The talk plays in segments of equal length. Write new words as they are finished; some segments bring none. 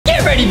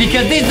ready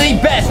because these are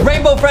the best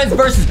Rainbow Friends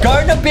versus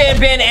Garten of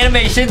Banban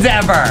animations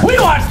ever. We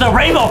watched the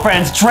Rainbow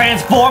Friends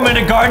transform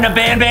into Garten of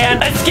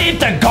Banban, escape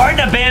the Garten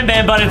of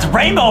Banban, but it's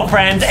Rainbow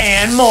Friends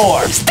and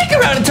more. Stick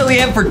around until the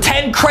end for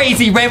 10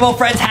 crazy Rainbow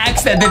Friends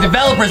hacks that the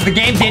developers of the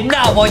game did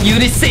not want you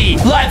to see.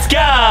 Let's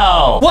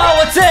go! Whoa,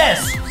 what's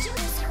this?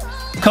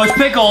 Coach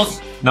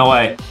Pickles. No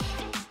way.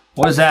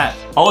 What is that?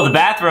 Oh, the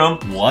bathroom.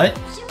 What?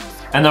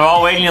 And they're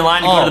all waiting in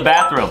line to go to the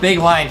bathroom. Big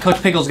line.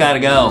 Coach Pickles gotta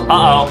go.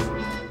 Uh-oh.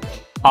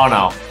 Oh,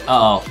 no.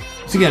 Uh-oh.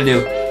 What's he gonna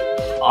do?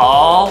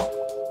 Oh.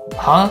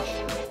 Huh?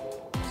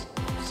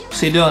 What's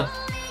he doing?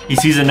 He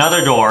sees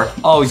another door.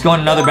 Oh, he's going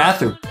to another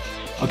bathroom.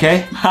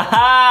 Okay.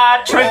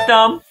 Haha, tricked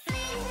them.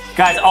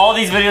 Guys, all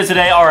these videos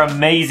today are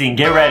amazing.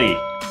 Get ready.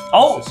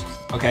 Oh.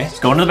 Okay. Let's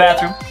go into the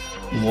bathroom.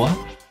 What?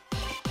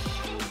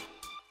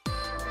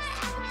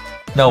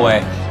 No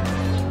way.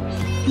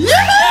 Yeah,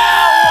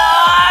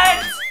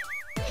 what?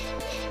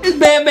 It's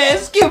Banban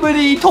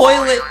Skibbity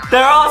Toilet.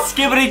 They're all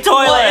skibbity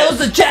toilets. What? It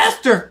was a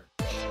Chester.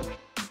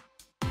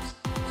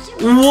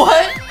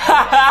 What?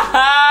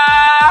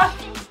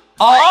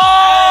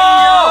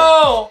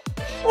 Oh!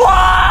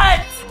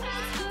 What?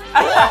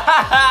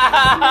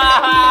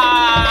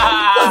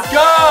 Let's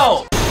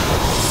go!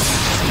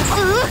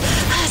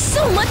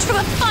 So much from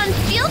a fun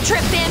field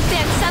trip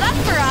Banban set up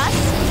for us.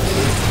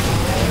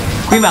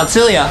 Queen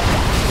Celia.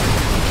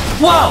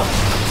 Whoa!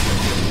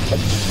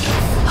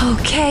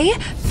 Okay,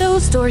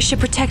 those doors should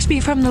protect me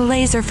from the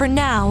laser for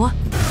now.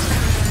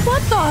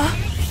 What the?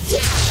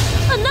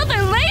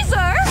 Another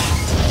laser?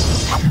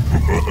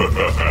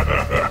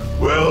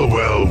 Well.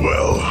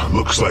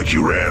 Looks like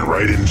you ran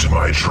right into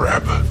my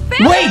trap.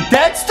 Wait,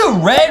 that's the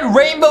red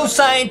rainbow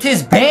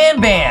scientist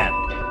Banban.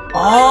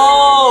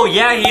 Oh,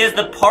 yeah, he has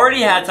the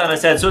party hats on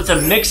his head, so it's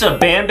a mix of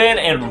Banban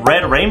and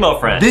Red Rainbow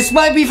Friends. This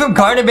might be from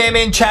Garten of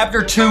Banban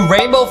Chapter 2,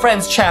 Rainbow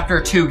Friends Chapter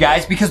 2,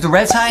 guys, because the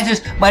red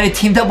scientist might have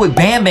teamed up with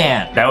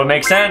Banban. That would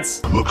make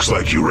sense. Looks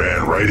like you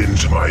ran right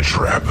into my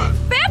trap.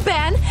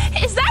 Banban?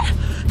 Is that?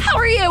 How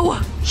are you?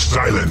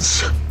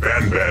 Silence.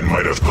 Banban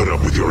might have put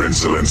up with your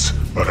insolence,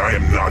 but I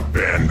am not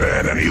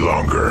Banban any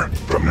longer.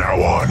 From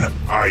now on,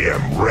 I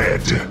am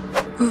Red.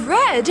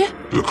 Red?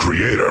 The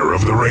creator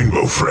of the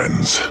Rainbow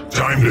Friends.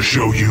 Time to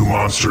show you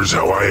monsters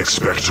how I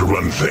expect to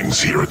run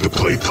things here at the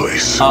Play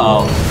Place.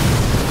 Uh-oh.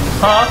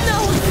 Huh?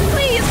 No,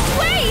 please,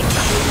 wait!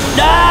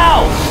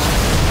 No!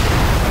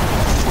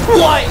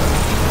 What?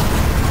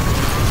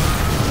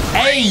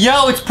 Hey,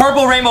 yo, it's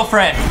Purple Rainbow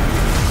Friend.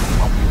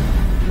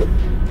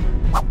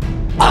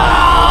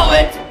 Oh,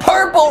 it's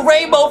Purple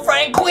Rainbow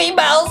Friend Queen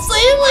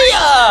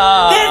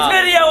Celia! This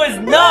video is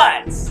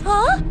nuts!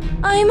 Huh?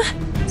 I'm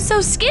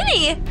so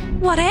skinny.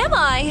 What am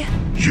I?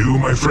 You,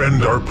 my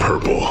friend, are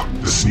Purple,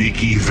 the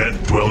sneaky,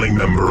 vent-dwelling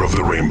member of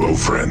the Rainbow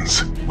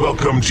Friends.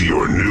 Welcome to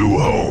your new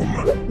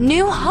home.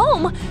 New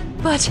home?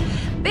 But,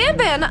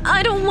 Banban,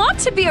 I don't want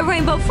to be a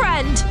rainbow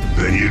friend.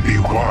 Then you'd be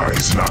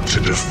wise not to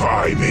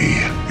defy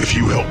me. If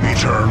you help me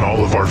turn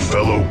all of our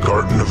fellow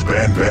Garten of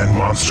Banban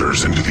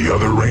monsters into the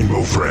other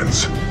Rainbow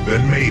Friends,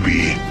 then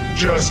maybe,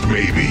 just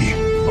maybe,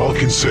 I'll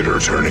consider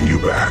turning you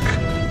back.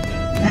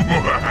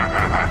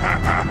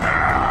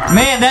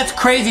 Man, that's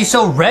crazy.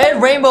 So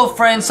Red Rainbow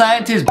Friend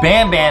scientist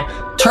Banban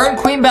turned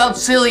Queen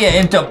Celia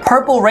into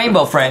Purple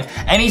Rainbow Friend,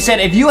 and he said,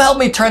 if you help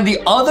me turn the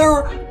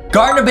other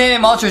Garten of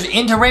Banban monsters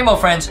into Rainbow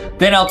Friends,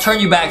 then I'll turn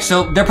you back.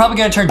 So they're probably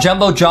gonna turn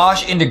Jumbo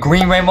Josh into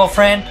Green Rainbow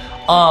Friend,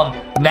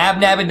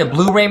 Nab into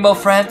Blue Rainbow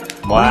Friend.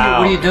 Wow.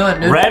 What are you doing,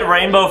 dude? Red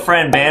Rainbow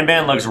Friend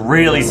Banban looks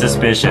really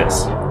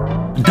suspicious.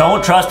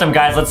 Don't trust him,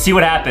 guys. Let's see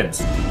what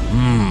happens.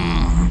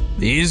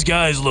 These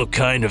guys look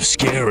kind of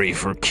scary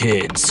for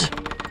kids.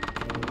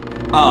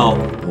 Oh.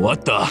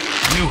 What the?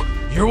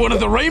 You're one of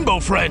the Rainbow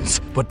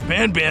Friends, but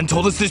Banban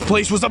told us this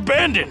place was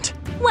abandoned.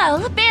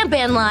 Well,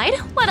 Banban lied.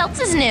 What else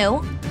is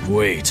new?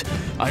 Wait,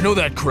 I know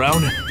that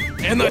crown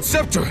and that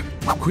scepter.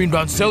 Queen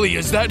Celia,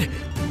 is that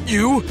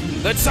you?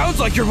 That sounds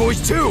like your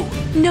voice too.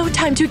 No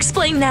time to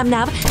explain, Nab.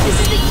 This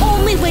is the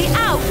only way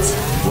out.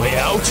 Way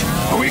out?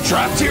 Are we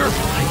trapped here?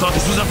 I thought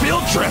this was a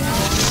field trip.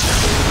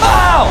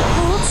 Oh!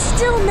 Hold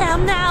still,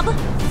 Nab.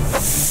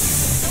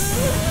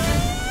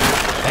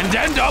 And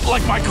end up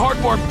like my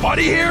cardboard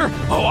buddy here?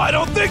 Oh, I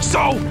don't think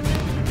so!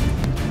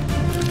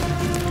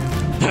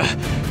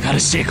 Gotta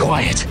stay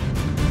quiet.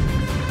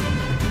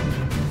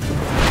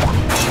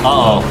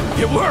 Uh-oh.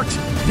 It worked!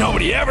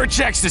 Nobody ever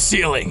checks the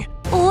ceiling!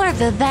 Or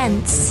the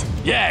vents.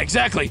 Yeah,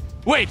 exactly.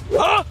 Wait,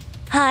 huh?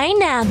 Hi,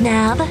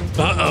 Nab.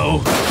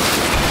 Uh-oh.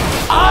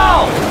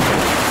 Oh!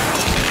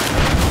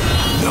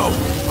 No!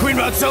 Queen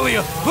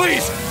Celia,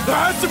 please! There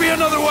has to be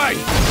another way!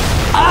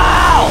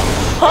 Ow!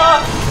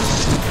 Huh?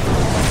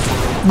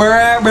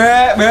 Bruh,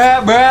 bruh,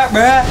 bruh, bruh,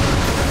 bruh.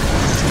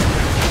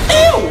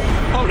 Ew!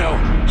 Oh no,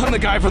 I'm the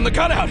guy from the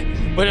cutout,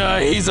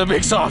 but he's a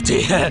big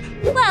softy.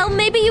 Well,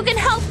 maybe you can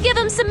help give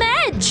him some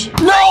edge.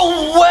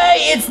 No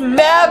way! it's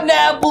Nab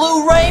Nab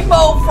Blue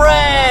Rainbow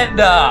Friend!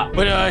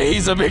 But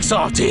he's a big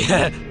softy.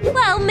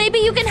 Well, maybe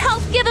you can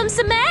help give him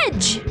some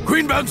edge.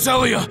 Queen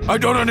Celia, I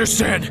don't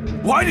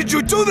understand. Why did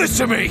you do this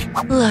to me?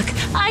 Look,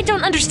 I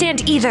don't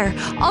understand either.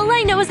 All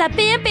I know is that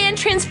Banban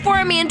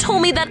transformed me and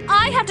told me that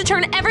I have to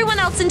turn everyone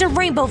else into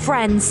rainbow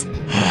friends.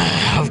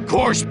 Of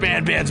course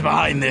Banban's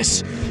behind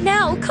this.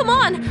 Now, come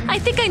on. I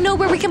think I know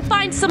where we can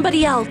find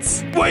somebody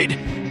else. Wait,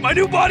 my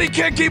new body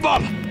can't keep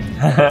up.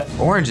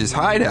 Orange's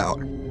hideout.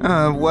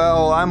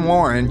 Well, I'm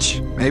Orange.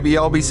 Maybe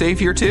I'll be safe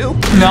here too?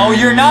 No,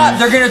 you're not.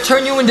 They're gonna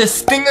turn you into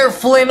Stinger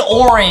Flynn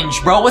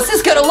Orange, bro. What's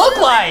this gonna look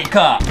like?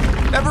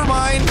 Never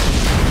mind.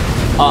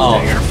 Uh-oh.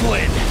 Stinger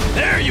Flynn,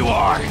 there you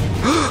are.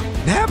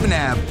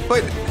 Nab,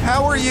 but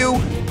how are you?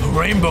 A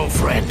rainbow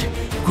friend.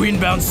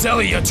 Queen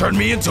Celia turned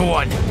me into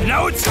one, and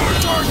now it's your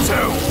turn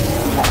too.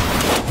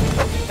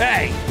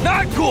 Hey,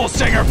 not cool,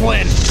 Stinger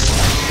Flynn.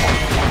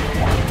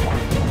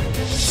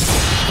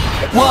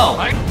 Whoa.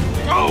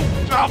 Oh,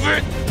 stop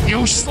it!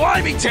 You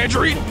slimy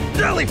tangerine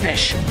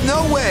jellyfish!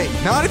 No way!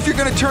 Not if you're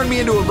gonna turn me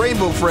into a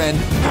rainbow friend.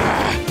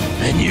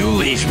 Then you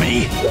leave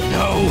me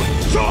no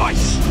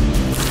choice!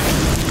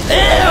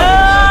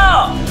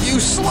 Ew! You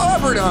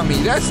slobbered on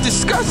me! That's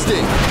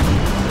disgusting!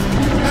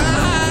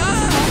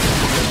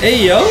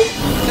 Hey, yo.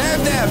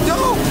 Nab,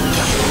 don't!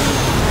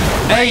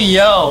 Hey,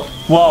 yo.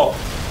 Whoa.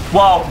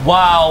 Whoa.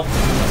 Wow.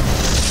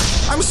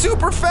 I'm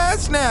super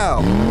fast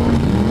now!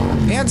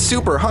 And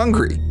super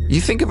hungry. You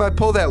think if I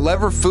pull that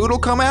lever, food will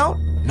come out?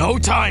 No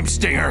time,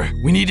 Stinger.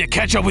 We need to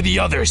catch up with the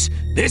others.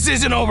 This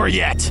isn't over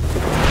yet.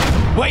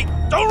 Wait,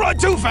 don't run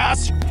too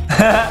fast!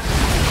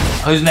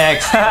 Who's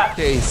next?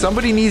 Okay,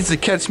 somebody needs to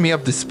catch me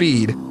up to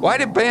speed. Why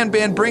did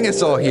Banban bring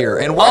us all here?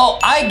 And why— Oh,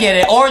 I get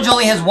it. Orange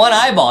only has one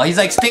eyeball. He's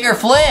like Stinger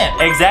Flynn.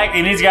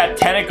 Exactly, and he's got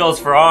tentacles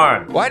for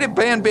arms. Why did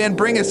Banban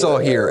bring us all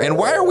here? And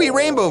why are we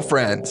rainbow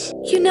friends?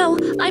 You know,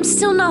 I'm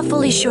still not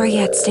fully sure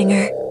yet,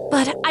 Stinger.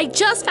 But I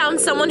just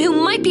found someone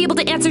who might be able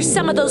to answer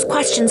some of those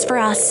questions for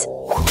us.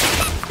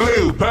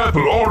 Blue,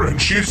 purple,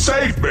 orange, you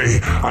saved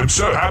me. I'm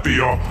so happy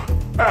you're...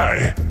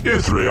 Hey, you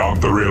three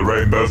aren't the real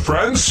rainbow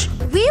friends.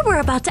 We were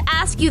about to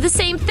ask you the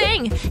same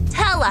thing.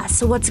 Tell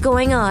us what's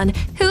going on.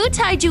 Who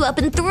tied you up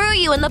and threw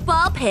you in the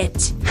ball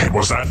pit? It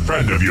was that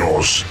friend of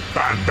yours,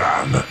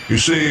 Banban. You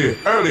see,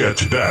 earlier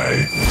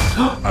today,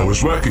 I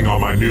was working on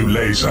my new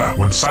laser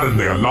when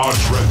suddenly a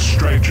large red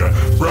stranger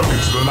broke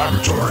into the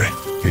laboratory.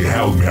 He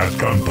held me at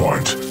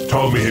gunpoint,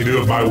 told me he knew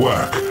of my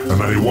work, and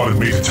that he wanted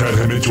me to turn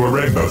him into a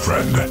rainbow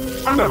friend.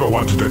 I never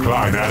want to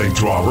decline adding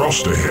to our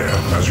roster here,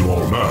 as you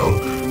all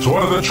know, so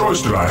what other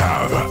choice did I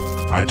have?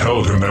 I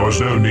told him there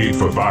was no need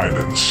for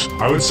violence.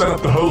 I would set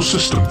up the whole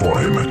system for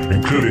him,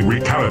 including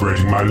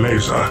recalibrating my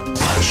laser.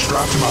 I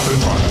strapped him up in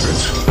front of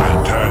it,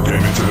 and turned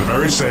him into the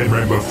very same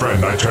rainbow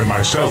friend I turned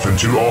myself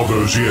into all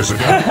those years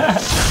ago.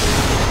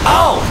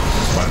 Oh!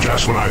 But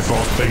just when I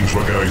thought things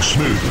were going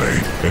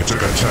smoothly, it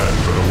took a turn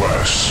for the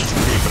worse.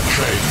 He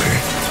betrayed me.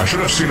 I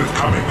should have seen it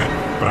coming,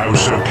 but I was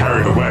so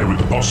carried away with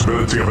the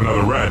possibility of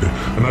another Red,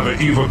 another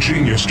evil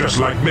genius just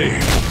like me.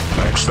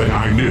 Next thing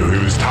I knew, he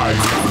was tying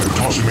me up and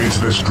tossing me into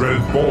this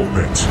dreaded ball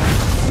pit.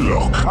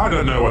 Look, I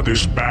don't know what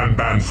this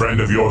Banban friend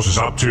of yours is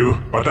up to,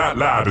 but that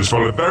lab is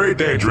full of very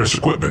dangerous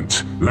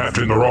equipment. Left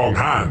in the wrong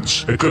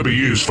hands, it could be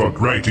used for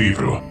great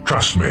evil.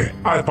 Trust me,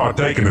 I've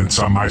partaken in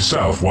some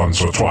myself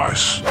once or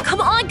twice.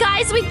 Come on,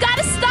 guys, we've got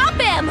to stop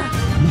him!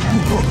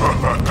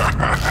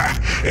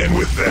 And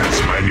with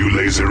that, my new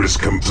laser is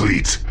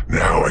complete.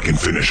 Now I can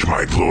finish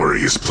my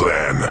glorious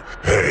plan.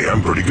 Hey,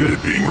 I'm pretty good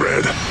at being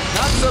red.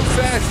 Not so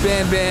fast,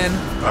 Banban.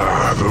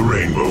 Ah, the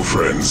Rainbow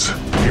Friends.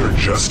 You're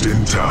just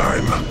in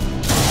time.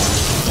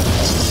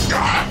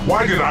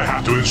 Why did I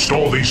have to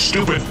install these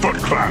stupid foot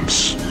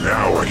clamps?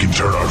 Now I can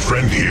turn our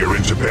friend here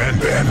into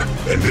Banban,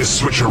 and this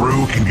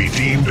switcheroo can be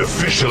deemed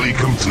officially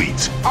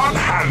complete.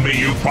 Unhand me,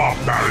 you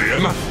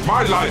barbarian!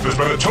 My life has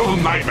been a total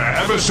nightmare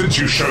ever since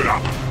you showed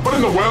up. What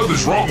in the world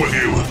is wrong with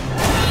you?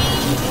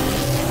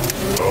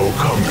 Oh,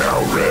 come now,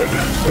 Red.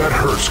 That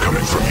hurts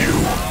coming from you.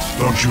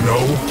 Don't you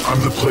know, I'm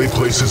the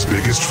Playplace's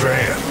biggest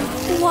fan.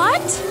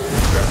 What?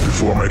 Back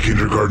before my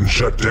kindergarten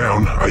shut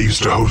down, I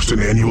used to host an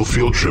annual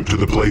field trip to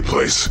the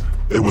Playplace.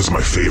 It was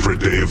my favorite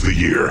day of the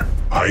year.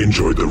 I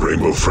enjoyed the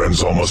Rainbow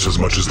Friends almost as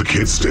much as the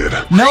kids did.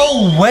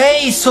 No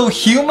way! So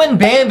Human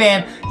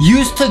Banban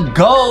used to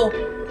go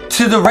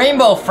to the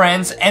Rainbow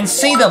Friends and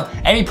see them,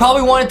 and he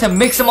probably wanted to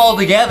mix them all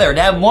together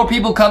to have more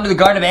people come to the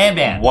Garden of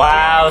Banban.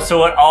 Wow,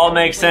 so it all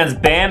makes sense.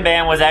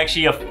 Banban was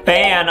actually a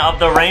fan of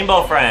the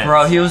Rainbow Friends.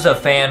 Bro, he was a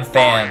fan.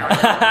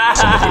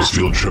 Some of those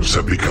field trips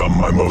have become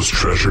my most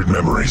treasured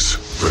memories.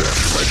 But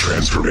after my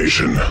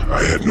transformation,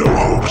 I had no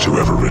hope to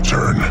ever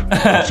return.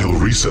 Until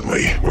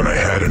recently, when I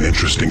had an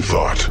interesting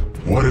thought.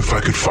 What if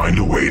I could find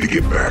a way to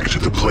get back to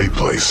the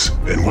Playplace?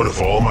 And what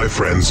if all my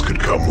friends could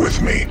come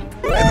with me?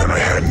 And then I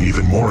had an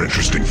even more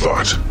interesting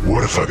thought.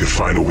 What if I could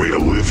find a way to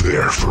live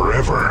there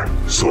forever?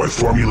 So I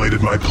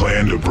formulated my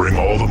plan to bring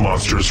all the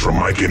monsters from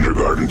my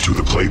kindergarten to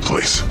the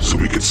Playplace, so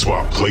we could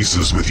swap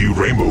places with you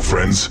Rainbow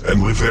Friends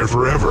and live there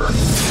forever.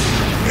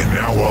 And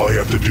now all I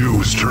have to do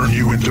is turn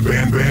you into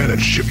Banban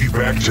and ship you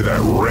back to that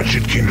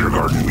wretched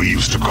kindergarten we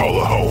used to call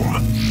a home.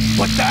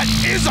 But that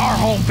is our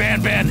home,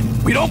 Banban.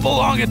 We don't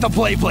belong at the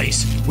play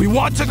place. We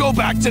want to go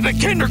back to the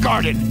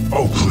kindergarten.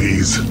 Oh,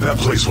 please. That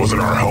place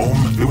wasn't our home.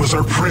 It was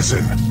our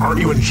prison.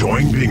 Aren't you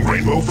enjoying being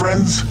rainbow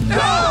friends? No!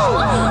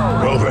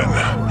 Well then,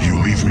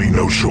 you leave me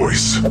no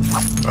choice.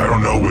 I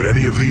don't know what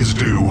any of these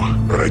do,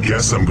 but I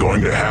guess I'm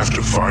going to have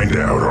to find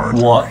out, aren't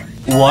I? What?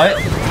 What?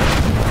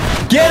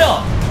 Get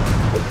him!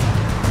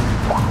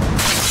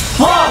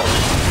 Whoa!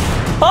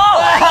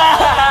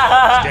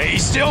 Oh! Stay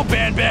still,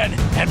 Banban,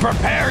 and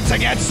prepare to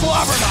get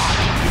slobbered on.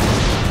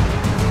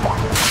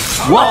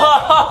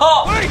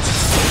 Whoa! Wait!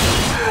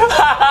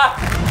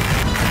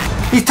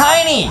 He's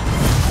tiny!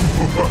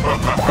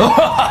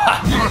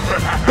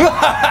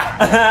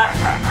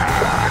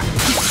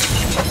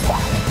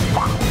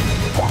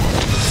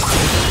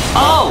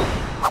 Oh!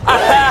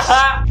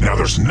 Now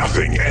there's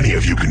nothing any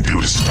of you can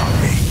do to stop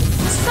me.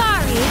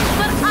 Sorry,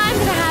 but I'm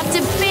gonna have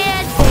to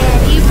ban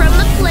you from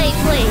the play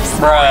place.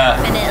 Bruh.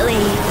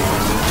 Definitely.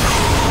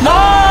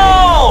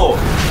 No!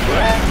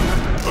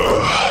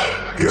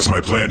 Guess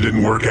my plan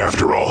didn't work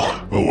after all.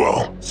 Oh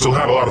well. Still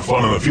had a lot of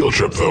fun on the field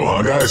trip though,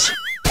 huh guys?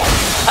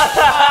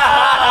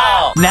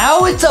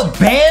 Now it's a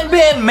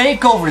Banban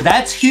makeover.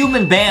 That's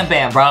human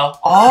Banban, bro.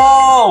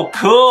 Oh,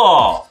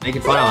 cool.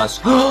 Making fun of us.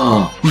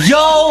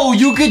 Yo,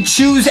 you could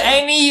choose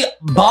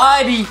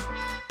anybody.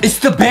 It's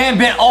the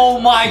Banban. Oh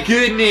my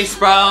goodness,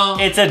 bro.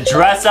 It's a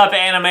dress-up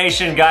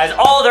animation, guys.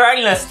 Oh, they're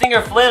adding a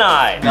Stinger Flynn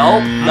eye.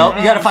 Nope, nope.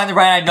 You gotta find the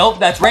right eye. Nope,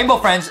 that's Rainbow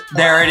Friends.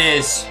 There it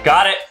is.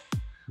 Got it.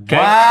 Okay.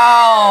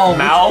 Wow.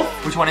 Mouth.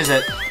 Which one is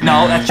it?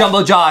 No, that's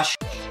Jumbo Josh.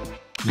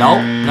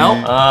 No,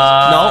 no,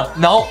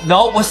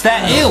 no. What's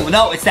that? Ew.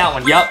 No, it's that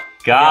one. Yup.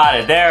 Got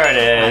it. There it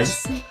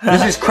is.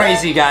 This is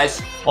crazy,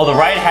 guys. Oh, the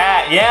right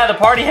hat. Yeah, the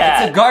party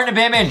hat. It's a Garten of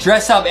Banban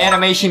dress-up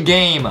animation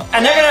game.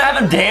 And they're gonna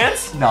have him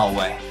dance? No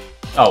way.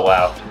 Oh,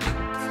 wow.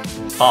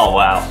 Oh,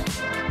 wow.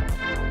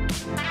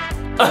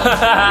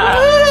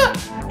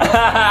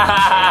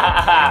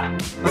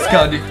 Let's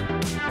go, dude.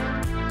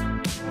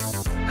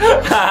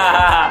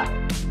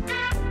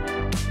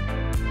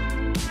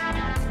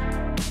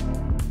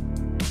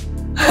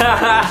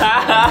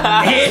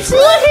 It's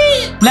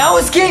lit! Now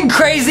it's getting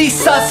crazy,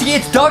 sussy.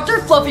 It's Dr.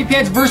 Fluffy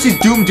Pants versus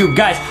Doom Doom.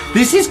 Guys,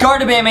 this is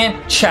Garten of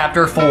Banban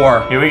Chapter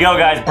 4. Here we go,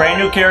 guys. Brand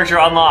new character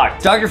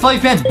unlocked. Dr. Fluffy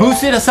Pants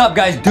boosted us up,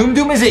 guys. Doom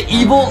Doom is an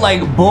evil,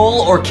 like,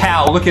 bull or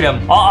cow. Look at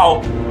him.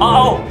 Uh-oh.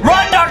 Uh-oh.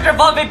 Run, Dr.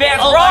 Fluffy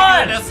Pants, Oh run!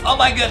 my goodness. Oh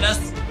my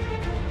goodness.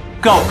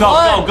 Go, go,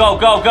 Run. go,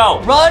 go, go,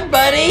 go. Run,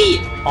 buddy.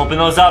 Open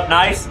those up,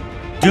 nice.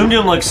 Doom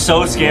Doom looks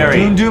so scary.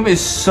 Doom Doom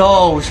is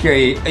so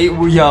scary.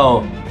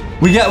 Yo.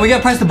 We gotta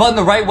press the button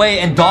the right way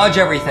and dodge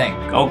everything.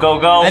 Go, go,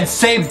 go. And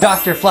save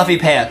Dr. Fluffy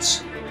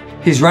Pants.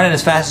 He's running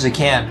as fast as he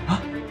can.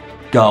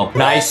 Go.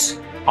 Nice.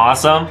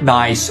 Awesome.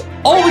 Nice.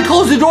 Oh, we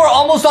closed the door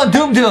almost on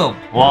Doom Doom.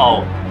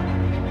 Whoa.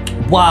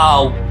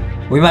 Wow.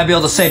 We might be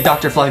able to save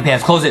Dr. Fluffy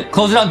Pants. Close it.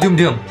 Close it on Doom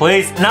Doom.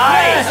 Please.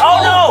 Nice. Yes.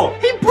 Oh, no.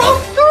 He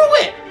broke through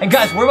it. And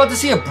guys, we're about to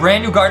see a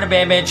brand new Garten of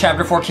Banban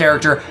Chapter 4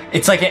 character.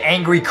 It's like an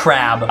angry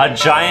crab. A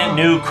giant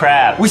new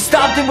crab. We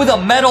stopped him with a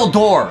metal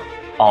door.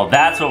 Oh,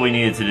 that's what we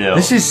needed to do.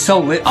 This is so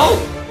lit. Oh!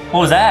 What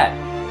was that?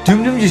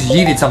 Doom Doom just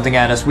yeeted something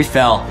at us. We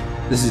fell.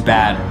 This is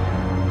bad.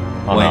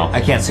 Oh, wait, no.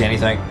 I can't see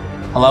anything.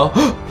 Hello?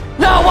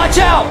 No, watch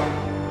out!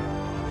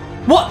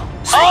 What?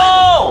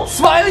 Oh!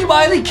 Smiley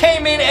Miley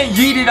came in and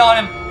yeeted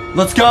on him.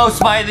 Let's go,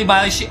 Smiley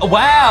Miley.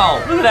 Wow!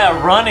 Look at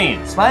that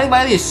running. Smiley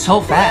Miley is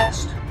so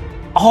fast.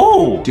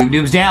 Oh! Doom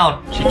Doom's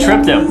down. She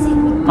tripped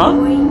him. Huh?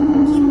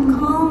 Keep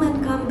calm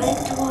and come back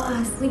to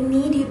us. We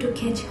need you to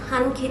catch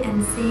Hunky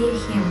and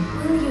save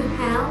him. Will you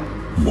help?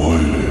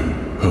 Miley,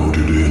 how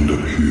did I end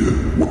up here?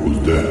 What was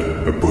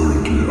that?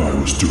 Apparently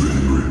I was too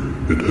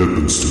angry. It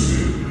happens to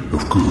me.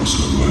 Of course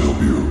I'll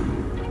help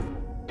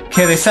you.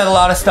 Okay, they said a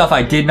lot of stuff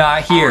I did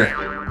not hear.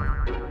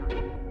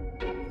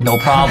 No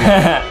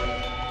problem.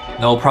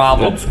 No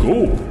problem. Let's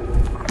go.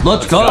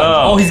 Let's go.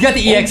 Oh, he's got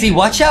the EXE.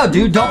 Watch out,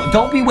 dude.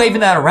 Don't be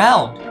waving that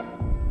around.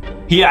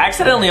 He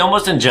accidentally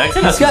almost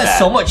injected us He's got with that.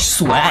 so mumuch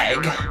swag.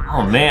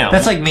 Oh, man.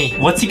 That's like me.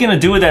 What's he gonna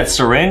do with that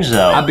syringe,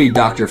 though? I'll be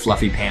Dr.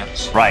 Fluffy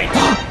Pants. Right.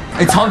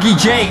 It's Hunky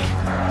Jake,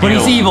 but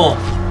he's Ew. evil.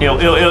 Ew,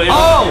 ew, ew, ew.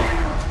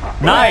 Oh!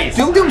 Nice.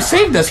 Doom Doom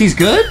saved us. He's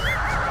good.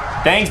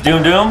 Thanks,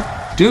 Doom Doom.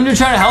 Doom Doom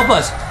trying to help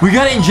us. We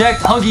gotta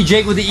inject Hunky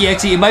Jake with the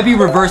EXE. It might be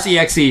reverse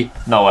EXE.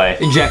 No way.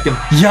 Inject him.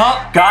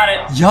 Yup. Got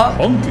it. Yup.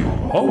 Hunky,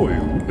 how are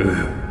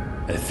you?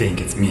 I think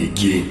it's me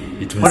again.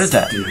 It was What is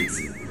that?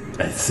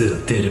 I saw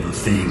terrible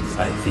things.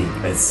 I think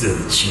I saw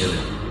the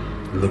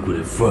children. Look what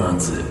I found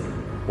there.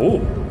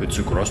 Oh, it's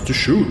a crusty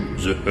shoe.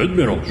 The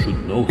Admiral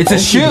should know It's a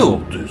something shoe.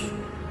 about this.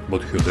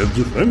 But he left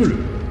the family.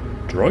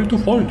 Try to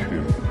find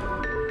him.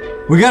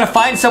 We gotta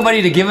find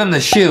somebody to give him the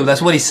shoe.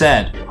 That's what he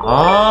said.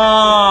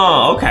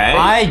 Oh, okay.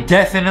 I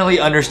definitely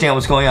understand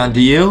what's going on.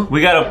 Do you?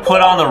 We gotta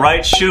put on the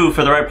right shoe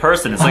for the right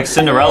person. It's like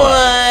Cinderella.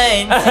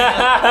 1, 2,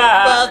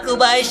 buckle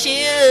my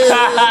shoe.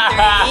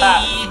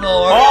 3, 4.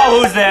 Oh,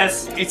 who's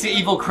this? It's an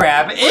evil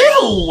crab.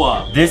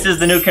 Ew! This is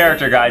the new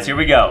character, guys. Here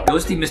we go.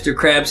 Ghosty Mr.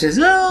 Crab says,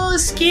 oh,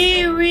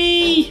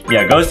 scary.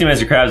 Yeah, Ghosty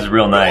Mr. Krabs is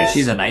real nice.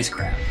 She's a nice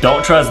crab.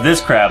 Don't trust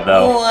this crab,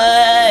 though.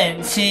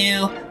 1,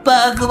 2,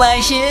 buckle my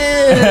shoe.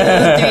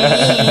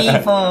 3,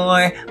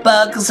 4,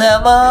 buckle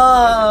some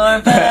more.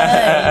 5,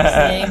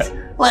 6,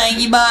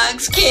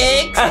 LankyBox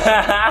kicks.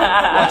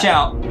 Watch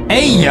out.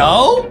 Hey,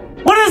 yo.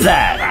 What is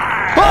that?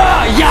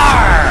 Ah,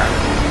 yar!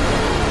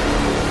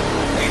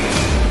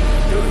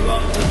 Do you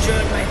want to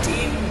join my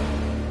team?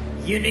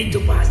 You need to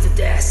pass the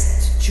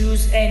test.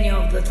 Choose any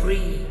of the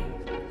 3.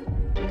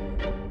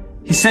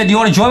 He said, do you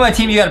want to join my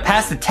team? You gotta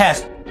pass the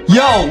test.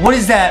 Yo, what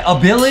is that?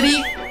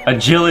 Ability?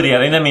 Agility. I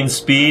think that means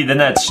speed. Then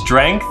that's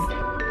strength.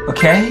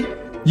 Okay.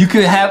 You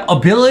could have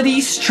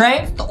ability,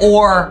 strength,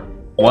 or...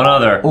 One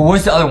other. Or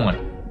what's the other one?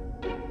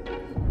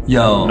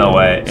 Yo. No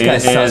way. This guy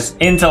It is sucks.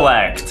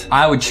 intellect.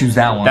 I would choose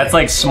that one. That's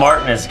like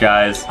smartness,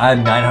 guys. I have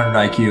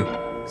 900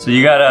 IQ. So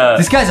you gotta...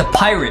 This guy's a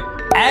pirate.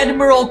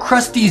 Admiral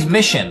Krusty's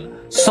mission.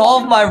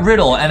 Solve my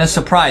riddle and a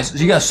surprise. So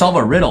you gotta solve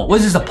a riddle. What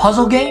is this, a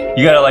puzzle game?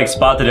 You gotta like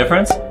spot the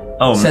difference?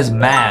 Oh. It says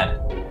mad.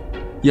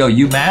 Yo,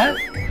 you mad?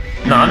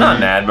 No, I'm not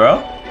mad,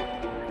 bro.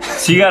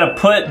 So you gotta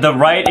put the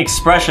right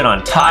expression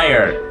on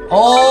tired.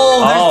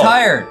 Oh, there's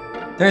tired.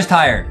 There's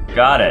tired.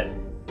 Got it.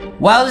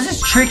 Wow, this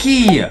is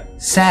tricky.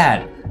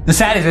 Sad. The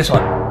sad is this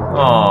one.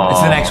 Oh. It's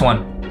the next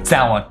one. It's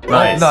that one.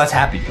 Nice. Oh, no, that's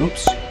happy.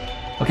 Oops.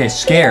 Okay,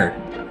 scared.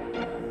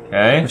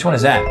 Okay. Which one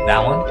is that?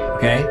 That one?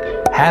 Okay.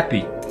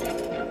 Happy.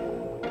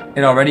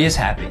 It already is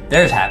happy.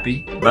 There's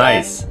happy.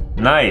 Nice.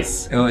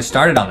 Nice. It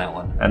started on that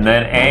one. And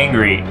then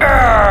angry.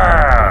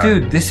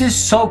 Dude, this is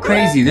so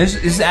crazy. This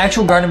is the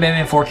actual Garden of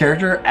Banban 4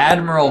 character,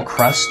 Admiral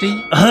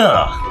Krusty.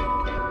 Ugh.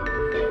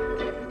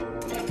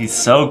 He's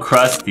so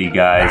crusty,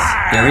 guys.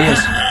 There he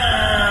is.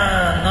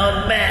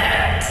 Not bad.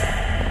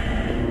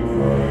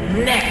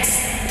 Next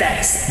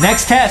test.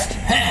 Next test.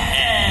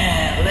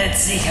 Let's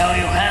see how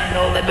you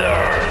handle the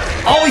bird.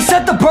 Oh, he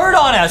set the bird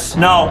on us.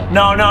 No,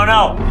 no, no,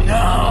 no.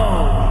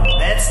 No,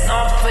 that's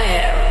not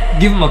fair.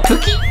 Give him a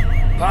cookie.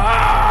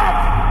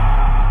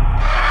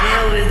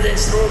 Deal with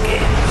this rookie.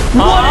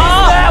 What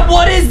is that?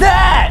 What is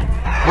that?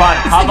 Run,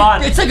 hop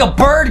on. It's like a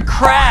bird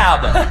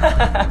crab.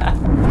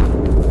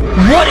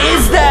 What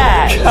is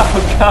that?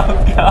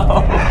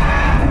 Go.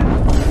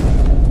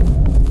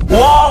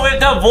 Whoa, we have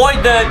to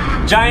avoid the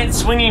giant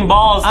swinging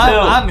balls, too.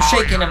 I'm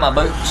shaking in my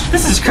boots.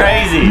 This is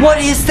crazy. What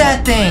is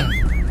that thing?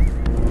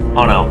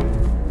 Oh, no.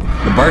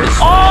 The bird is...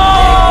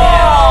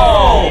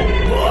 Oh!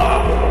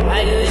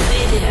 Are you an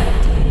idiot?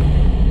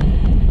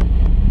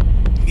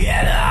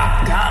 Get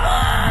up, come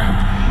on.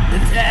 The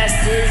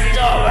test is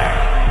over.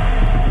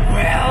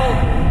 Well,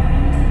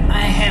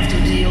 I have to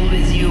deal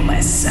with you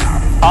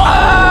myself.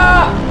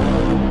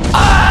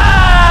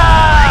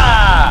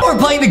 We're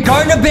playing the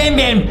Garden of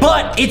Banban,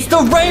 but it's the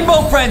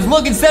Rainbow Friends.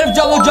 Look, instead of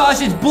Jungle Josh,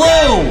 it's Blue.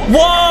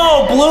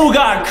 Whoa, Blue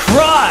got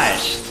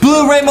crushed.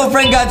 Blue Rainbow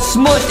Friend got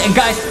smushed. And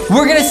guys,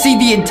 we're gonna see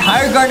the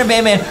entire Garden of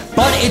Banban,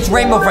 but it's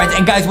Rainbow Friends.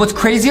 And guys, what's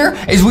crazier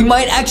is we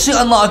might actually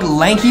unlock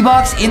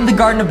LankyBox in the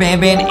Garden of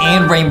Banban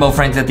and Rainbow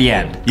Friends at the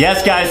end.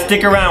 Yes, guys,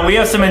 stick around. We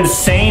have some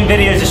insane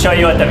videos to show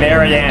you at the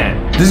very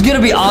end. This is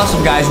gonna be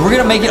awesome, guys. We're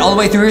gonna make it all the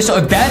way through here. So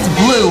if that's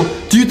Blue,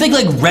 do you think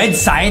like red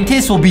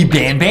scientists will be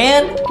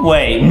Banban?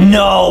 Wait,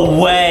 no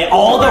way.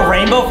 All the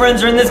Rainbow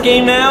Friends are in this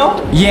game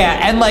now? Yeah,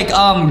 and like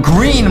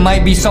green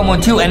might be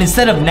someone too. And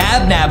instead of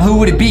Nab Nab, who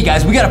would it be,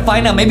 guys? We gotta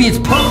find out. Maybe it's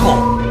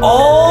purple.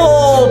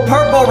 Oh,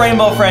 purple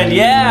Rainbow Friend,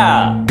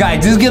 yeah.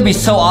 Guys, this is gonna be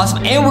so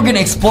awesome. And we're gonna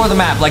explore the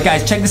map. Like,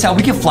 guys, check this out.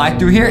 We can fly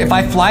through here. If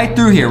I fly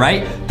through here,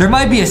 right? There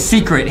might be a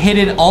secret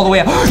hidden all the way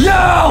up.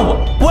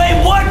 Yo!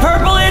 Wait, what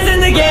purple is in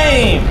the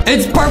game?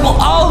 It's purple.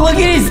 Oh, look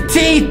at his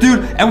teeth,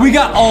 dude. And we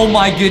got, oh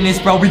my goodness,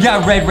 bro. We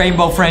got red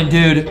Rainbow Friend,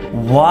 dude.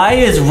 Why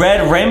is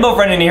red Rainbow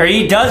Friend in here?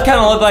 He does kind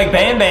of look like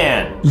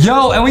Banban.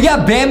 Yo, and we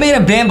got Banban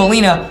and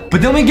Bambalina.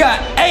 But then we got,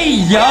 hey,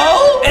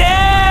 yo!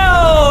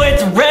 Ew!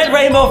 It's red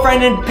Rainbow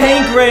Friend and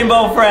pink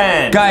Rainbow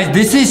Friend. Guys,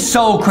 this is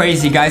so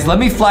crazy, guys. Let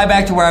me fly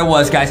back to where I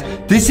was, guys.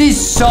 This is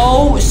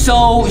so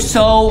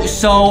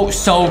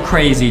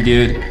crazy,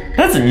 dude.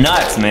 That's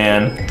nuts,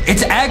 man.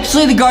 It's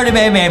actually the Garden of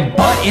Banban,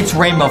 but it's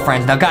Rainbow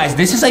Friends. Now, guys,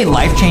 this is a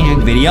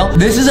life-changing video.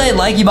 This is a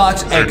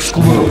LankyBox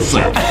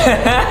exclusive.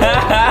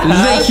 This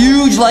is a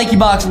huge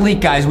LankyBox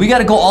leak, guys. We got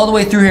to go all the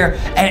way through here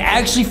and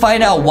actually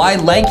find out why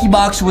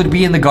LankyBox would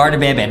be in the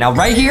Garden of Banban. Now,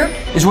 right here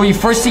is where you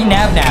first see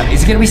Nab Nab.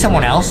 Is it going to be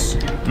someone else?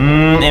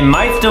 It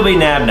might still be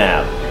Nab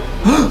Nab.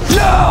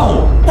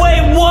 No!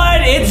 Wait,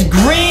 what? It's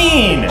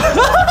green!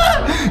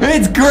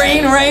 It's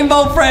green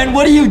Rainbow Friend.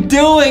 What are you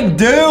doing,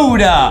 dude?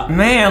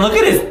 Man, look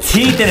at his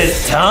teeth and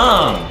his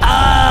tongue.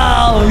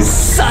 Oh,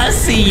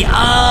 sussy.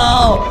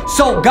 Oh.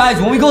 So, guys,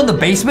 when we go in the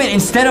basement,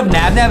 instead of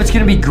Nab Nab, it's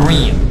going to be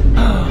green.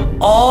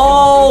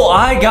 Oh,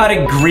 I got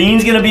it.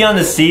 Green's going to be on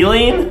the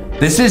ceiling?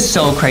 This is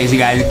so crazy,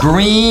 guys.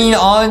 Green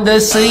on the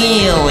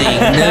ceiling,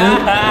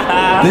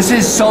 dude. This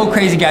is so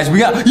crazy, guys. We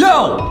got,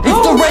 yo,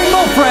 it's the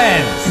Rainbow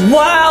Friends.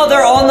 Wow,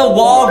 they're on the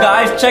wall,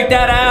 guys. Check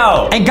that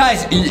out. And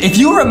guys, if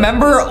you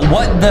remember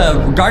what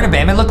the Garden of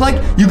Banban looked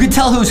like, you could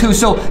tell who's who.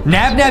 So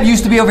Nab Nab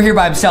used to be over here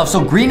by himself.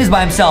 So green is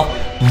by himself.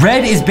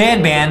 Red is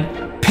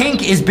Banban.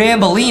 Pink is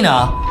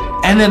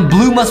Bambalina. And then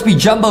blue must be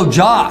Jumbo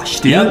Josh,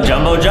 dude. Yep,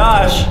 Jumbo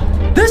Josh.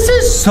 This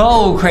is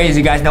so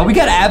crazy, guys. Now, we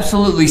got to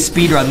absolutely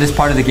speedrun this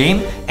part of the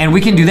game, and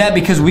we can do that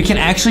because we can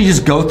actually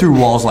just go through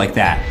walls like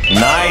that.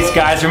 Nice,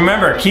 guys.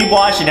 Remember, keep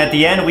watching. At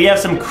the end, we have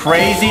some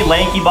crazy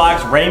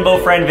LankyBox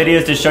Rainbow Friend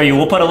videos to show you.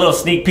 We'll put a little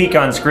sneak peek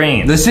on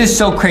screen. This is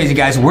so crazy,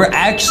 guys.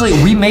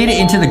 We made it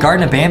into the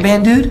Garden of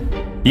Banban, dude.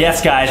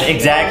 Yes, guys,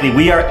 exactly.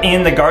 We are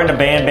in the Garden of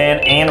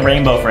Banban and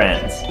Rainbow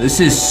Friends.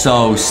 This is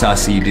so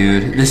sussy,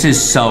 dude. This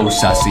is so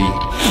sussy.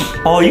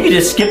 Oh, you can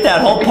just skip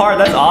that whole part.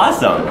 That's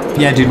awesome.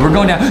 Yeah, dude, we're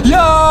going down.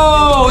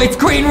 Yo, it's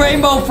Green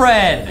Rainbow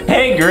Friend.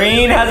 Hey,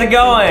 Green, how's it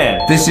going?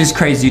 This is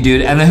crazy,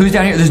 dude. And then who's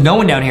down here? There's no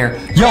one down here.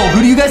 Yo,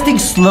 who do you guys think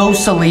Slow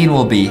Celine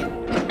will be?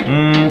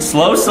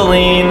 Slow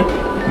Celine.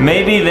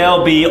 Maybe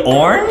they'll be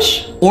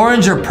orange?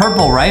 Orange or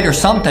purple, right? Or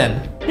something.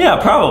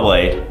 Yeah,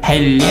 probably.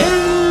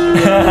 Hello. You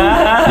know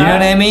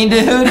what I mean,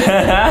 dude?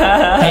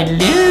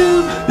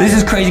 Hello. This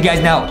is crazy,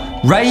 guys.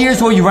 Now, right here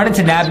is where you run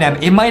into Nab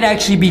Nab. It might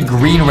actually be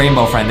Green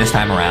Rainbow Friend this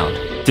time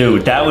around.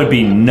 Dude, that would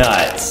be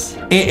nuts.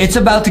 It's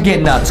about to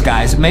get nuts,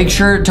 guys. Make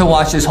sure to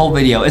watch this whole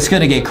video. It's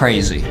gonna get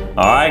crazy.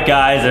 All right,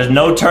 guys, there's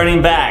no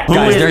turning back. Who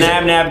is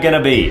Nab Nab gonna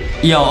be?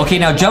 Yo, okay,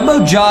 now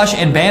Jumbo Josh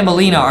and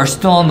Bambalina are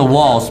still on the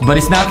walls, but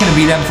it's not gonna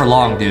be them for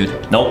long,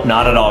 dude. Nope,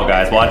 not at all,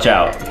 guys. Watch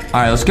out. All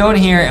right, let's go in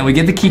here and we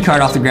get the key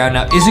card off the ground.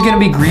 Now, is it gonna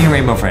be Green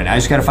Rainbow Friend? I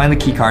just gotta find the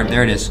key card.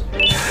 There it is.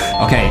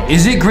 Okay,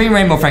 is it Green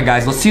Rainbow Friend,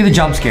 guys? Let's see the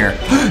jump scare.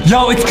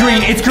 Yo, it's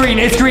green, it's green,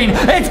 it's green.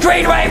 It's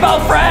Green Rainbow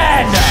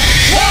Friend!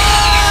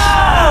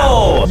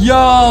 Whoa!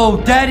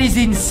 Yo, that is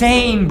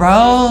insane,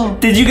 bro.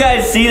 Did you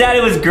guys see that?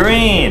 It was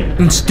green.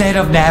 Instead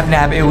of Nab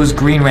Nab, it was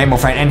Green Rainbow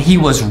Friend, and he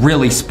was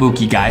really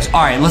spooky, guys.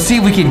 All right, let's see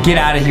if we can get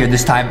out of here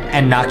this time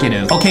and not get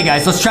oofed. Okay,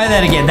 guys, let's try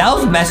that again. That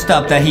was messed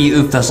up that he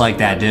oofed us like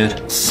that,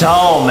 dude.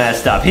 So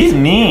messed up. He's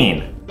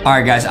mean. All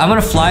right, guys, I'm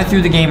gonna fly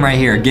through the game right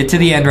here. Get to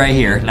the end right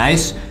here.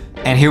 Nice.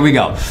 And here we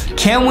go.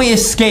 Can we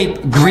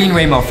escape Green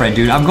Rainbow Friend,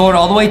 dude? I'm going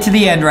all the way to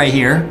the end right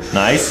here.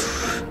 Nice.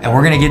 And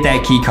we're gonna get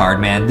that key card,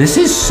 man. This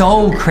is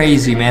so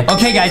crazy, man.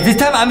 Okay, guys, this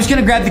time I'm just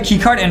gonna grab the key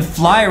card and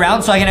fly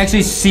around so I can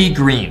actually see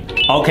green.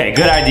 Okay,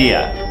 good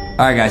idea.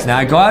 All right, guys, now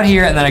I go out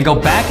here and then I go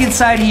back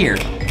inside here.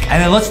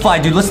 And then let's fly,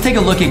 dude. Let's take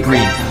a look at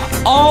green.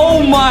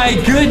 Oh my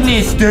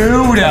goodness,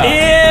 dude. Ew,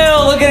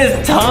 look at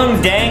his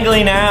tongue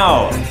dangling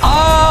out.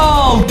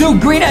 Oh, dude,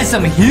 green has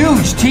some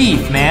huge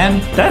teeth,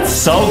 man. That's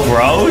so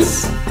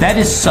gross. That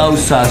is so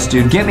sus,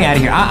 dude. Get me out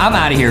of here. I'm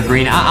out of here,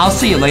 green. I'll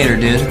see you later,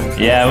 dude.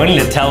 Yeah, we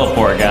need to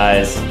teleport,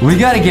 guys. We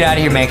gotta get out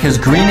of here, man, because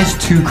green is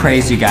too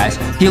crazy, guys.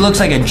 He looks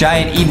like a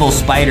giant evil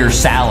spider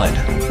salad.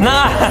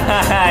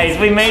 Nice,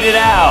 we made it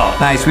out.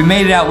 Nice, we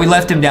made it out. We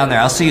left him down there.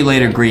 I'll see you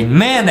later, green.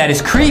 Man, that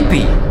is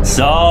creepy.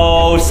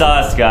 So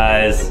sus,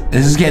 guys.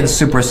 This is getting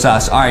super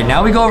sus. All right,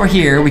 now we go over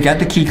here. We got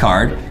the key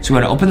card. So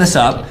we're gonna open this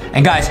up.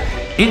 And guys,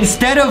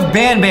 instead of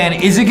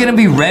Banban, is it gonna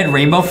be Red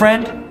Rainbow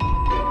Friend?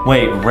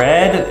 Wait,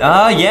 red?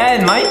 Yeah,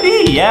 it might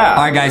be, yeah.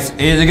 All right, guys,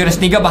 is it gonna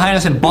sneak up behind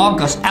us and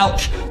bonk us?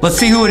 Ouch. Let's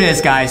see who it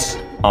is, guys.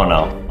 Oh,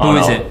 no. Who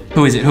is it?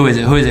 Who is it? Who is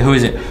it? Who is it? Who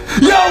is it?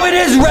 Yo, it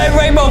is Red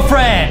Rainbow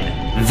Friend!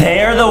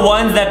 They're the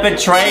ones that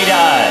betrayed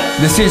us.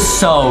 This is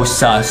so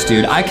sus,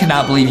 dude. I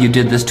cannot believe you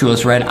did this to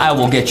us, Red. I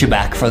will get you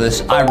back for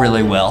this. I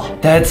really will.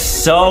 That's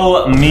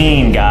so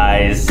mean,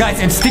 guys. Guys,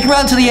 and stick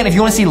around to the end if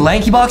you want to see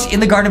LankyBox in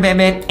the Garden of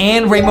Banban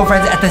and Rainbow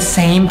Friends at the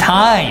same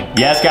time.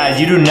 Yes, guys,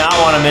 you do not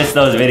want to miss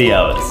those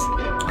videos.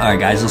 All right,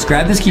 guys, let's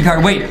grab this key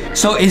card. Wait,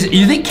 so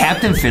you think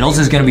Captain Fiddles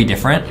is gonna be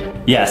different?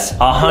 Yes,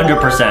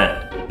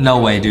 100%. No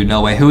way, dude,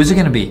 no way. Who is it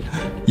gonna be?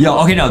 Yo,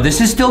 okay, no,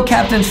 this is still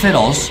Captain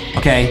Fiddles.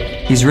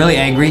 Okay, he's really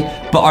angry.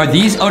 But are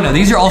these, oh no,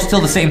 these are all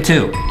still the same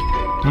too.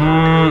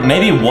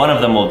 Maybe one of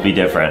them will be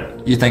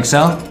different. You think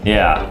so?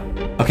 Yeah.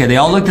 Okay, they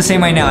all look the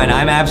same right now, and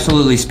I'm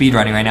absolutely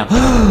speedrunning right now.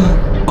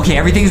 Okay,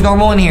 everything's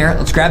normal in here.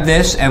 Let's grab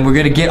this, and we're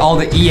gonna get all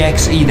the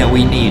EXE that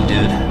we need,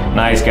 dude.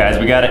 Nice, guys.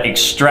 We gotta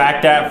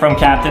extract that from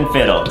Captain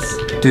Fiddles.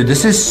 Dude,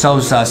 this is so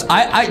sus.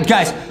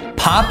 Guys,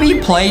 Poppy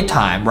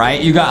Playtime,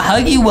 right? You got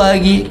Huggy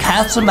Wuggy,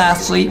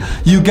 Katsumatsu,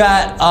 you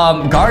got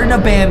Garden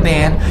of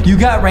Banban, you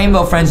got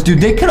Rainbow Friends.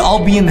 Dude, they could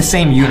all be in the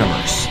same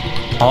universe.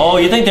 Oh,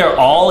 you think they're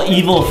all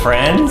evil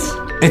friends?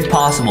 It's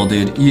possible,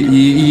 dude.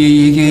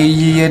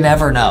 You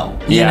never know.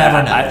 You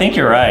never know. I think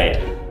you're right.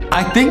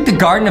 I think the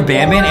Garden of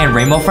Banban and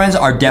Rainbow Friends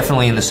are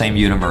definitely in the same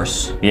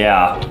universe.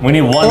 Yeah, we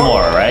need one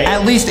more, right?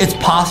 At least it's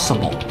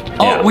possible.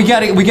 Yeah. Oh, we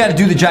gotta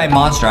do the giant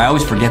monster. I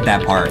always forget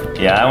that part.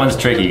 Yeah, that one's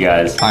tricky,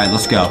 guys. All right,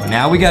 let's go.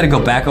 Now we gotta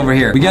go back over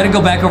here. We gotta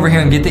go back over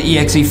here and get the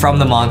EXE from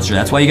the monster.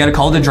 That's why you gotta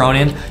call the drone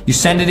in. You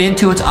send it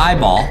into its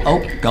eyeball.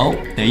 Oh, go.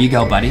 There you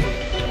go, buddy.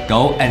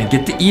 Go and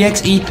get the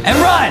EXE and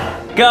run!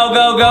 Go,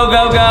 go, go,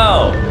 go,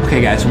 go.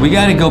 Okay, guys, we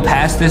gotta go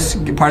past this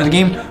part of the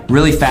game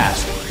really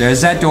fast.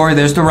 There's that door,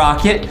 there's the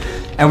rocket,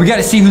 and we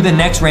gotta see who the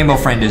next rainbow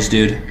friend is,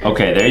 dude.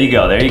 Okay, there you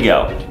go, there you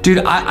go.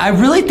 Dude, I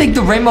really think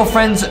the rainbow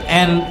friends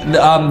and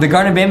the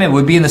Garden of Banban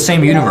would be in the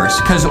same universe,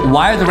 because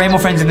why are the rainbow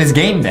friends in this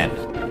game then?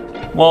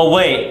 Well,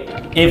 wait,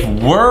 if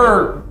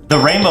we're the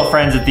rainbow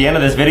friends at the end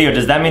of this video,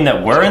 does that mean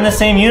that we're in the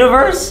same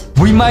universe?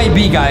 We might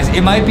be, guys.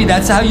 It might be.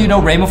 That's how you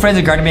know rainbow friends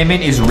and Garden of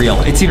Banban is real.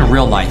 It's in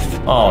real life.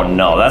 Oh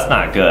no, that's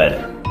not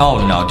good.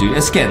 Oh no, dude,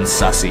 it's getting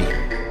sussy.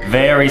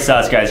 Very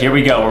sus, guys. Here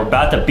we go. We're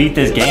about to beat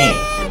this game.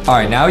 All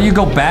right, now you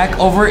go back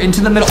over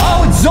into the middle.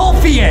 Oh, it's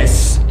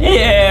Zolphius!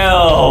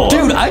 Ew!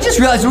 Dude, I just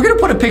realized we're gonna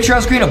put a picture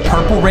on screen of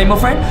Purple Rainbow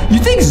Friend. You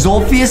think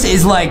Zolphius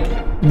is like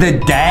the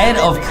dad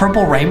of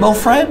Purple Rainbow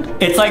Friend?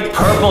 It's like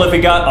Purple if he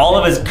got all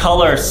of his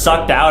color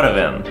sucked out of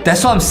him.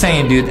 That's what I'm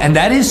saying, dude. And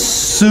that is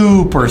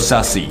super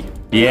sussy.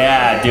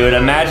 Yeah, dude.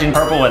 Imagine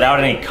Purple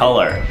without any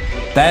color.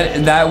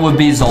 That would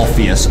be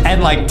Zolphius.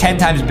 And like 10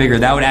 times bigger,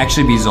 that would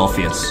actually be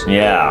Zolphius.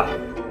 Yeah.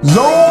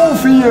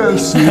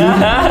 Zolphius!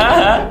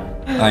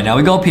 All right, now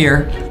we go up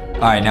here.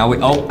 All right, now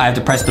oh, I have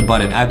to press the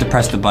button. I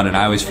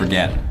always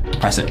forget.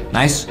 Press it.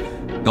 Nice.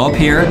 Go up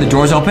here, the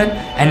door's open,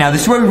 and now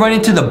this is where we run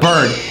into the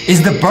bird.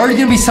 Is the bird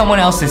gonna be someone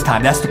else this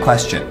time? That's the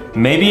question.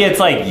 Maybe it's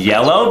like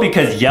yellow,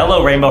 because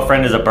yellow rainbow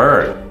friend is a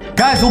bird.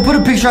 Guys, we'll put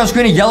a picture on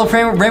screen of yellow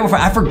rainbow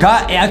friend. I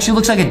forgot, it actually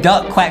looks like a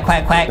duck. Quack,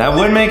 quack, quack. That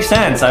would make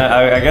sense.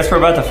 I guess we're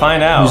about to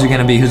find out. Who's it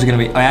gonna be? Who's it gonna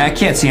be? I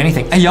can't see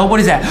anything. Hey, yo,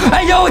 what is that?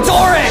 Hey, yo, it's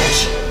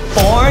orange!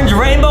 Orange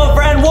rainbow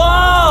friend,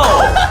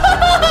 whoa!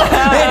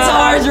 It's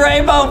orange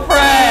rainbow friend!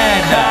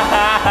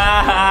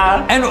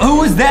 And who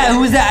was that? Who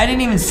was that? I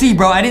didn't even see,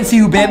 bro. I didn't see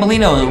who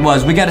Bambolino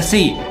was. We gotta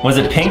see. Was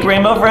it pink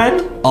rainbow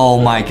friend? Oh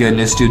my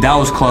goodness, dude. That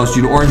was close,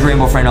 dude. Orange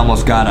rainbow friend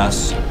almost got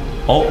us.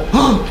 Oh.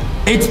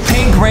 It's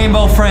pink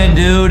rainbow friend,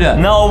 dude.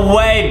 No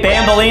way,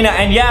 Bambolina.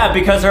 And yeah,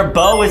 because her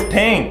bow is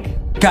pink.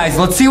 Guys,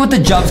 let's see what the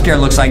jump scare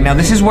looks like. Now,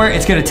 this is where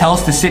it's gonna tell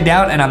us to sit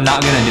down, and I'm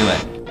not gonna do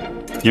it.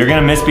 You're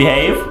gonna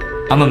misbehave?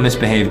 I'm gonna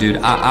misbehave, dude.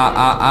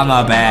 I'm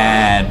a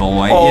bad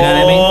boy. Oh, you know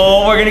what I mean?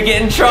 Oh, we're gonna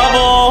get in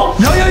trouble.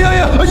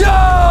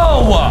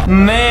 Yo!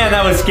 Man,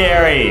 that was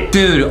scary.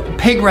 Dude,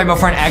 pink rainbow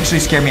friend actually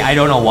scared me. I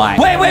don't know why.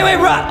 Wait,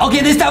 run.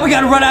 Okay, this time we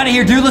gotta run out of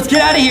here, dude. Let's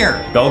get out of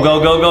here. Go, go,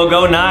 go, go,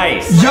 go.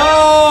 Nice.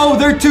 Yo,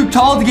 they're too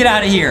tall to get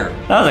out of here.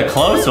 That was a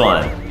close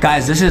one.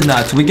 Guys, this is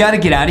nuts. We gotta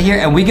get out of here,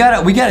 and we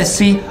gotta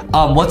see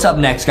what's up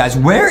next, guys.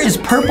 Where is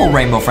Purple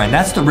Rainbow Friend?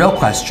 That's the real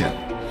question.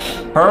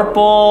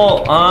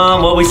 Purple,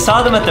 well, we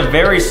saw them at the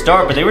very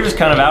start, but they were just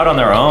kind of out on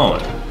their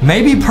own.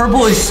 Maybe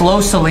Purple is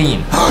Slow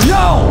Celine.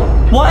 Yo!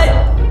 What?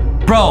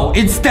 Bro,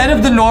 instead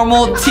of the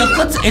normal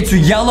chiclets, it's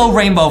yellow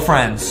rainbow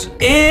friends.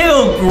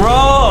 Ew,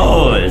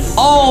 gross.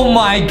 Oh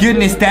my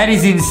goodness, that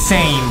is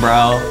insane,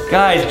 bro.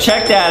 Guys,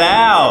 check that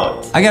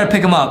out. I gotta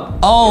pick them up.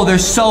 Oh, they're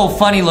so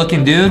funny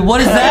looking, dude.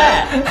 What is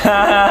that?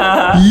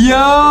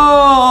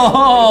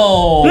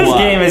 Yo! This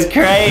game is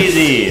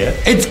crazy.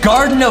 It's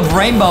Garden of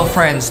Rainbow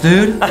Friends,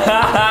 dude.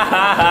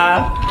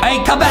 Hey,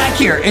 come back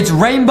here. It's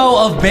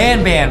Rainbow of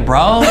Banban,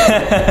 bro.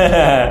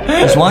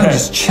 There's one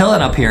just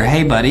chilling up here.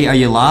 Hey, buddy, are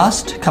you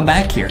lost? Come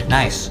back here.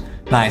 Nice.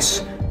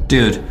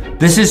 Dude,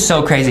 this is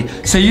so crazy.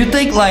 So you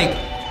think like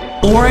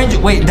orange,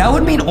 wait, that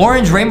would mean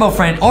Orange Rainbow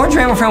Friend. Orange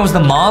Rainbow Friend was the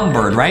mom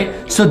bird,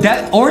 right? So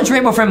that Orange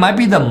Rainbow Friend might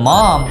be the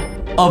mom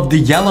of the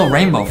yellow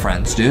rainbow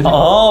friends, dude.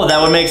 Oh,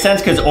 that would make sense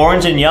because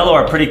orange and yellow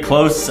are pretty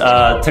close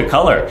to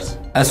colors.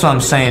 That's what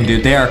I'm saying,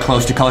 dude. They are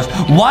close to colors.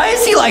 Why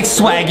is he like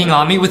swagging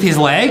on me with his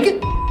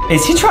leg?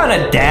 Is he trying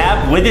to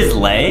dab with his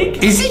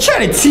leg? Is he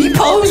trying to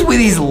T-pose with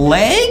his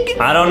leg?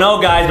 I don't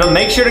know, guys, but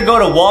make sure to go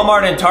to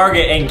Walmart and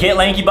Target and get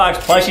LankyBox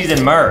plushies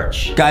and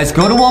merch. Guys,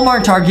 go to Walmart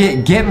and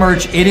Target, get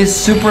merch. It is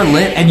super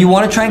lit, and you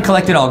want to try and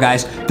collect it all,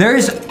 guys. There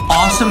is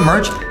awesome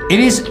merch. It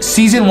is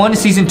season 1 to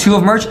season 2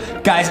 of merch.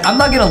 Guys, I'm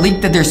not going to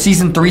leak that there's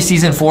season 3,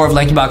 season 4 of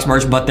LankyBox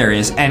merch, but there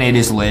is, and it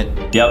is lit.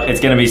 Yep, it's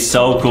going to be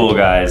so cool,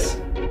 guys.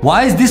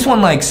 Why is this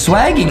one like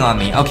swagging on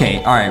me?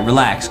 Okay, all right,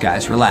 relax,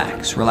 guys,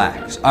 relax.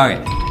 All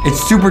right,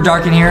 it's super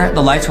dark in here.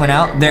 The lights went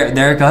out.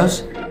 There it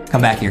goes.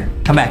 Come back here.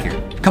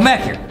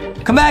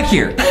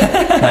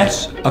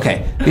 Nice.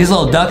 Okay, these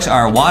little ducks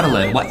are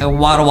waddling.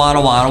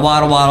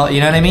 Waddle. You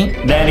know what I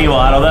mean? Then he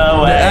waddled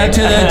away.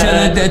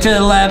 To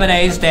the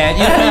lemonade stand.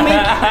 You know what I mean?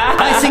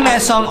 I sing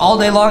that song all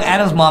day long.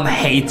 Adam's mom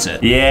hates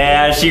it.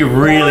 Yeah, she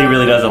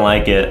really doesn't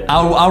like it.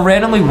 I'll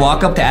randomly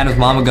walk up to Adam's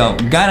mom and go,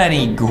 "Got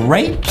any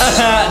grapes?"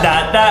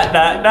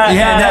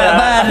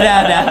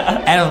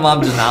 Adam's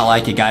mom does not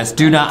like it, guys.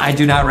 I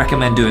do not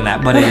recommend doing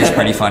that, but it is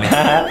pretty funny.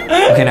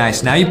 Okay,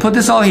 nice. Now you put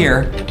this all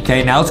here.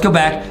 Okay, now let's go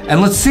back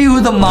and let's see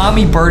who the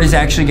mommy bird is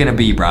actually gonna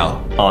be,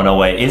 bro. Oh no,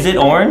 wait, is it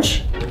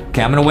orange?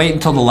 Okay, I'm gonna wait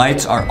until the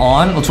lights are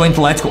on. Let's wait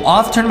until the lights go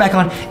off, turn it back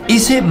on.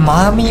 Is it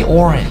mommy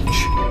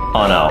orange?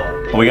 Oh no,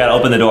 we gotta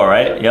open the door,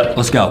 right? Yep.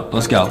 Let's go.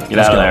 Get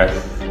out of there.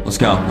 Let's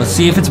go. Let's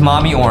see if it's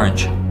mommy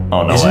orange.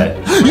 Oh, no way.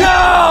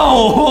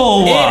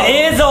 Yo!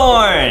 It is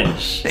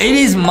orange. It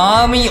is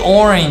mommy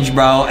orange,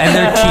 bro. And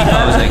they're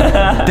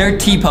T-posing. They're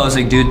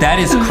T-posing, dude. That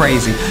is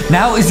crazy.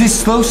 Now, is this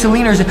slow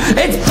Celine or is it?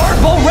 It's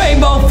purple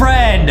rainbow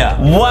friend.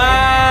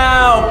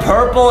 Wow.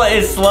 Purple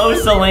is slow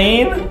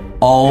Celine?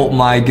 Oh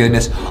my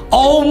goodness.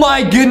 Oh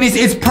my goodness.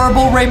 It's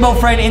purple rainbow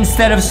friend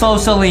instead of slow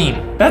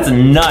Celine. That's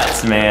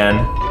nuts, man.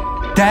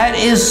 That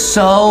is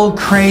so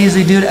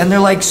crazy, dude. And they're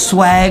like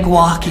swag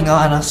walking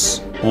on us.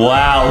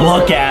 Wow,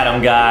 look at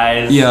them,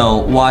 guys. Yo,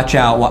 watch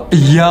out.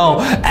 Yo.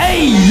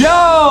 Hey,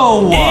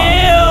 yo.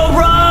 Ew,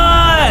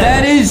 run.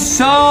 That is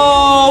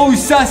so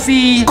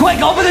sussy. Quick,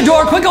 open the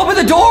door. Quick, open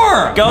the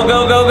door. Go,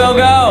 go, go, go,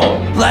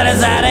 go. Let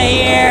us out of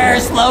here,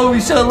 slow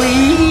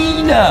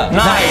Celine.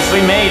 Nice,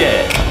 we made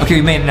it. Okay,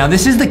 we made it. Now,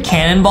 this is the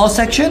cannonball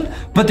section,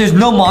 but there's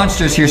no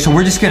monsters here, so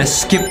we're just gonna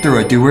skip through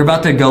it, dude. We're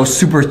about to go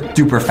super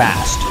duper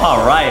fast.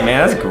 All right,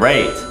 man, that's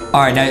great. All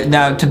right,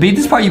 now to beat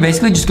this part, you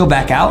basically just go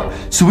back out.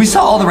 So we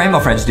saw all the rainbow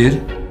friends,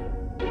 dude.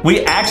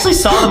 We actually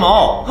saw them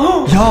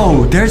all.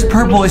 Yo, there's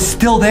purple. It's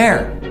still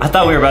there. I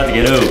thought we were about to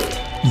get oofed.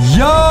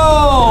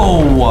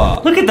 Yo!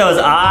 Look at those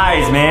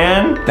eyes,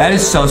 man. That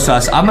is so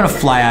sus. I'm gonna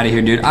fly out of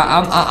here, dude.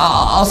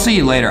 I'll see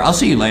you later. I'll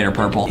see you later,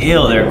 purple.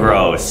 Ew, they're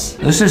gross.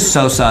 This is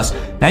so sus.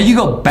 Now you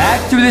go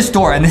back through this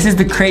door, and this is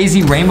the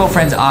crazy Rainbow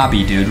Friends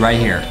obby, dude, right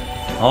here.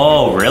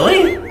 Oh,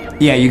 really?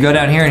 Yeah, you go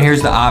down here, and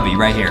here's the obby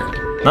right here.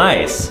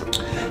 Nice.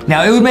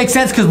 Now, it would make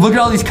sense, because look at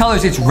all these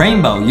colors. It's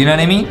rainbow, you know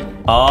what I mean?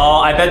 Oh,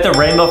 I bet the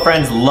Rainbow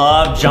Friends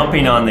love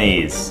jumping on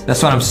these.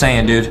 That's what I'm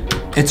saying, dude.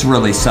 It's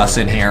really sus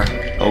in here.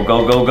 Go,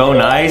 go, go, go,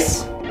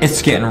 nice.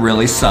 It's getting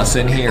really sus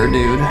in here,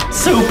 dude.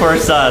 Super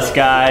sus,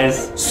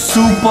 guys.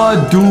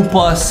 Super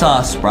duper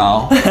sus, bro.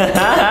 All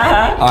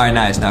right,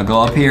 nice. Now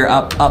go up here,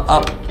 up, up,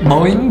 up.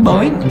 Boing,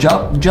 boing.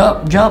 Jump,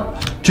 jump, jump.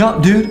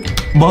 Jump, dude.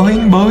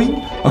 Boing,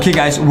 boing. Okay,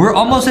 guys, we're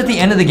almost at the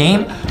end of the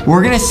game.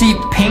 We're gonna see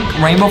Pink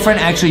Rainbow Friend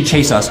actually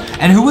chase us.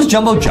 And who was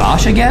Jumbo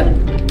Josh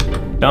again?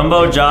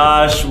 Jumbo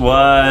Josh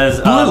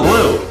was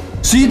blue.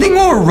 So you think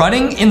when we're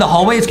running in the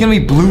hallway, it's gonna be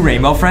Blue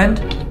Rainbow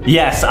Friend?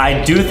 Yes,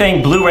 I do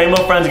think Blue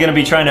Rainbow Friend's gonna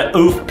be trying to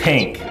oof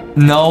Pink.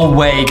 No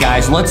way,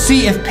 guys. Let's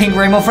see if Pink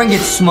Rainbow Friend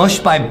gets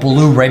smushed by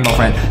Blue Rainbow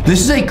Friend.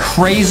 This is a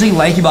crazy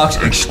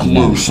LankyBox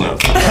exclusive.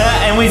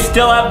 And we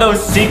still have those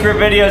secret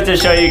videos to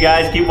show you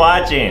guys. Keep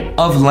watching.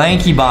 Of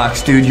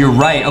LankyBox, dude. You're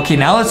right. Okay,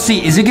 now let's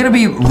see. Is it gonna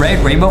be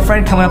Red Rainbow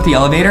Friend coming up the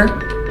elevator?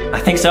 I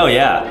think so,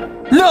 yeah.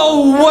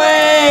 No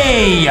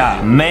way!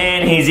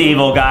 Man, he's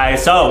evil,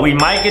 guys. So we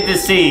might get to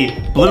see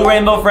Blue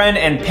Rainbow Friend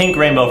and Pink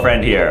Rainbow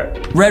Friend here.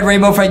 Red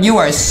Rainbow Friend, you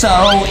are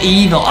so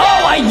evil. Oh,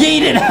 I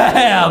yeeted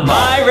him!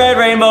 Bye, Red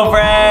Rainbow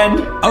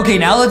Friend. Okay,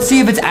 now let's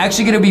see if it's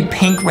actually gonna be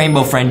Pink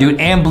Rainbow Friend, dude,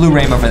 and Blue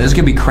Rainbow Friend. This is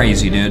gonna be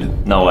crazy,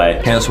 dude. No way.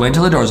 Okay, let's wait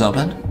until the door's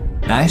open.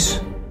 Nice.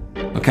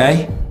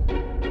 Okay.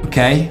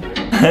 Okay.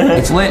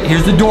 It's lit.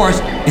 Here's the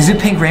doors. Is it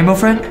Pink Rainbow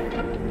Friend?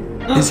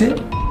 Is it?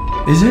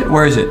 Is it?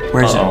 Where is it?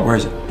 Where is it? Where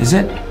is it? Is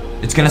it?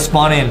 It's gonna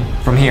spawn in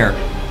from here.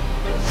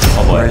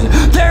 Oh boy. Where is it?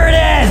 There it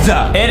is!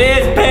 It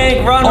is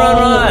Pink! Run, run,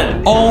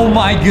 run! Oh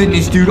my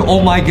goodness, dude.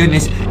 Oh my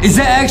goodness. Is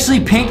that actually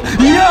Pink?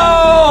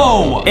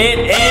 No! It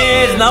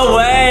is! No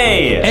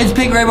way! It's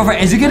Pink Rainbow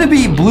Friend. Is it gonna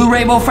be Blue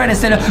Rainbow Friend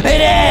instead of...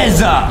 It is!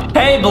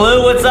 Hey,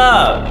 Blue, what's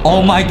up?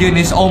 Oh my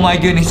goodness, oh my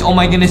goodness, oh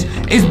my goodness.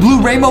 Is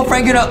Blue Rainbow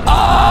Friend gonna...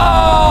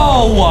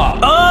 Oh!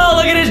 Oh,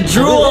 look at his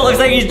drool. It looks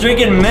like he's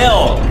drinking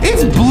milk.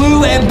 It's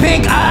Blue and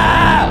Pink.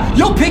 Ah!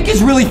 Yo, Pink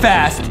is really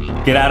fast.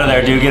 Get out of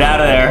there, dude. Get out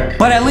of there.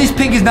 But at least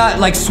Pink is not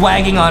like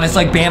swagging on us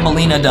like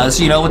Bambolina does,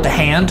 you know, with the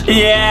hand.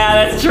 Yeah,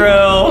 that's true.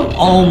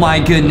 Oh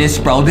my goodness,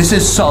 bro. This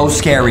is so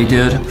scary,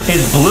 dude.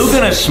 Is Blue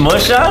gonna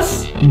smush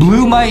us?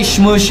 Blue might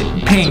smush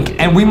Pink,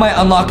 and we might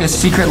unlock a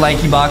secret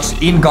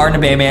LankyBox in Garden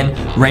of Banban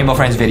Rainbow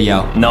Friends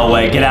video. No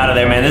way. Get out of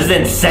there, man. This is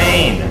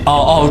insane.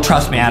 Oh,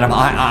 trust me, Adam.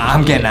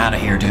 I'm getting out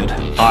of here, dude.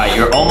 All right,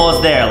 you're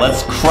almost there.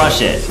 Let's crush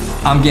it.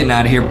 I'm getting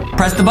out of here.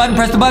 Press the button,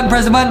 press the button,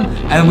 press the button.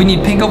 And we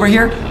need Pink over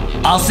here.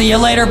 I'll see you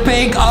later,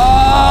 Pink.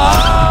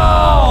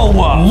 Oh!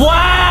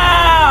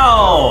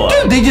 Wow!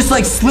 Dude, they just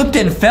like slipped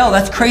and fell.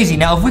 That's crazy.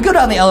 Now, if we go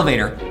down the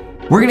elevator,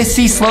 we're gonna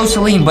see Slow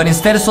Celine, but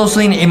instead of Slow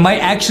Celine, it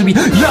might actually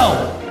be...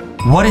 Yo!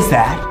 What is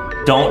that?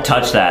 Don't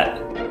touch that.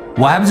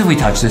 What happens if we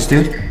touch this,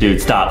 dude?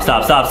 Dude, stop,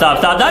 stop, stop, stop,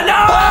 stop. No!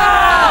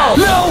 Wow!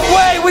 No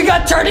way! We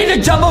got turned into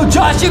Jumbo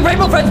Josh and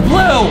Rainbow Friends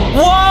Blue!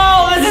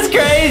 Whoa, this is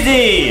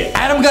crazy!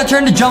 Adam got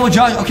turned to Jumbo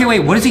Josh. Okay, wait,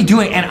 what is he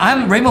doing? And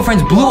I'm Rainbow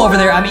Friends Blue over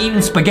there. I'm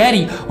eating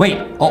spaghetti. Wait,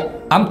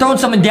 I'm throwing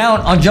something down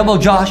on Jumbo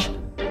Josh.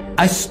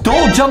 I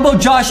stole Jumbo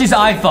Josh's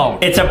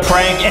iPhone. It's a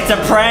prank. It's a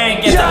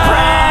prank. It's a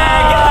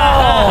prank.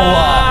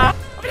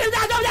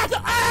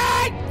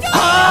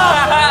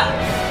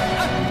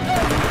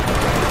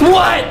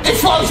 What?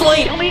 It's Slow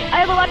Celine. I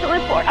have a lot to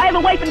live for. I have a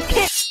wife and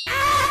kids.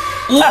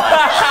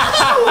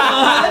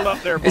 Hold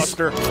up there,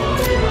 Buster.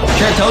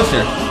 Share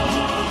toaster.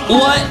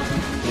 What?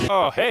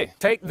 Oh, hey,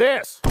 take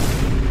this.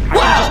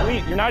 Wow.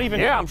 You're not even...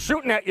 Yeah, I'm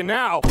shooting at you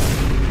now.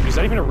 Is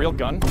that even a real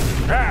gun?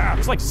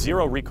 There's like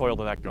 0 recoil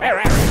to that gun. Here,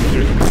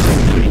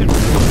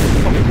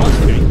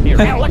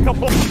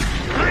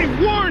 I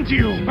warned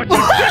you, but you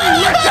didn't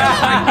listen.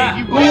 I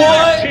gave you one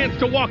last chance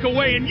to walk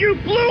away, and you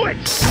blew it.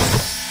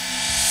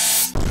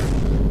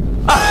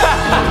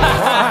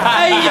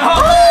 Hey, yo!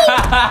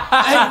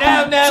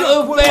 Now,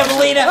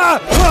 Evelina!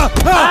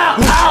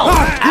 Ow!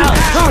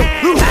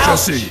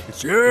 Jesse,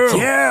 it's you. It's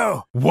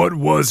you. What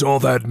was all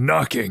that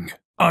knocking?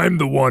 I'm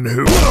the one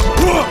who...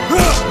 What?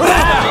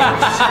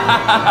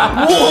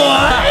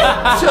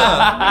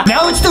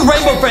 Now it's the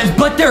Rainbow Friends,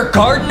 but they're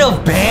Garten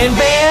of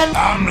Banban?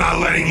 I'm not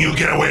letting you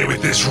get away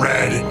with this,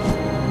 Red.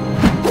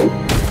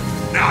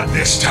 Not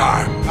this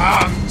time.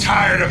 I'm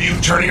tired of you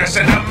turning us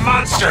into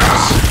monsters.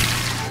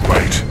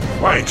 Wait.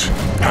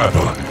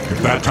 Purple,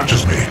 if that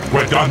touches me,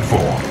 we're done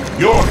for.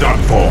 You're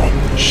done for.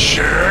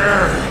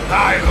 Sure,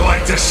 I'd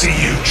like to see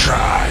you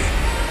try.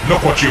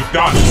 Look what you've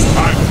done.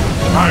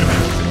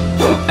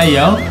 Hey,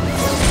 yo.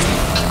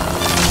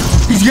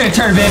 He's gonna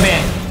turn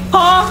Banban.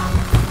 Well,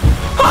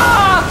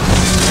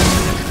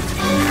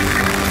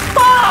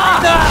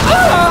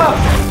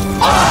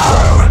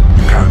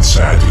 can't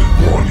say I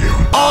didn't warn you.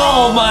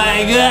 Oh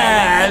my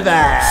god!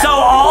 So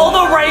all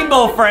the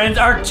Rainbow Friends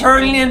are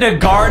turning into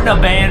Garten of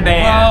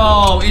Banban.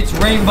 Bro, it's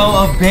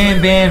Rainbow of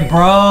Banban,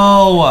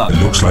 bro.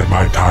 It looks like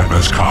my time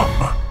has come.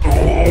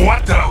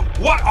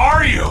 What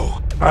are you?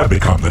 I've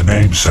become the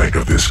namesake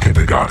of this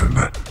kindergarten.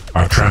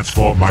 I've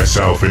transformed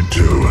myself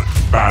into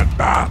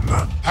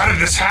Banban. How did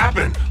this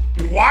happen?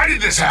 Why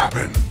did this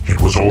happen?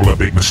 It was all a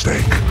big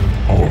mistake.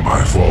 All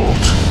my fault.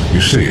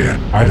 You see,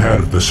 I'd heard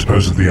of the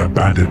supposedly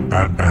abandoned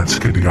Banban's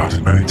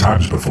kindergarten many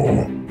times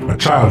before. A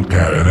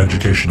childcare and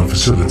educational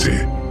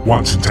facility,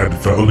 once intended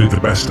for only the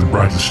best and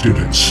brightest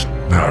students,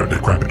 now a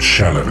decrepit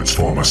shell of its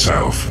former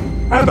self.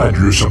 And I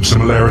drew some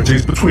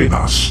similarities between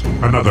us.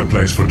 Another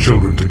place for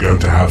children to go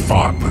to have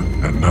fun,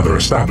 and another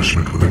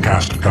establishment with a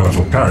cast of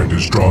colorful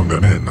characters drawing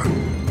them in.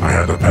 I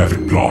had the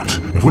perfect plot.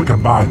 If we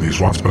combine these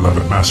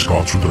once-beloved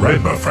mascots with the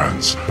Rainbow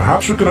Friends,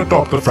 perhaps we could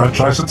adopt the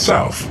franchise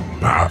itself.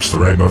 Perhaps the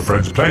Rainbow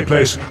Friends Play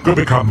Place could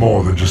become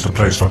more than just a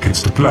place for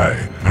kids to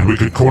play, and we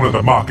could corner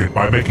the market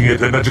by making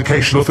it an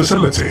educational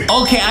facility.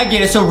 Okay, I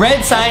get it. So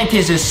Red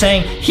Scientist is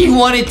saying he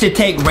wanted to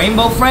take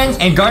Rainbow Friends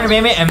and Garten of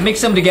Banban and mix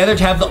them together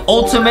to have the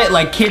ultimate,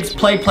 like, kids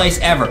play place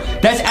ever.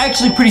 That's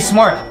actually pretty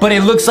smart, but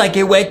it looks like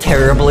it went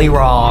terribly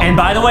wrong. And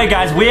by the way,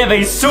 guys, we have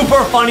a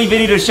super funny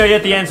video to show you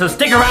at the end, so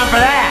stick around for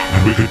that.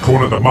 And we could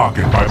corner the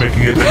market by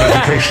making it an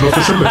educational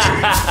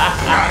facility.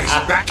 Guys,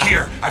 back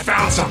here. I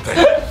found something.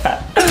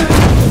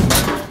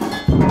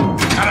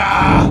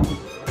 Ta-da!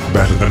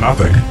 Better than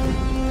nothing.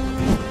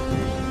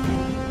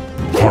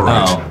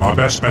 Alright, our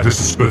best bet is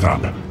to split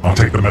up. I'll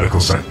take the medical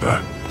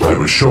sector. I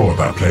was sure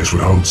that place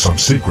would hold some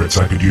secrets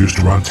I could use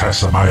to run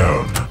tests of my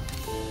own.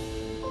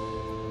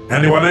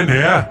 Anyone in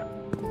here?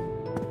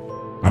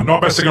 I'm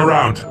not messing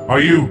around. Are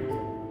you...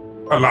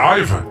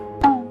 alive?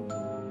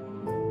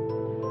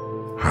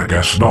 I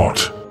guess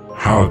not.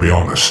 I'll be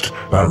honest,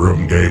 that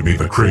room gave me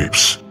the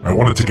creeps. I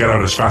wanted to get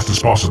out as fast as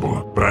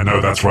possible, but I know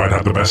that's where I'd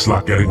have the best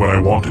luck getting what I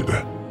wanted.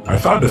 I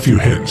found a few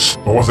hints,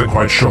 but wasn't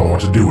quite sure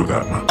what to do with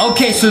them.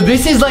 Okay, so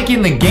this is like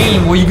in the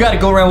game where you gotta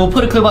go around, we'll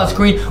put a clip on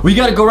screen, we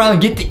gotta go around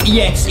and get the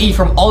EXE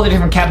from all the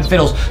different Captain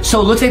Fiddles. So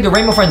it looks like the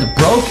Rainbow Friends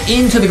broke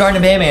into the Garten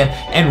of Banban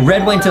and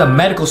Red went to the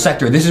medical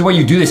sector. This is where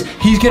you do this.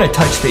 He's gonna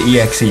touch the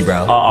EXE,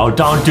 bro. Uh-oh,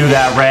 don't do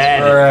that,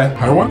 Red.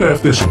 I wonder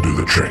if this will do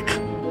the trick.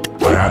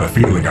 I had a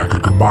feeling I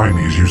could combine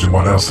these using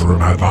what else the room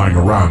had lying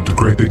around to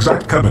create the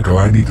exact chemical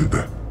I needed.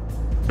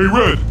 Hey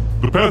Red,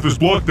 the path is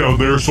blocked down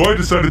there, so I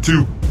decided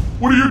to...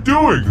 What are you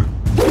doing?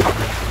 What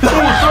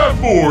was that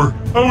for?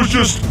 I was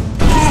just...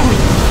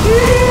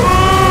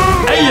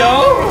 Hey,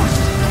 yo!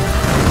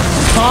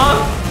 Huh?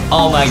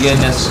 Oh my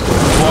goodness.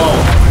 Whoa.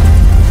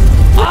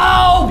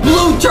 Oh,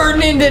 Blue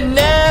turned into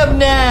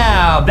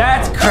Nab.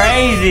 That's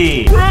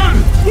crazy. Red,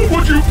 look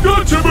what you've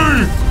done to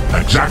me!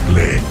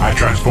 Exactly. I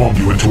transformed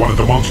you into one of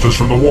the monsters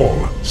from the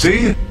wall.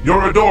 See?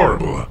 You're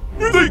adorable.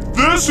 You think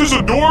this is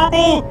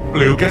adorable?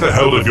 Blue, get a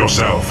hold of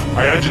yourself.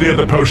 I engineered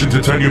the potion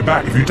to turn you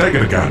back if you take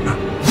it again.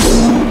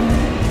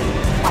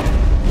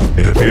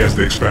 It appears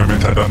the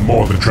experiment had done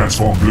more than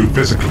transform Blue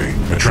physically.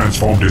 It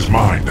transformed his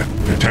mind.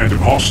 It turned him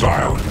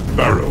hostile,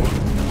 feral.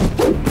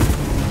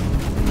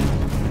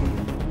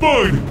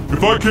 Fine.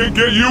 If I can't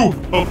get you,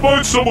 I'll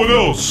find someone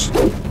else.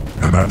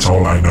 And that's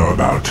all I know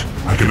about.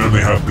 I can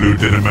only hope Blue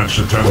didn't manage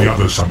to turn the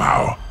others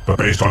somehow. But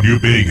based on you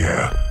being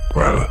here,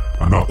 well,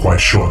 I'm not quite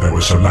sure they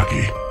were so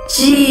lucky.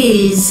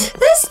 Jeez,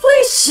 this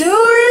place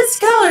sure is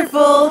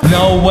colorful.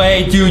 No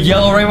way, dude.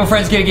 Yellow Rainbow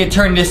Friends gonna get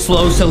turned into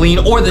Slow Celine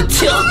or the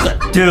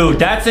Tilka. Dude,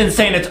 that's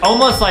insane. It's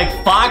almost like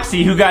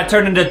Foxy, who got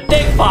turned into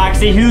Thick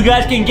Foxy, who you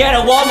guys can get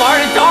at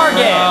Walmart and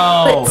Target.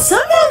 But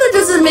somehow that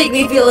doesn't make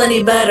me feel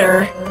any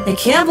better. I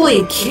can't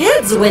believe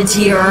kids went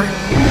here.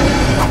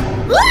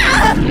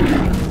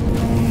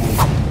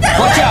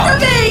 Watch out! For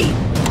me!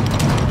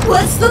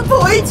 What's the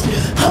point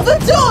of a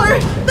door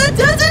that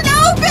doesn't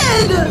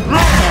open?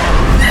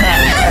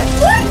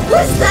 What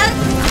was that?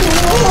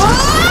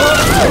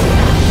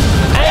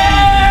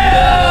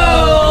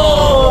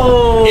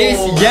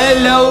 It's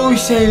Yellow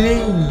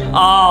Celine.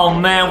 Oh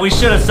man, we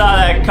should have saw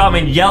that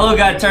coming. Yellow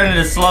got turned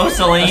into slow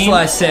Celine. That's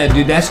what I said,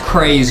 dude. That's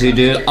crazy,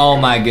 dude. Oh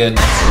my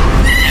goodness.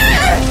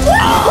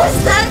 What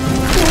was that?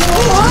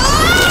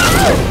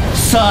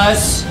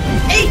 Sus.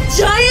 A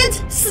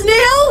giant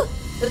snail?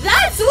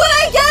 That's what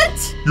I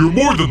get! You're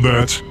more than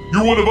that.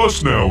 You're one of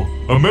us now.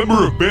 A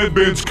member of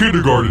Banban's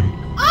kindergarten.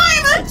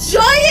 I'm a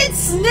giant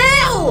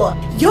snail!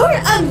 You're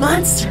a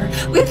monster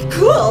with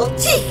cool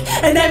teeth,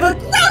 and I'm a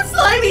gross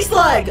slimy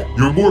slug!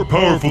 You're more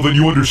powerful than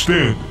you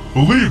understand.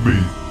 Believe me.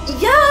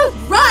 Yeah,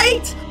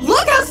 right!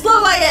 Look how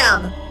slow I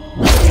am!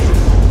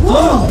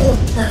 Whoa!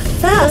 A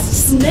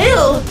fast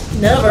snail?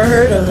 Never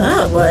heard of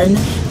that one.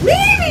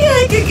 Maybe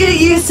I could get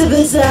used to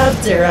this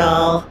after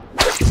all.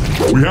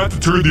 We have to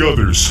turn the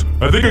others.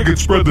 I think I can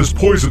spread this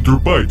poison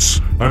through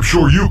bites. I'm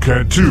sure you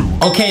can too.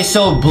 Okay,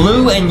 so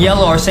blue and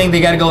yellow are saying they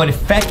gotta go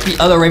infect the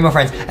other rainbow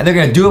friends, and they're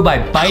gonna do it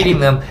by biting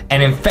them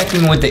and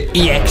infecting them with the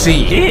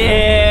EXE.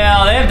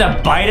 Yeah, they have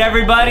to bite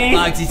everybody?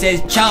 Foxy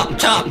says, chomp,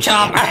 chomp,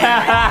 chomp.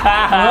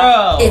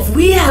 Bro. If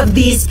we have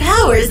these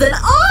powers, then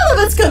all of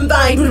us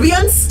combined would be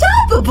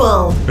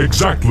unstoppable.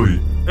 Exactly.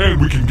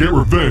 And we can get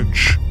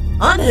revenge.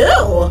 On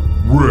who?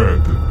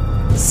 Red.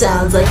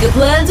 Sounds like a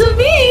plan to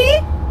me.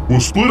 We'll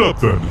split up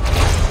then.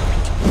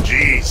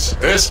 Jeez,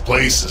 this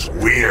place is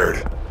weird.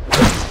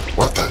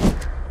 What the?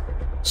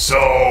 So,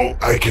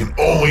 I can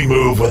only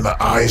move when the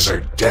eyes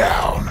are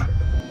down.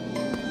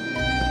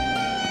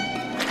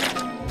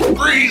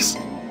 Freeze!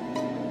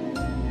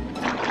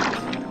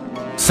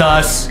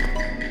 Sus.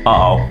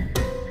 Uh-oh.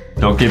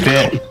 Don't get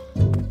bit.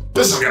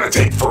 This is gonna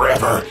take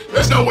forever.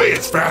 There's no way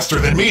it's faster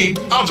than me.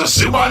 I'll just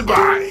zoom on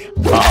by.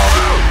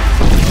 Uh-oh.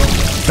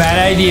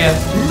 Bad idea.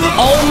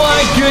 Oh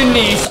my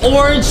goodness.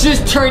 Orange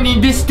just turned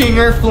into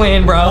Stinger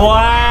Flynn, bro.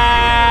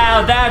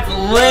 Wow, that's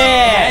lit.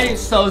 That is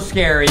so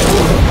scary.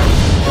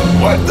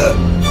 What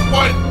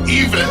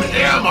even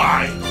am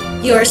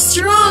I? You're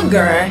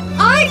stronger.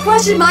 I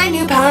questioned my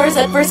new powers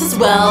at first as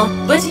well,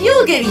 but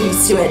you'll get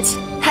used to it.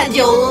 And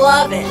you'll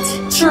love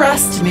it.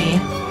 Trust me.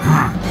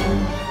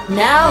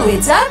 Now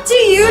it's up to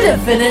you to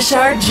finish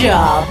our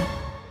job.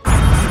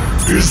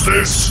 Is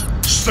this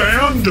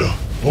sand?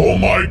 Oh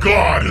my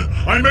god!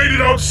 I made it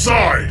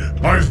outside!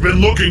 I've been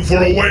looking for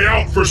a way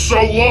out for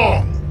so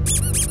long!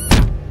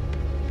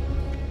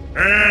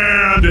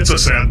 And it's a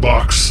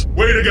sandbox.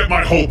 Way to get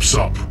my hopes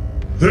up.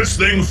 This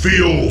thing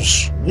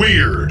feels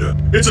weird.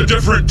 It's a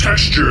different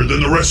texture than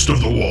the rest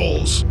of the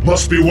walls.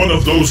 Must be one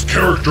of those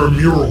character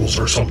murals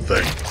or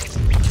something.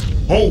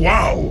 Oh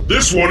wow,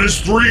 this one is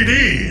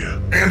 3D!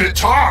 And it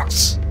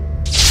talks!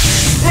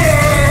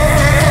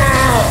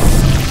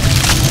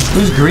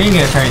 Who's Green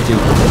gonna turn into?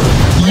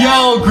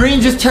 Yo,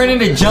 Green just turned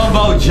into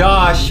Jumbo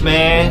Josh,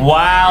 man.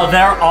 Wow,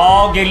 they're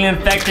all getting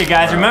infected,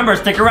 guys. Remember,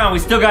 stick around. We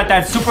still got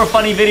that super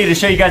funny video to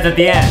show you guys at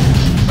the end.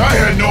 I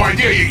had no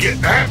idea you get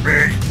that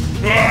big.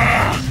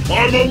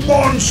 I'm a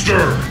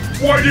monster!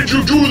 Why did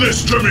you do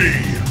this to me?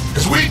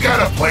 Because we got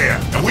a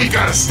plan, and we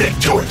gotta stick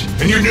to it.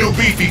 And your new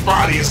beefy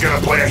body is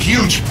gonna play a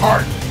huge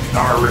part in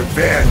our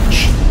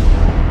revenge.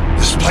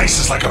 This place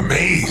is like a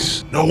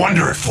maze. No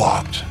wonder it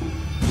flopped.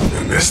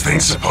 And this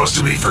thing's supposed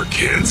to be for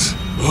kids?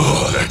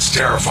 Ugh, that's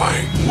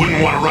terrifying.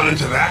 Wouldn't want to run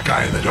into that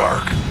guy in the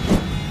dark.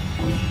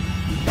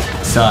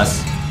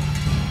 Sus.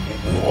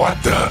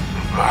 What the?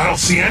 I don't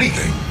see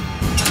anything.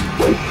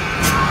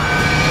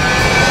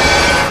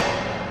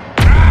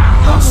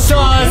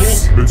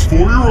 Sus! It's for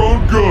your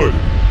own good.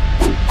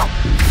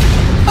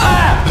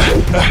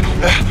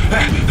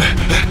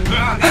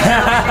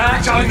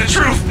 You're telling the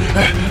truth.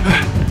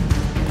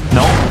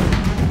 No.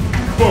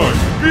 Fine,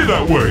 be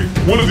that way.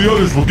 One of the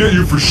others will get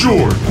you for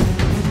sure.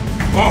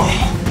 Oh,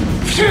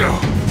 phew.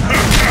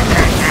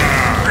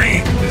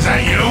 Green, is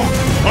that you?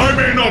 I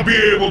may not be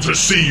able to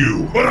see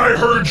you, but I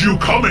heard you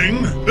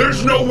coming.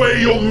 There's no way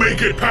you'll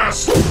make it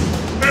past.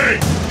 Hey,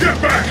 get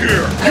back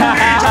here! You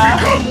need to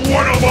become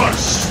one of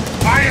us!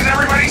 Why is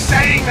everybody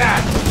saying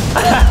that?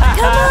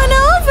 Come on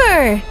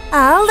over.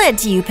 I'll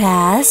let you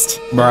past.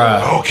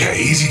 Bruh. Okay,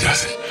 easy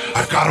does it.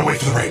 I've got to wait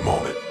for the right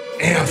moment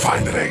and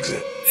find an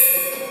exit.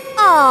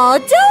 Aw,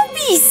 don't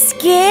be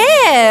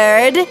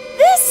scared.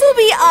 This will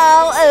be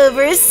all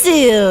over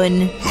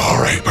soon.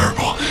 All right,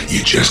 Purple.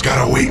 You just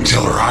gotta wait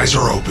until her eyes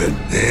are open.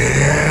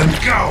 And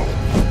go!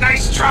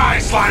 Nice try,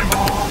 Slime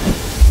Ball!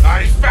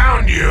 I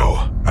found you!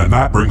 And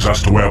that brings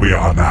us to where we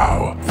are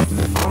now.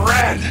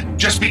 Red,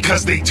 just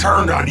because they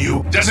turned on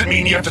you doesn't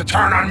mean you have to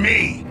turn on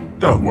me!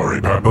 Don't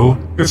worry, Purple.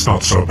 It's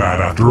not so bad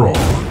after all.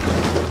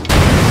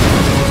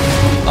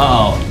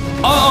 Uh-oh.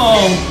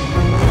 Uh-oh!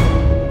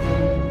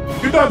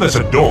 You know there's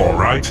a door,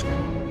 right?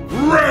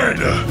 Red,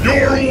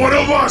 you're one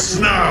of us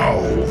now!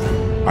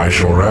 I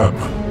sure am.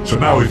 So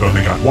now we've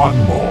only got one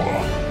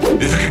more.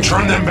 If it can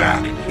turn them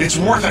back, it's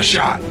worth a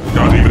shot.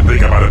 Don't even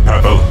think about it,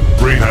 Purple.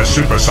 Green has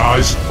super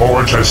size,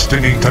 orange has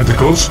stinging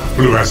tentacles,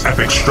 blue has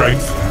epic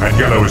strength, and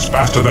yellow is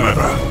faster than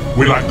ever.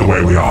 We like the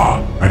way we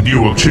are, and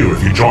you will too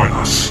if you join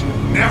us.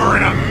 Never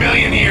in a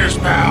million years,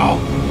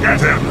 pal.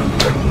 Get him!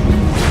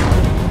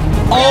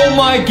 Oh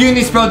my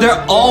goodness, bro.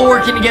 They're all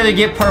working together to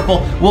get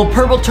purple. Will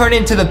purple turn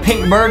into the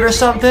pink bird or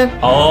something?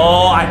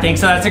 Oh, I think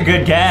so. That's a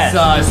good guess.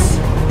 Sus.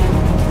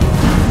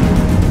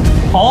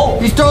 Oh.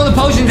 He's throwing the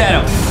potions at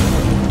him.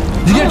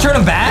 Is he gonna turn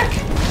them back?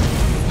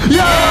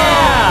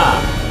 Yeah!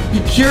 He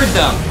cured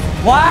them.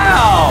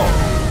 Wow!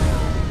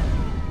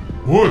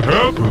 What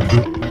happened?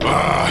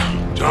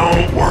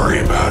 Don't worry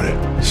about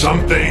it.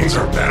 Some things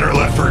are better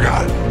left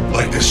forgotten,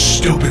 like this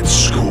stupid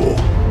school.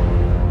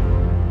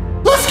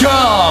 Let's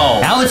go!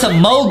 Now it's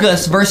Among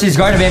Us versus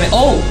Garden of Banban.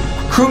 Oh,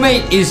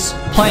 crewmate is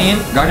playing.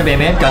 Garden of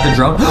Banban got the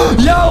drone.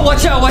 Yo,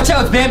 watch out, watch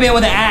out. It's Banban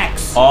with an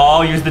axe.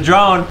 Oh, use the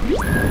drone.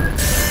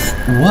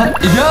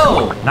 What?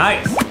 Yo!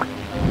 Nice.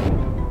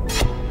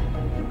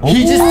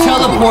 He just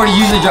teleported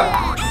using the drone.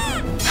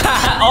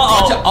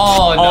 Uh-oh.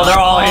 Oh, no. Oh, they're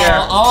all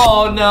here.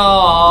 Oh,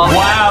 no.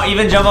 Wow,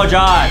 even Jumbo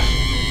Josh.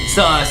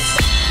 Sus.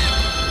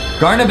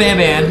 Garden of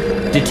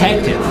Banban,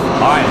 detective. All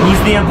right, who's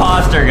the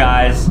imposter,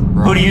 guys?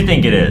 Bro. Who do you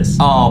think it is?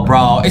 Oh,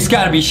 bro, it's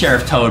gotta be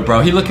Sheriff Toad,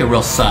 bro. He looking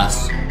real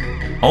sus.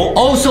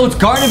 Oh, so it's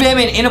Garden of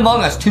Banban in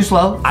Among Us. Too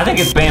slow? I think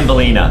it's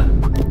Bambalina.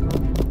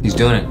 He's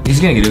doing it. He's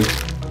gonna get it.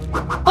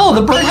 Oh,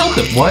 the bird helped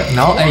him. What?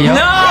 No, hey, yo.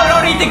 No,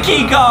 don't eat the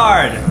key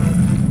card.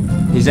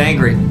 He's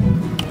angry.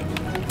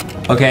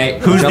 Okay.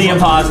 Who's the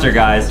imposter,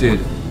 guys?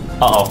 Dude.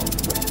 Uh-oh.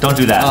 Don't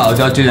do that. Uh-oh,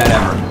 don't do that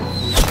ever.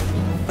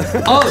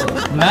 Oh,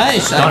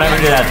 nice. Don't ever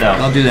do that, though.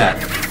 Don't do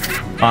that.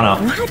 Oh, no.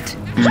 What?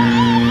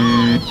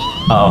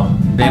 Uh-oh.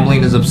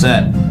 Bambalina's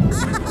upset.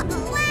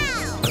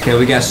 Okay,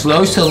 we got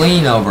Slow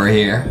Celine over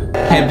here.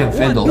 Captain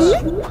Fiddles.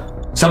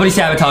 Somebody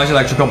sabotage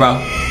electrical, bro.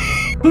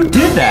 Who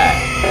did that?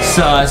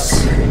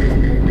 Sus.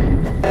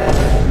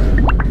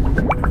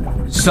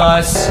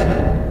 Sus.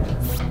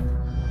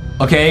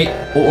 Okay,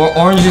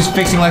 Orange is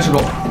fixing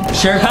electrical.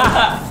 Sheriff,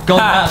 go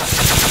nuts.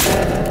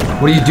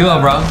 What are you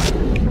doing, bro?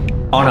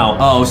 Oh no.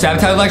 Oh,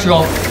 sabotage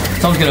electrical.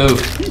 Someone's gonna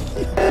oof.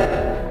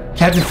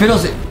 Captain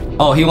Fiddles.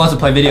 Oh, he wants to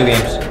play video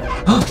games.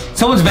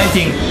 Someone's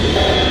venting.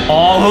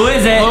 Oh, who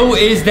is it? Who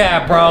is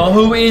that, bro?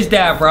 Who is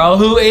that, bro?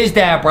 Who is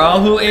that, bro?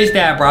 Who is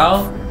that,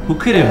 bro? Who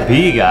could it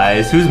be,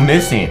 guys? Who's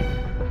missing?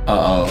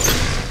 Uh-oh.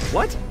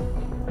 What?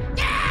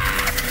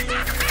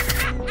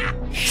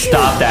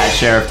 Stop that,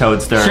 Sheriff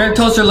Toadster. Sheriff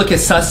Toadster looking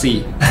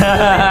sussy.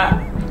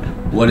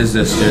 What is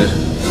this, dude?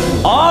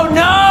 Oh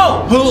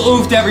no! Who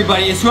oofed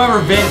everybody? It's whoever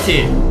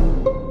vented.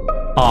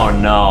 Oh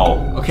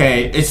no.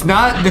 Okay, it's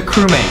not the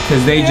crewmate,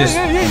 because they just...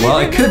 Well,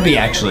 it could be,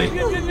 actually.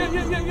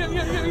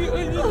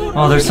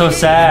 Oh, they're so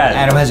sad.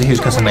 Adam has a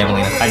huge custom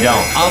Maybelline. I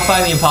don't. I'll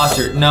find the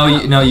imposter. No,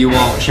 you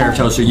won't, Sheriff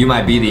Toaster. You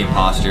might be the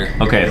imposter.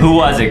 Okay, who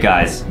was it,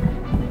 guys?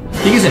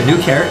 Think it's a new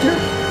character?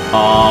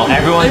 Oh,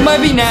 everyone... It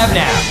might be Nab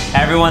Nab.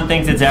 Everyone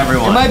thinks it's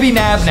everyone. It might be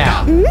Nab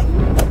Nab.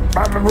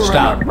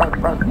 Stop.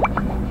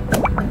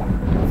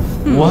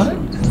 What?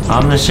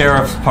 I'm the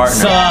sheriff's partner.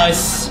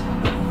 Sus.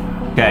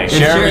 Okay,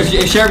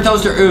 If Sheriff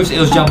Toaster oofs, it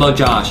was Jumbo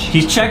Josh.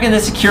 He's checking the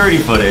security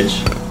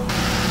footage.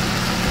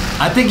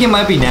 I think it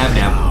might be Nab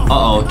Nab.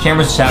 Uh-oh,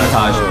 camera's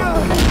sabotaged.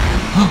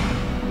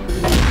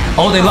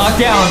 Oh, they locked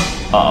down.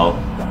 Uh-oh.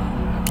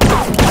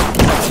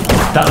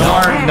 Doesn't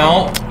work.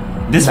 No.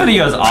 This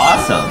video is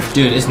awesome.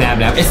 Dude, it's Nab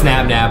Nab. It's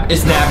Nab Nab.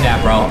 It's Nab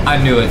Nab, bro. I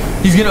knew it.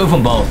 He's gonna oof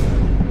them both.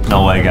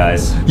 No way,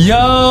 guys. Yo!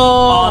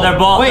 Oh, they're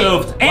both Wait,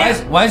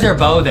 oofed. why is there a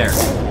bow there?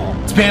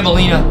 It's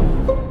Bambalina.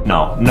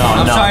 No.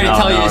 I'm sorry to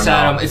tell you this,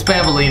 Adam. It's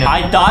Bambalina.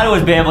 I thought it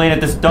was Bambalina at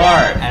the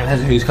start. Adam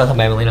has a huge custom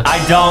Bambalina. I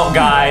don't,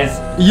 guys.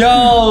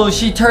 Yo,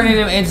 she turning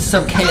him into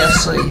some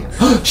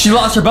KFC. She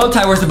lost her bow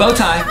tie. Where's the bow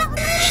tie?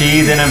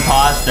 She's an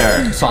imposter.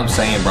 That's what I'm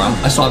saying, bro.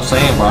 That's what I'm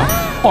saying, bro.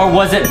 Or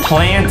was it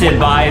planted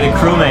by the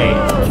crewmate?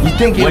 You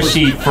think it was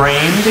she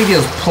framed? You think it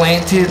was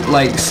planted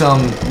like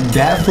some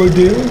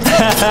daffodil?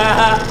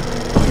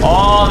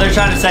 Oh, they're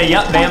trying to say,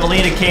 yep,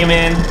 Bambalina came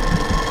in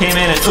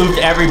and oofed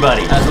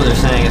everybody. That's what they're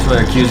saying. That's what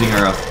they're accusing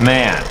her of.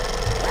 Man.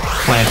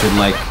 Planted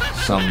like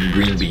some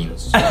green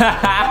beans. They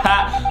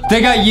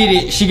got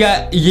yeeted. She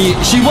got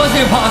yeeted. She was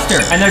the imposter.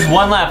 And there's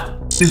one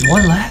left. There's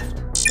one left?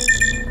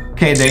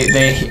 Okay,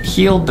 they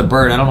healed the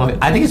bird. I don't know.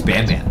 I think it's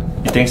Banban.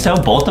 You think so?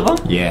 Both of them?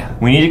 Yeah.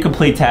 We need a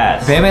complete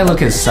task. Banban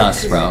looking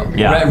sus, bro.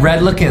 Yeah.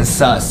 Red looking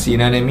sus. You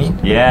know what I mean?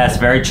 Yes,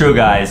 very true,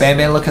 guys.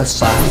 Banban looking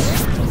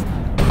sus.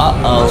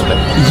 Uh-oh.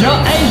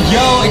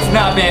 Yo, it's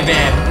not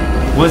Banban.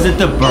 Was it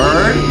the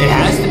bird? It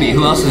has to be.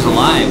 Who else is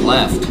alive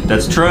left?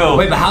 That's true.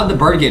 Wait, but how'd the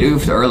bird get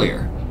oofed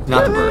earlier?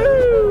 Not the bird.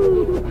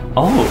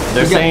 Oh,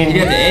 they're saying,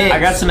 you got the eggs. I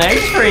got some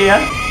eggs for you.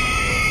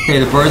 Okay,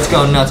 the bird's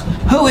going nuts.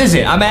 Who is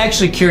it? I'm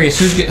actually curious.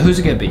 Who's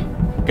it gonna be?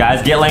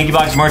 Guys, get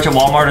LankyBox merch at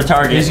Walmart or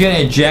Target. He's gonna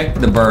eject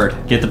the bird.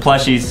 Get the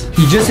plushies.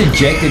 He just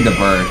ejected the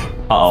bird.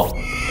 Uh-oh.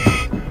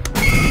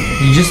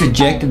 He just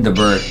ejected the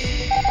bird.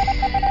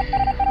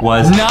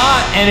 Was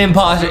not an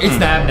imposter. It's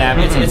Nab Nab.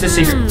 It's a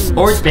secret.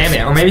 Or it's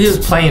Banban. Or maybe he was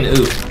playing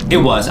oof. It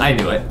was. I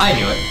knew it. I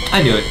knew it.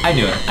 I knew it. I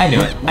knew it. I knew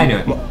it. I knew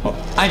it.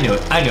 I knew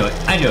it. I knew it.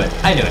 I knew it.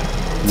 I knew it.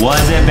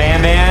 Was it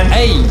Banban?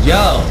 Hey,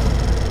 yo.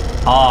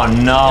 Oh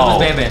no. It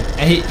was Banban.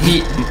 And he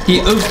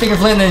oofed Sticker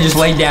Flint and then just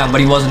laid down, but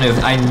he wasn't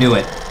oofed. I knew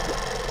it.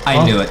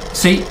 I knew it.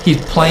 See?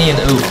 He's playing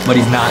oof, but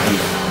he's not oof.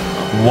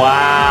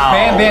 Wow.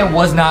 Bam Bam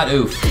was not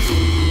oof.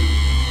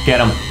 Get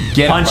him.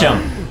 Punch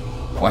him.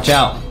 Watch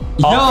out.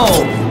 Oh.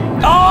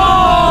 No.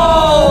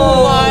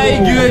 Oh my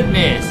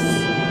goodness.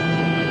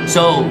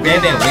 So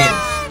Bam Bam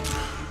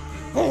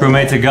wins.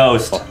 Crewmate's a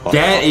ghost.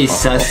 That is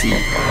sussy.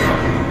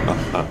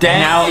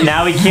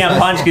 Now he can't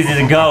punch because he's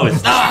a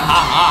ghost.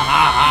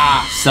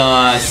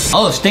 Sus.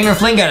 Oh, Stinger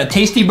Fling got a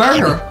tasty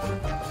burger.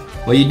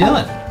 What are you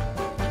doing?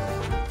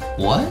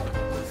 What?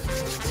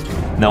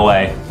 No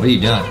way. What are you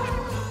doing?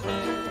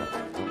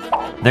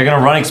 They're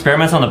gonna run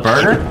experiments on the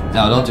burger?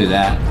 No, don't do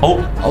that.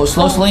 Oh,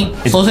 Slow Sling.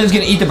 Slow Sling's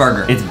gonna eat the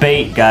burger. It's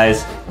bait,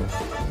 guys.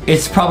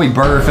 It's probably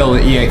burger filled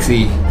with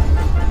EXE.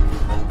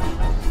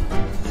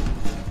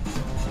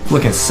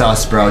 Looking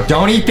sus, bro.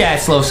 Don't eat that,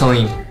 Slow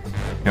Sling.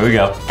 Here we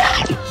go.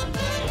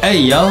 Hey,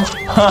 yo.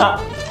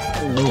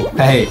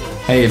 Hey,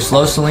 if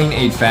Slow Celine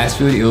ate fast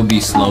food, it would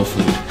be slow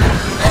food.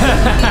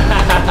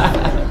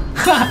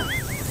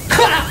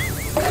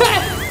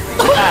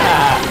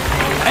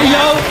 Hey,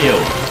 yo. Ew.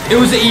 It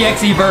was an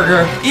EXE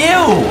burger.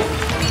 Ew.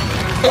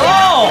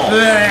 Oh.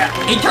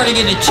 He turning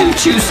into Choo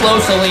Choo Slow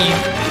Celine.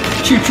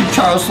 Choo Choo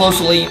Charles Slow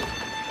Celine.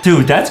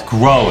 Dude, that's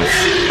gross.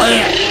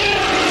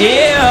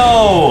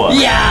 Ew.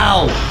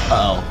 Yow.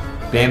 Uh-oh.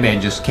 Bam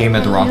Bam just came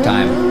at the wrong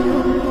time.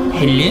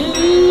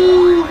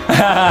 Hello.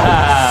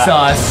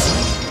 Sus.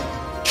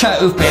 Try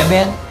oof Bam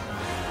Bam.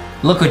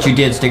 Look what you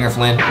did, Stinger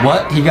Flynn.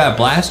 What? He got a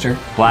blaster.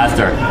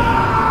 Blaster.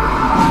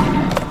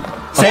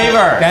 Save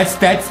her. That's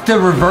to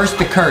reverse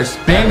the curse.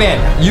 Bam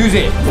Bam, use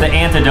it. It's the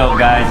antidote,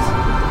 guys.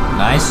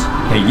 Nice.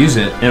 Hey, use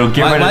it. It'll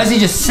get rid of. Why is he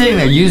just sitting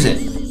there? Use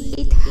it.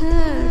 It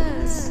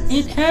hurts.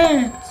 It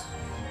hurts.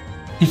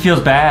 He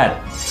feels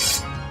bad.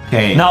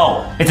 Okay.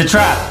 No, it's a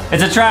trap.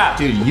 It's a trap.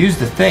 Dude, use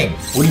the thing.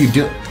 What are you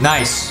doing?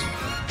 Nice.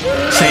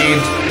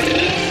 Saved.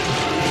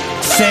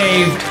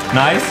 Saved.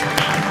 Nice.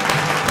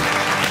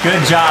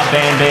 Good job,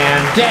 Ban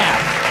Ban. Dab.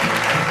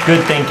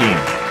 Good thinking.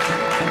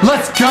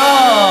 Let's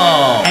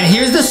go. And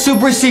here's the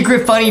super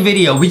secret funny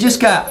video. We just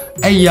got,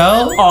 hey,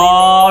 yo.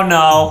 Oh,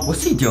 no.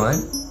 What's he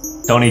doing?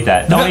 Don't eat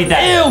that. Don't eat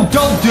that. Ew,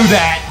 don't do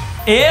that.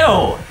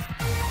 Ew.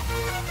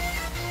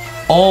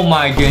 Oh,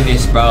 my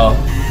goodness, bro.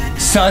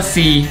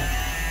 Sussy.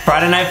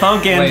 Friday Night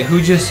Funkin'. Wait,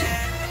 who just...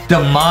 The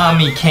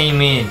mommy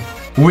came in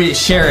with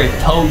Sheriff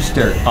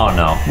Toaster. Oh,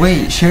 no.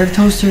 Wait, Sheriff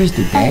Toaster is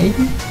the daddy?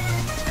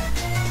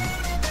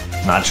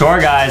 Not sure,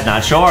 guys.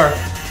 Not sure.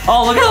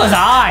 Oh, look at those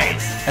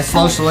eyes. That's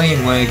Slow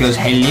Celine when it goes,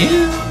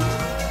 hello.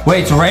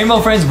 Wait, it's Rainbow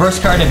Friends versus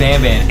Garten of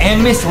Banban.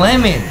 And Miss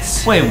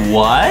Lemons. Wait,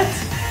 what?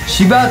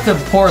 She about to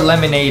pour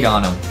lemonade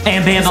on him.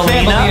 And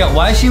Bambolina?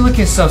 Why is she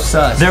looking so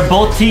sus? They're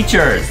both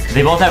teachers.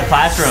 They both have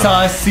classrooms.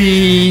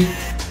 Sussy.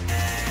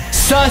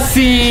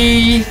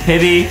 Sussy.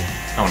 Pibby.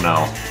 Oh,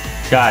 no.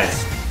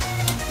 Guys.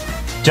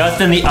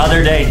 Justin the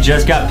other day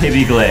just got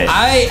Pibby glitch.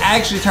 I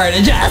actually tried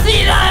to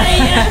Justin.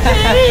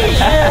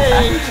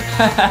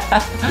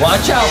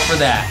 Watch out for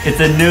that.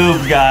 It's a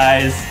noob,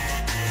 guys.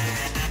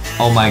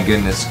 Oh my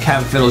goodness,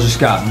 Captain Fiddle just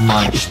got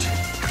munched.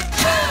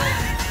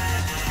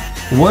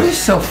 What is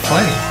so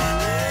funny?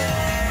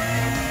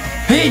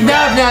 He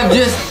Nab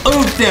just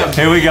oofed him.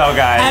 Here we go,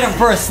 guys. Had him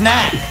for a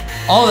snack.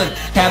 All the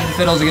Captain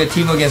Fiddles are gonna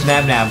team against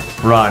Nab.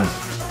 Run.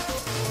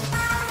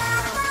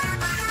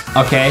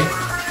 Okay.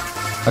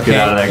 Okay, get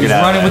out of there, he's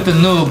running with the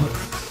noob.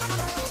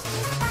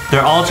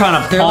 They're all trying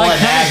to pull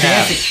like at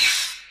Nab.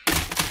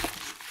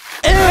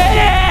 Ew!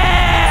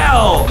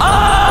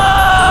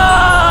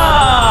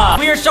 Ah!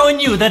 We are showing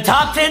you the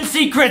top 10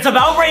 secrets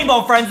about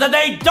Rainbow Friends that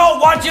they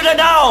don't want you to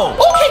know.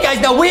 Okay, guys,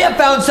 now we have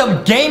found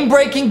some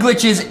game-breaking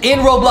glitches in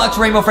Roblox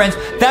Rainbow Friends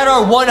that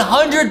are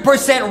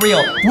 100%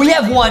 real. We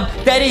have one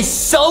that is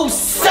so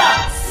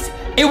sus.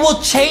 It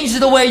will change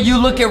the way you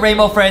look at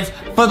Rainbow Friends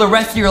for the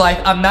rest of your life.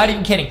 I'm not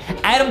even kidding.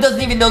 Adam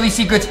doesn't even know these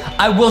secrets.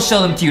 I will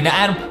show them to you. Now,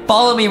 Adam,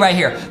 follow me right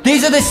here.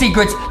 These are the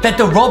secrets that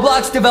the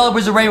Roblox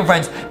developers of Rainbow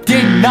Friends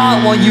did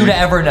not want you to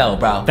ever know,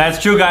 bro. That's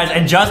true, guys.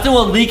 And Justin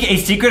will leak a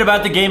secret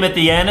about the game at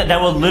the end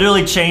that will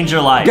literally change your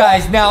life.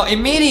 Guys, now,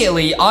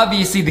 immediately,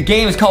 obviously, the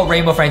game is called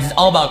Rainbow Friends. It's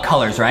all about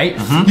colors, right?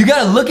 You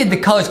gotta look at the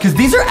colors, because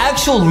these are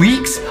actual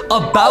leaks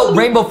about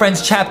Rainbow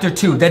Friends Chapter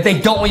 2 that they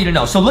don't want you to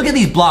know. So look at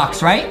these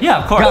blocks, right? Yeah,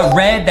 of course. They got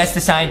red, that's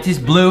the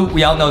scientist. Blue,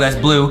 we all know that's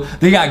blue.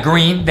 They got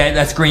green,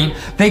 that's green.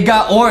 They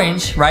got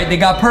orange, right? They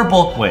got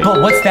purple. Wait.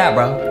 But what's that,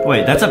 bro?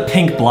 Wait, that's a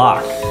pink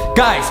block.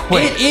 Guys,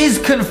 it is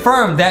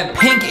confirmed that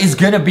pink is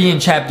gonna be in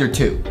Chapter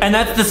 2. And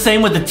that's the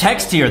same with the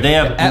text here. They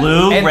have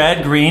blue,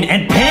 red, green,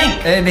 and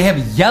pink. And they have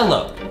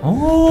yellow.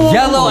 Ooh.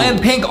 Yellow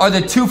and pink are the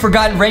two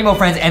forgotten Rainbow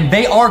Friends, and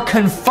they are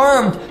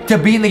confirmed to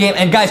be in the game.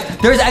 And guys,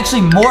 there's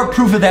actually more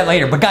proof of that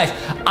later. But guys,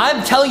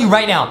 I'm telling you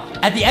right now,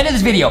 at the end of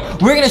this video,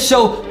 we're gonna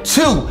show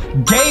 2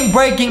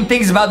 game-breaking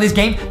things about this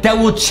game that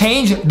will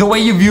change the way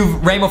you view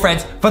Rainbow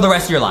Friends for the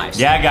rest of your lives.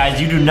 Yeah,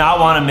 guys, you do not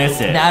want to miss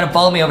it. Now, Adam,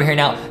 follow me over here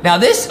now. Now,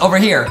 this over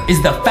here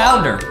is the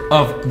founder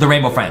of the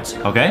Rainbow Friends.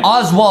 Okay.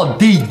 Oswald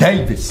D.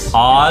 Davis.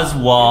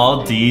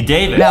 Oswald D.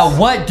 Davis. Now,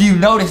 what do you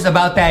notice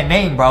about that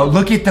name, bro?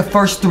 Look at the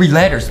first 3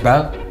 letters,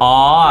 bro.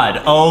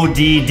 Odd.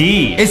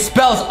 O-D-D. It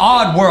spells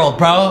Odd World,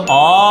 bro.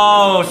 Oh.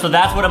 Oh, so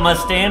that's what it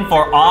must stand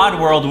for.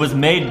 Oddworld was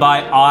made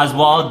by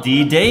Oswald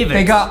D. Davis.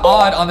 They got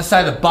odd on the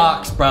side of the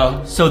box,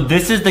 bro. So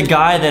this is the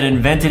guy that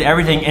invented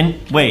everything. And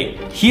wait,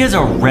 he has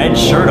a red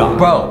shirt on.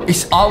 Bro,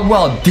 it's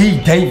Oswald D.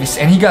 Davis,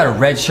 and he got a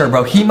red shirt,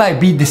 bro. He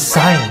might be the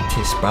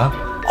scientist,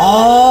 bro. Oh,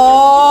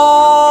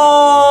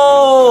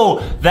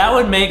 that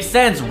would make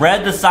sense.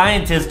 Red the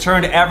scientist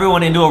turned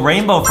everyone into a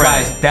rainbow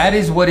friend. Guys, that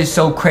is what is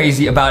so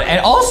crazy about it.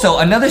 And also,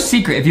 another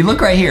secret, if you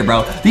look right here,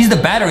 bro, these are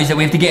the batteries that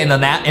we have to get in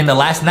the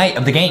last night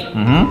of the game.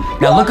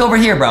 Now look over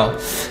here, bro.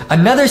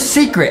 Another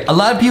secret. A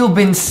lot of people have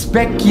been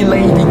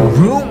speculating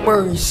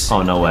rumors.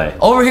 Oh, no way.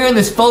 Over here in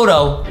this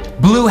photo,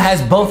 Blue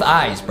has both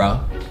eyes, bro.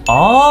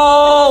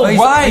 Oh,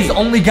 right. He's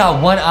only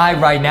got one eye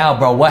right now,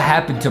 bro. What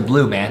happened to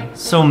Blue, man?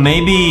 So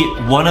maybe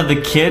one of the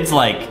kids,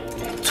 like,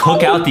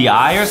 took out the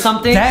eye or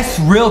something? That's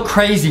real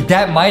crazy.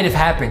 That might have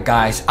happened,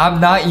 guys. I'm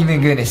not even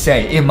gonna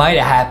say. It might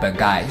have happened,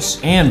 guys.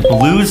 And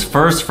Blue's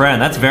first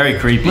friend. That's very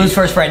creepy. Blue's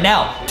first friend.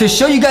 Now, to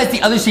show you guys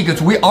the other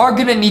secrets, we are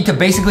gonna need to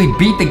basically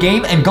beat the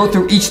game and go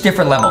through each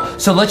different level.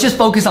 So let's just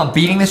focus on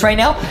beating this right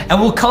now, and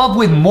we'll come up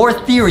with more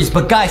theories.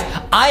 But guys,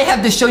 I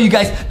have to show you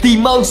guys the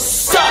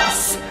most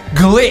sus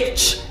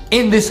glitch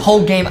in this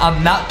whole game.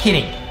 I'm not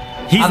kidding.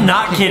 He's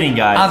not kidding,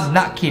 guys. I'm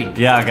not kidding.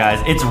 Yeah,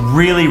 guys, it's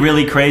really,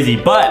 really crazy.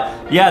 But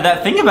yeah,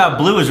 that thing about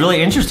Blue is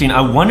really interesting.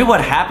 I wonder what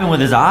happened with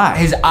his eye.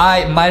 His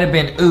eye might have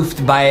been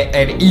oofed by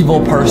an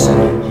evil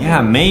person.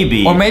 Yeah,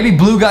 maybe. Or maybe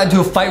Blue got into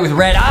a fight with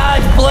Red. Ah,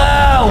 it's Blue!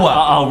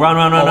 Uh-oh, run,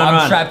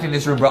 I'm trapped in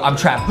this room, bro. I'm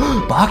trapped.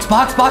 Box.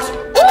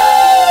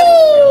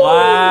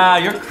 Wow,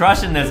 you're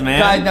crushing this, man.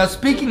 Guys, now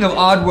speaking of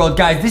Oddworld,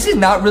 guys, this is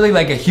not really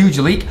like a huge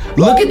leak.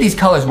 Look at these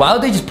colors. Why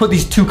would they just put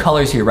these two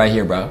colors here, right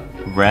here, bro?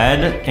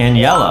 Red and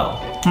yellow.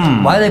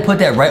 Why did they put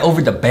that right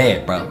over the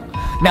bed, bro?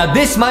 Now,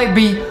 this might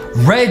be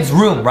Red's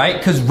room, right?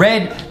 Because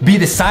Red be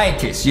the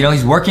scientist. You know,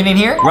 he's working in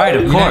here. Right,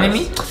 of course. You know what I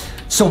mean?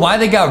 So why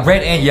they got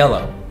red and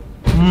yellow?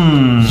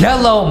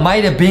 Yellow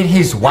might have been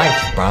his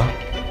wife, bro.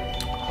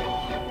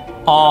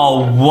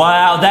 Oh,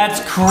 wow,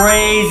 that's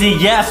crazy.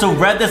 Yeah, so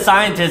Red the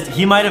scientist,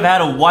 he might have had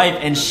a wife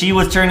and she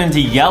was turned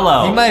into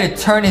yellow. He might have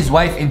turned his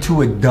wife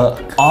into a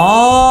duck.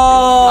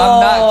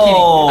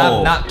 Oh.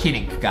 I'm not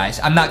kidding, guys.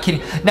 I'm not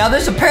kidding. Now,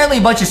 there's apparently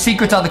a bunch of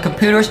secrets on the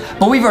computers,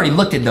 but we've already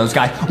looked at those,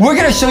 guys. We're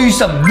gonna show you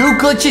some new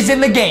glitches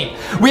in the game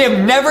we have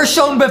never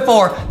shown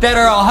before that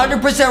are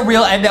 100%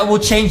 real and that will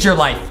change your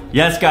life.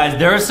 Yes, guys,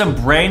 there are some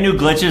brand new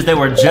glitches that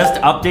were just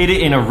updated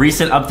in a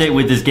recent update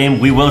with this game.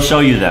 We will show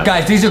you them.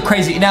 Guys, these are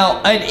crazy. Now,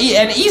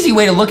 an easy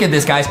way to look at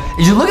this, guys,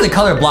 is you look at the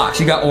color blocks.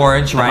 You got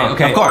orange, right?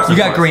 Okay. Of course. You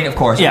got green, of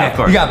course. Yeah, okay. of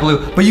course. You got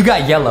blue, but you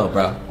got yellow,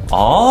 bro.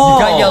 Oh.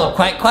 You got yellow.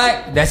 Quack,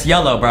 quack. That's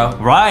yellow, bro.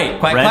 Right.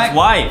 Quack, Red's quack.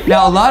 white.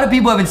 Now, a lot of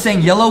people have been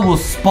saying yellow will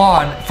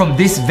spawn from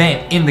this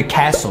vent in the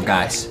castle,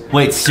 guys.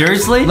 Wait,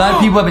 seriously? A lot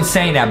of people have been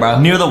saying that, bro.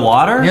 Near the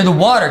water? Near the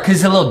water, because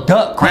it's a little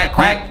duck. Quack,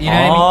 quack. You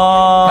know what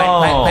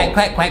I mean?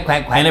 Quack,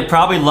 quack. And it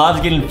probably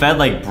loves getting fed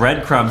like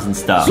breadcrumbs and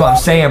stuff. That's what I'm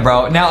saying,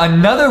 bro. Now,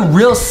 another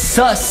real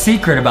sus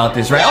secret about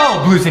this, right?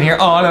 Oh, Blue's in here.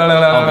 Oh, no.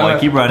 Oh, boy,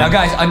 keep running. Now,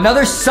 guys,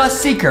 another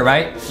sus secret,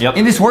 right? Yep.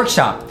 In this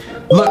workshop.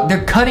 Look,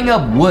 they're cutting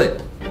up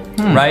wood,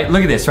 right?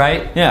 Look at this,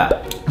 right?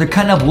 Yeah. They're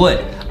cutting up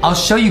wood. I'll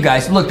show you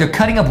guys. Look, they're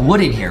cutting up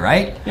wood in here,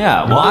 right?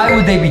 Yeah. Well, why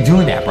would they be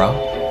doing that, bro?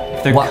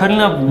 They're cutting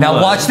up wood.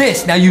 Now watch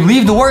this. Now you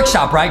leave the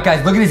workshop, right,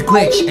 guys? Look at this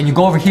glitch, and you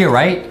go over here,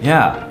 right?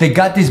 Yeah. They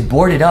got this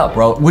boarded up,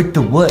 bro, with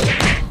the wood.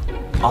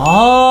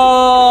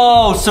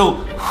 Oh, so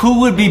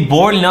who would be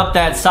boarding up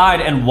that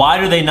side, and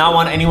why do they not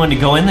want anyone to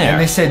go in there? And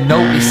they said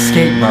no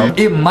escape, bro.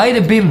 It might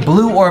have been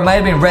blue or it might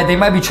have been red. They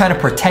might be trying to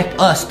protect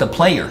us, the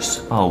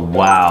players. Oh,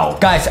 wow.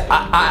 Guys,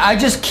 I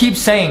just keep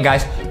saying,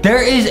 guys,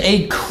 there is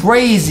a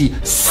crazy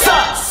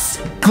sus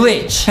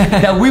glitch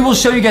that we will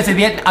show you guys at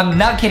the end. I'm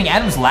not kidding.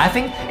 Adam's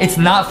laughing. It's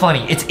not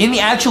funny. It's in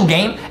the actual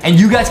game, and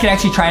you guys can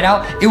actually try it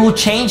out. It will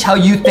change how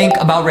you think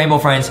about Rainbow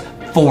Friends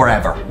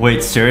forever.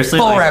 Wait, seriously?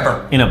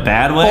 Forever. Like, in a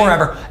bad way?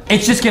 Forever.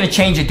 It's just gonna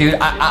change it, dude.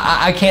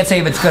 I can't say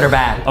if it's good or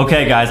bad.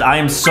 Okay, guys, I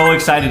am so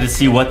excited to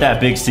see what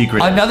that big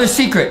secret is. Another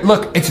secret.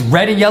 Look, it's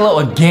red and yellow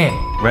again.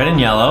 Red and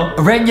yellow?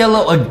 Red and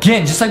yellow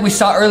again, just like we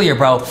saw earlier,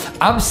 bro.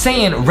 I'm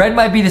saying red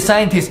might be the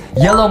scientist.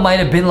 Yellow might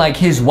have been like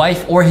his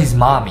wife or his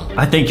mommy.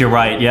 I think you're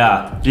right,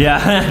 yeah. Yeah,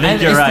 I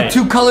think you're right. It's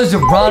the two colors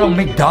of Ronald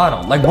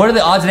McDonald. Like, what are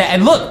the odds of that?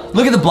 And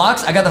look at the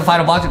blocks. I got the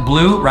final blocks.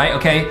 Blue, right?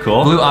 Okay.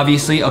 Cool. Blue,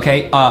 obviously.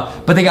 Okay.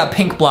 But they got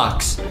pink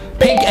blocks.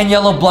 Pink and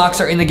yellow blocks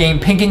are in the game.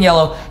 Pink and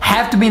yellow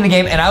have to be in the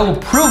game, and I will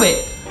prove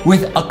it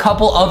with a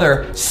couple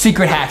other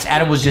secret hacks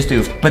Adam was just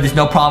oofed. But there's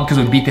no problem because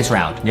we beat this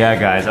round. Yeah,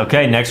 guys.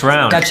 Okay, next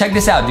round. Now check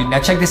this out, dude.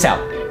 Now check this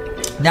out.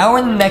 Now we're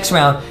in the next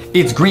round.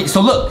 It's green.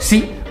 So look,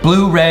 see?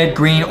 Blue, red,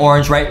 green,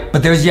 orange, right?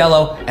 But there's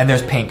yellow and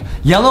there's pink.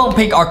 Yellow and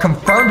pink are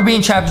confirmed to be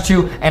in chapter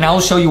 2, and I will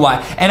show you why.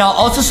 And I'll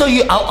also show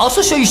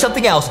you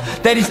something else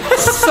that is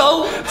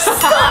so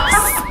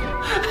sus.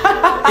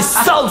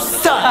 It's so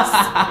sus.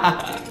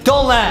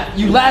 Don't laugh.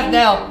 You laugh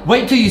now.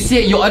 Wait till you see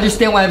it. You'll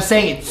understand why I'm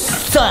saying it's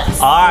sus.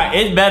 All right,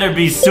 it better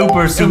be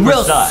super, super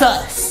real sus.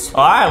 sus.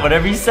 All right,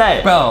 whatever you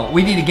say. Bro,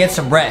 we need to get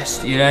some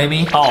rest, you know what I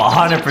mean? Oh,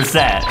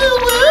 100%. We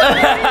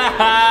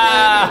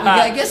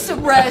gotta get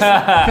some rest,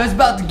 because it's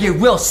about to get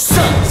real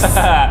sus.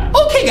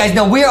 Okay, guys,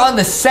 now we're on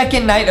the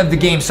second night of the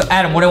game. So,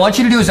 Adam, what I want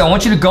you to do is I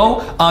want you to go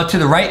to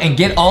the right and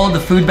get all of the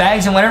food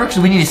bags and whatever,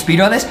 because we need to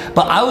speed on this.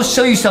 But I will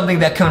show you something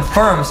that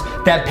confirms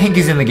that Pink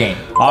is in the game.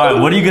 All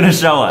right, what are you gonna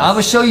show us? I'm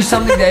gonna show you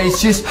something that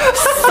is just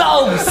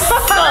so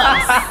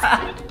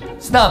sus.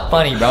 It's not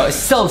funny, bro. It's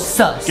so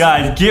sus.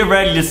 Guys, get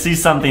ready to see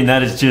something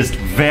that is just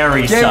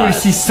very sus. Get ready to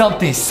see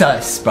something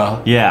sus,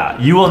 bro. Yeah,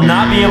 you will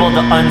not be able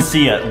to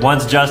unsee it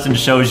once Justin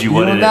shows you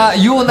what it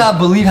is. You will not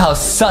believe how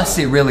sus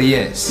it really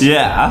is.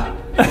 Yeah.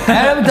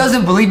 Adam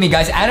doesn't believe me,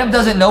 guys. Adam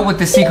doesn't know what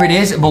the secret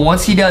is, but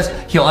once he does,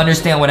 he'll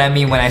understand what I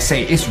mean when I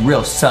say it's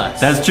real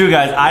sus. That's true,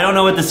 guys. I don't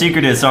know what the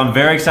secret is, so I'm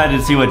very excited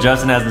to see what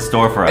Justin has in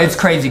store for us. It's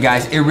crazy,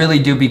 guys. It really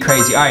do be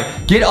crazy. All right,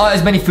 get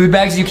as many food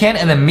bags as you can,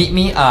 and then meet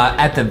me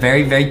at the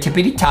very, very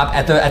tippity top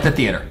at the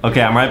theater.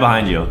 Okay, I'm right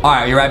behind you. All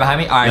right, you're right behind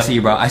me? All right, yep. I see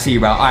you, bro. I see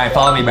you, bro. All right,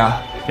 follow me, bro.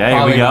 Okay,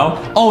 here we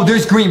go. Oh,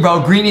 there's green, bro.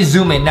 Green is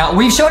zoom in. Now,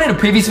 we've shown in a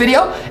previous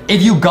video,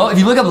 if you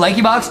look up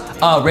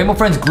LankyBox, Rainbow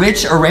Friends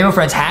glitch or Rainbow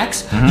Friends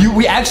hacks,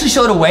 we actually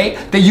showed a way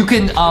that you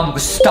can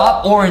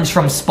stop orange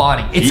from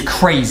spawning. It's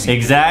crazy.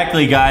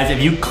 Exactly, guys. If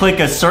you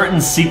click a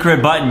certain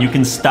secret button, you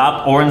can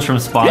stop orange from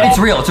spawning. It's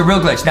real. It's a real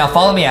glitch. Now,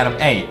 follow me, Adam.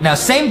 Hey, now,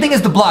 same thing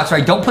as the blocks,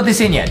 right? Don't put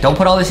this in yet. Don't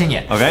put all this in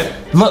yet. Okay.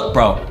 Look,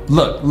 bro.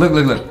 Look.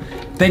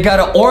 They got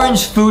an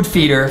orange food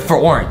feeder for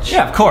orange.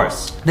 Yeah, of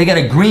course. They got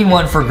a green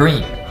one for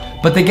green.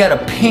 But they got a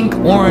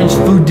pink-orange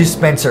food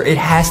dispenser. It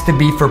has to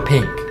be for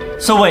Pink.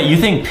 So wait, you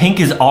think Pink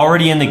is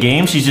already in the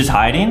game? She's just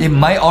hiding? It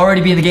might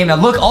already be in the game. Now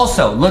look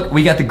also, look,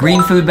 we got the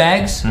green food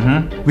bags.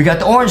 We got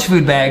the orange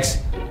food bags,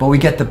 but we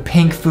got the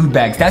pink food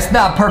bags. That's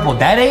not purple.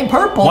 That ain't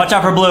purple. Watch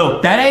out for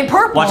blue. That ain't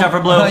purple. Watch out for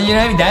blue. You know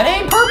what I mean? That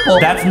ain't purple.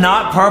 That's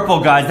not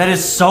purple, guys. That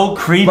is so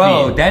creepy.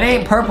 Bro, that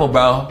ain't purple,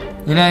 bro.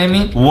 You know what I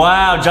mean?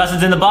 Wow,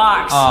 Justin's in the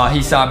box. Oh,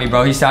 he saw me,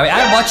 bro. He saw me.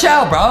 Adam, watch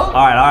out, bro. All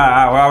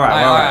right. We're all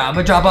right. I'm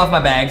gonna drop off my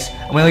bags.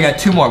 We only got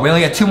two more.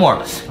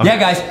 Okay. Yeah,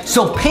 guys.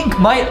 So Pink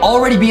might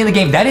already be in the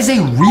game. That is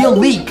a real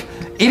leak.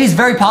 It is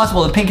very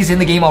possible that Pink is in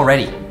the game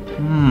already.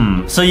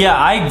 So yeah,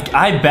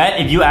 I bet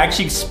if you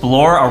actually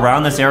explore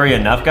around this area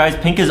enough, guys,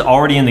 Pink is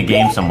already in the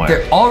game somewhere.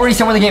 They're already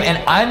somewhere in the game,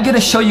 and I'm gonna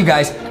show you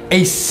guys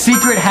a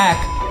secret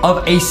hack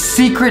of a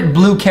secret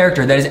blue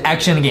character that is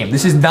actually in the game.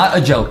 This is not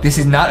a joke. This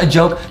is not a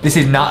joke. This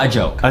is not a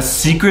joke. A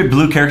secret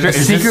blue character?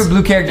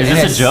 Blue character. Is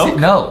this a joke?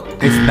 No,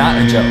 it's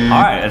not a joke.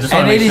 All right, I just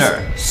want to make sure.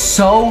 And it is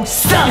so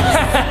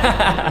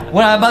sus.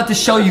 What I'm about to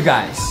show you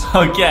guys.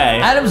 Okay.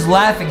 Adam's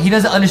laughing. He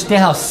doesn't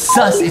understand how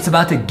sus it's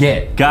about to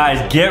get.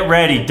 Guys, get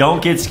ready.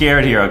 Don't get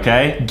scared here,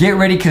 okay? Get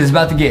ready, because it's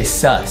about to get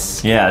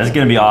sus. Yeah, this is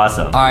going to be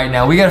awesome. All right,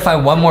 now we got to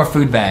find one more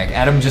food bag.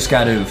 Adam just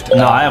got oofed.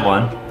 No, I have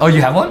one. Oh,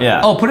 you have one?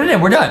 Yeah. Oh, put it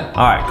in. We're done.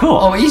 All right, cool.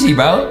 Oh, easy,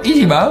 bro.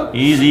 Easy, bro.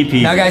 Easy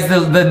peasy. Now, guys,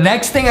 the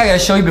next thing I got to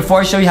show you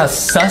before I show you how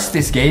sus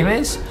this game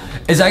is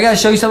I got to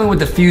show you something with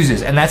the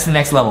fuses, and that's the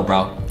next level,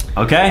 bro.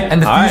 Okay.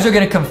 And the fuses are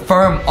going to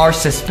confirm our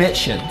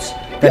suspicions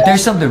that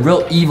there's something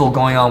real evil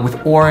going on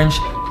with orange,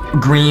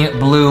 green,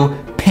 blue,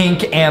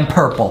 pink, and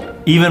purple.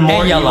 Even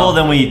more evil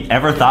than we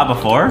ever thought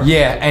before?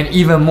 Yeah, and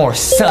even more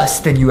sus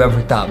than you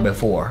ever thought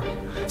before.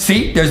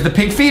 See, there's the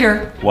pink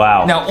feeder.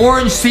 Wow. Now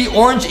orange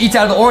eats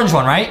out of the orange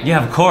one, right?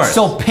 Yeah, of course.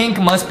 So pink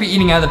must be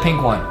eating out of the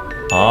pink one.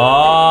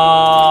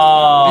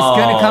 Oh.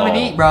 It's gonna come and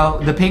eat, bro.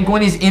 The pink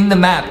one is in the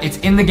map. It's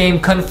in the game,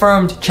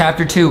 confirmed,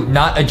 chapter 2,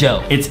 not a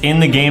joke. It's in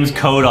the game's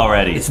code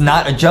already. It's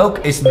not a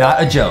joke, it's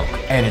not a joke.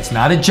 And it's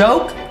not a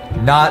joke,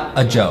 not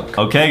a joke.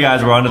 Okay,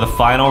 guys, we're on to the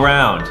final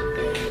round.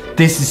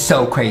 This is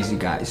so crazy,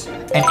 guys.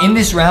 And in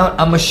this round,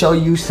 I'm gonna show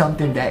you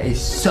something that is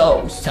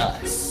so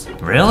sus.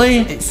 Really?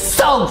 It's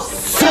so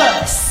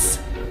sus.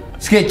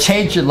 It's gonna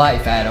change your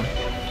life, Adam.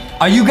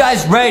 Are you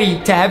guys ready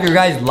to have your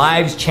guys'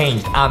 lives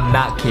changed? I'm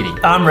not kidding.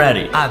 I'm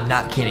ready. I'm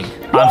not kidding.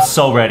 I'm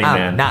so ready,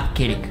 man. I'm not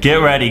kidding. Get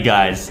ready,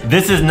 guys.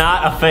 This is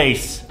not a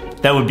face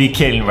that would be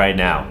kidding right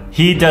now.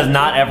 He does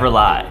not ever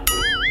lie.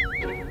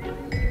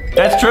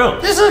 That's true.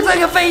 This looks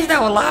like a face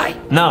that would lie.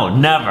 No,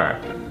 never.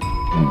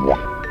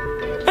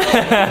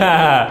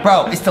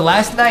 Bro, it's the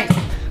last night,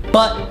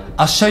 but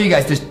I'll show you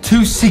guys. There's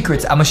 2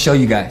 secrets I'm gonna show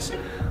you guys.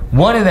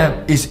 One of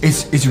them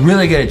is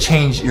really gonna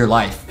change your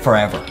life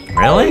forever.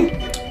 Really?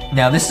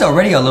 Now, this is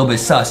already a little bit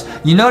sus.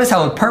 You notice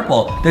how with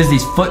purple, there's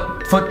these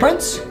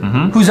footprints?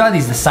 Whose are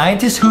these? The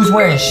scientists? Who's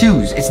wearing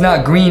shoes? It's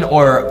not green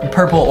or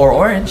purple or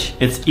orange.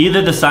 It's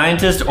either the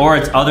scientist or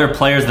it's other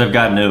players that have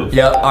gotten new.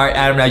 Yep. All right,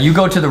 Adam, now you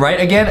go to the right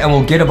again and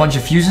we'll get a bunch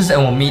of fuses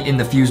and we'll meet in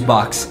the fuse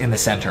box in the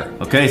center.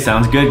 Okay,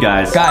 sounds good,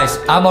 guys. Guys,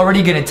 I'm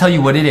already gonna tell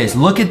you what it is.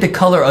 Look at the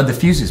color of the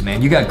fuses,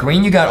 man. You got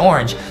green, you got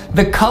orange.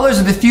 The colors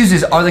of the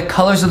fuses are the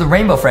colors of the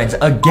Rainbow Friends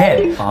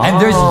again. And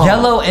there's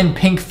yellow and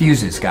pink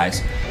fuses,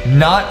 guys.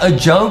 Not a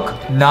joke,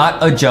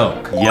 not a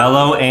joke.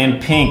 Yellow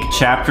and pink,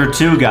 chapter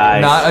 2, guys.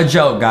 guys. Not a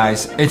joke,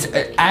 guys. It's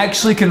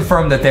actually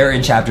confirmed that they're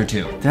in chapter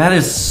 2. That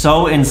is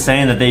so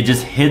insane that they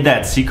just hid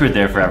that secret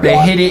there for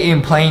everyone. They hid it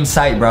in plain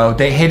sight, bro.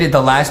 They hid it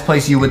the last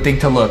place you would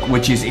think to look,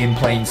 which is in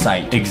plain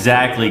sight.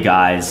 Exactly,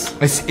 guys.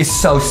 It's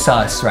so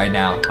sus right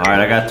now. All right,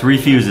 I got 3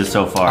 fuses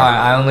so far. All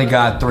right, I only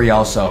got 3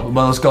 also.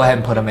 But let's go ahead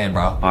and put them in,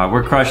 bro. All right,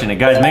 we're crushing it.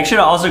 Guys, make sure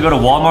to also go to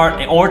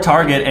Walmart or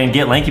Target and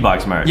get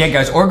LankyBox merch. Yeah,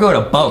 guys, or go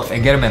to both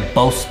and get them in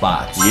both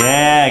spots.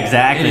 Yeah,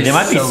 exactly. They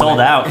might be sold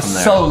out from there.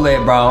 It's so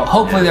lit, bro.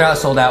 Hopefully they're not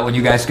sold out when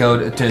you guys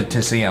go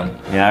to see them.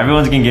 Yeah,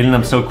 everyone's getting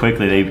them so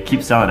quickly. They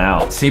keep selling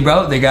out. See,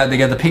 bro, they got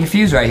the pink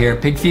fuse right here.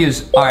 Pink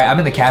fuse. All right, I'm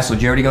in the castle.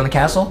 Did you already go in the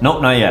castle?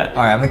 Nope, not yet.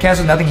 All right, I'm in the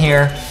castle. Nothing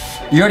here.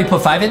 You already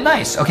put 5 in?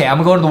 Nice. Okay, I'm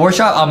gonna go to the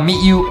workshop. I'll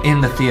meet you in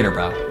the theater,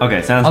 bro.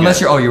 Okay, sounds Unless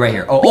good. you're right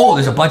here. Oh,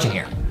 there's a bunch in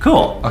here.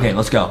 Cool. Okay,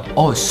 let's go.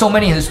 Oh, there's so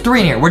many. There's 3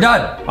 in here. We're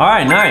done. All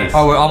right, nice.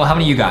 Oh, how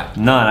many you got?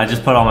 None. I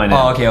just put all mine in.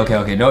 Oh,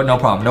 okay. No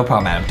problem. No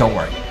problem, Adam. Don't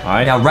worry. All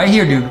right. Now, right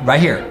here, dude. Right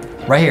here.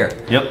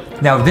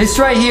 Yep. Now, this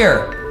right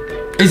here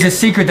is a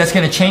secret that's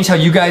gonna change how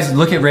you guys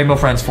look at Rainbow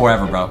Friends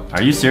forever, bro.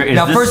 Are you serious?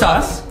 Now, is this first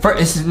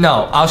off,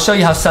 no. I'll show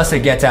you how sus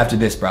it gets after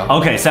this, bro.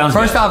 Okay, sounds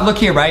First good. off, look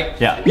here, right?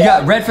 Yeah. You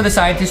got red for the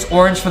scientist,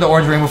 orange for the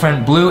orange Rainbow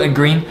Friend, blue and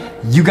green.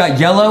 You got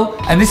yellow,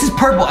 and this is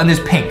purple, and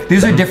there's pink.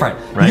 These are different.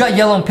 Right. You got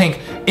yellow and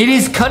pink. It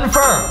is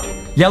confirmed.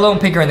 Yellow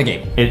and pink are in the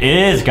game. It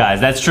is, guys.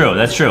 That's true.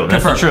 That's true.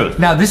 That's the truth.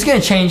 Now, this is gonna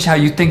change how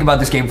you think about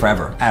this game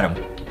forever, Adam.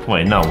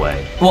 Wait, no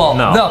way. Well,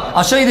 no.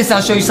 I'll show you this, and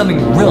I'll show you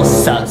something real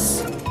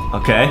sus.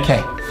 Okay.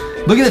 Okay.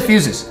 Look at the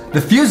fuses. The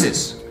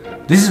fuses.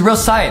 This is real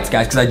science,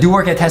 guys, because I do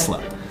work at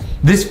Tesla.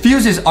 These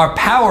fuses are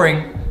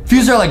powering.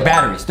 Fuses are like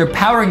batteries. They're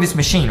powering this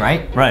machine,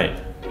 right? Right.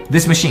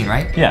 This machine,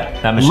 right? Yeah,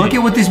 that machine. Look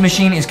at what this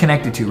machine is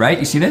connected to, right?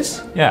 You see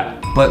this?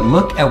 Yeah. But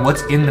look at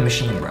what's in the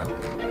machine, bro.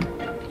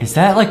 Is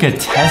that like a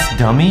test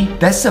dummy?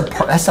 That's a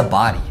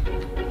body.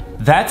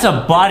 That's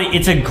a body.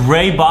 It's a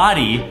gray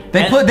body.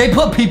 They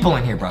put people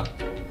in here, bro.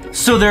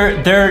 So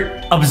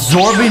they're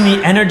absorbing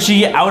the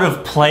energy out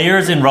of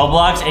players in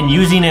Roblox and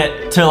using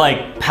it to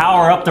like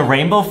power up the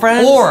Rainbow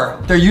Friends? Or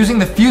they're using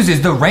the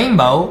fuses, the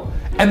rainbow,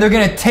 and they're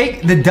gonna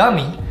take the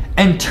dummy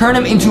and turn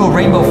him into a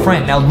Rainbow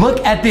Friend. Now look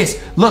at this.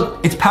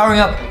 Look, it's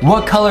powering up.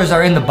 What colors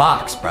are in the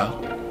box, bro?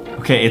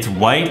 Okay, it's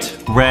white,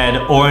 red,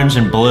 orange,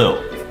 and blue.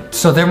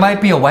 So there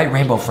might be a white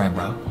Rainbow Friend,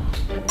 bro.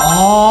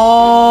 Oh!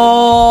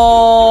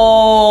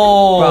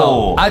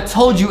 Bro, I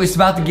told you it's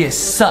about to get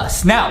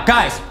sus. Now,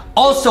 guys,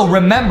 also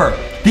remember,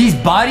 these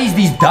bodies,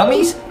 these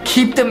dummies,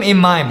 keep them in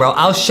mind, bro.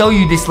 I'll show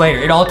you this later.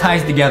 It all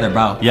ties together,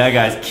 bro. Yeah,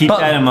 guys, keep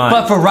that in mind.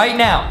 But for right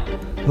now,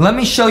 let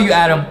me show you,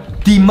 Adam,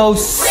 the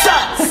most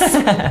sus.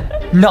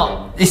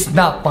 No, it's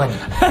not funny.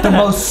 The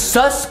most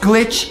sus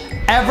glitch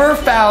ever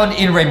found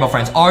in Rainbow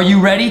Friends. Are you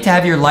ready to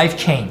have your life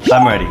change?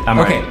 I'm ready. I'm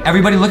ready. Okay,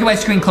 everybody look at my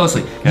screen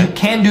closely. Okay. You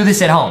can do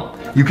this at home.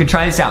 You can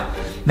try this out.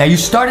 Now you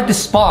started the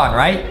spawn,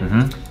 right?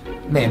 Mm-hmm.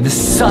 Man, the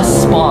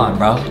sus spawn,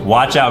 bro.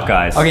 Watch out,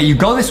 guys. Okay, you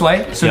go this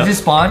way. So this is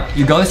spawn.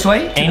 You go this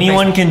way.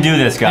 Anyone can do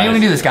this, guys. Anyone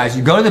can do this, guys.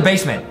 You go to the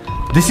basement.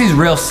 This is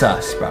real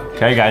sus, bro.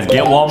 Okay, guys,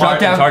 get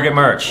Walmart and Target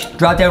merch.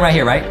 Drop down right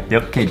here, right?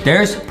 Yep. Okay,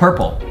 there's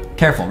purple.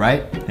 Careful,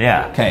 right?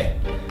 Yeah. Okay.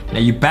 Now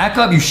you back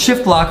up, you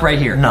shift lock right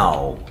here.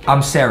 No.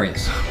 I'm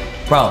serious.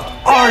 Bro.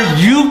 Are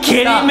you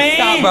kidding me?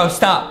 Stop, bro.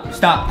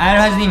 Stop.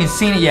 Adam hasn't even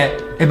seen it yet.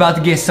 It's about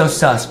to get so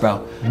sus,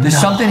 bro. There's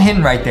something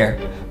hidden right there.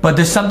 But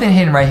there's something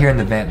hidden right here in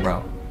the vent,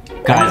 bro.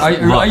 Guys,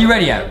 are you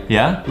ready, Adam?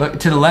 Yeah? Look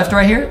to the left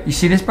right here. You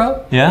see this,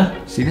 bro? Yeah?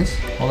 See this?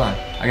 Hold on.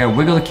 I gotta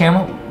wiggle the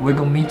camera.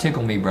 Wiggle me,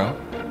 tickle me, bro.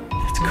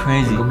 That's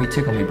crazy. Wiggle me,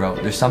 tickle me, bro.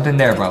 There's something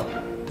there, bro.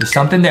 There's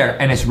something there,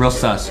 and it's real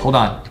sus. Hold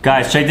on.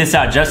 Guys, check this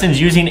out.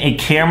 Justin's using a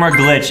camera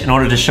glitch in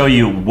order to show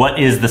you what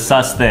is the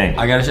sus thing.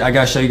 I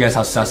gotta show you guys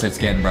how sus it's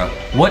getting, bro.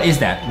 What is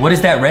that? What is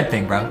that red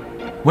thing, bro?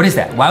 What is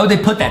that? Why would they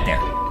put that there?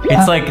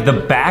 It's like the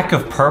back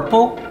of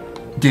purple?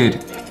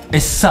 Dude,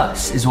 it's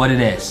sus is what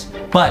it is.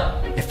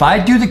 But if I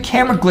do the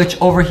camera glitch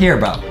over here,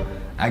 bro,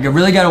 I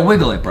really gotta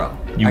wiggle it, bro.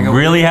 You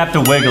really have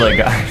to wiggle it,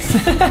 guys.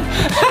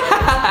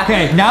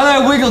 Okay, now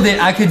that I wiggled it,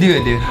 I could do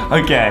it, dude.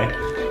 Okay.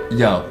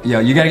 Yo,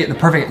 you gotta get the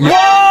perfect...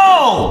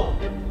 Whoa!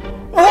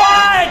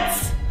 What?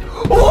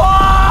 What?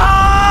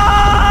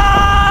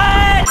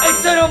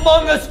 It's an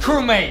Among Us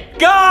crewmate.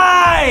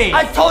 Guys!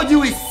 I told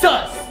you it's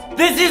sus.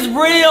 This is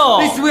real.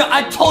 This is real.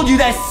 I told you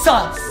that's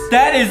sus.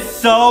 That is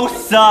so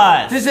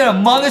sus. This is an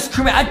Among Us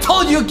crewmate. I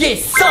told you it'd get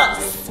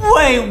sus.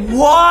 Wait,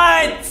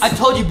 what? I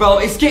told you, bro,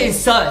 it's getting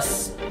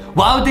sus.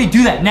 Why would they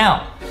do that?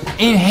 Now,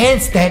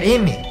 enhance that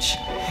image.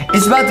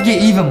 It's about to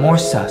get even more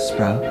sus,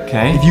 bro.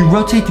 Okay. If you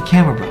rotate the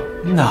camera, bro.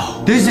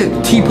 No. There's a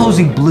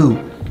T-posing blue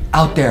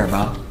out there,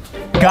 bro.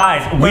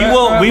 Guys, we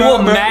will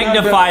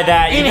magnify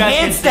that.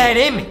 Enhance that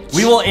image.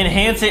 We will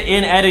enhance it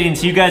in editing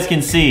so you guys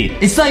can see.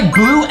 It's like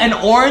blue and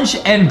orange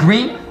and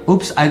green.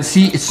 Oops, I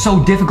see. It's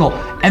so difficult.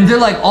 And they're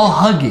like all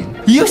hugging.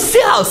 You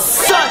see how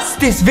sus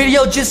this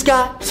video just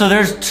got? So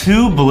there's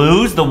 2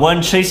 blues, the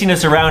one chasing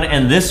us around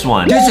and this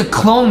one. There's a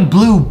clone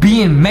blue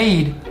being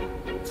made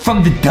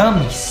from the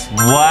dummies.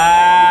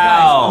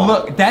 Wow. Guys,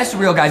 look, that's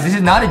real, guys. This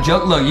is not a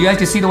joke. Look, you guys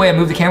can see the way I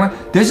move the camera.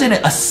 There's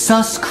a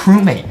sus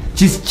crewmate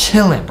just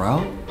chilling,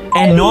 bro.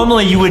 And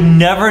normally you would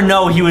never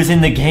know he was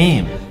in the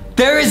game.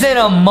 There is an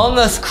Among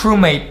Us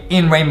crewmate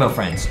in Rainbow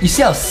Friends. You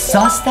see how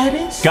sus that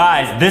is?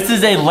 Guys, this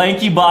is a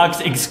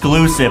LankyBox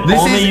exclusive. This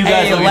Only is you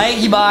guys a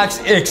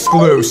LankyBox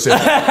exclusive.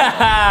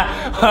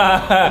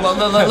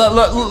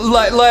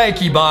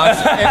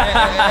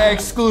 LankyBox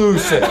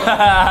exclusive.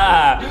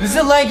 This is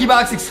a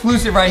LankyBox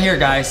exclusive right here,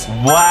 guys.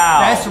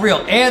 Wow. That's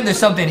real. And there's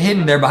something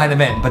hidden there behind the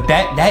vent. But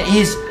that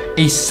is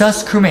a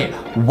sus crewmate.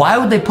 Why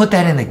would they put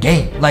that in the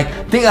game? Like,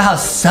 think of how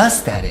sus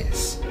that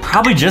is.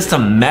 Probably just to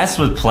mess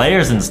with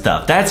players and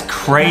stuff. That's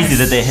crazy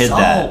that they hid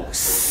that.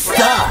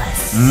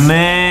 Sus.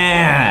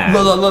 Man.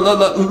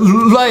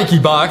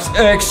 LankyBox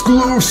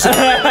exclusive.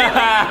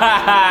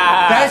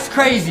 That's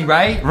crazy,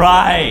 right?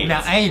 Right.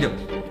 Now, Adam,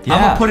 Yeah.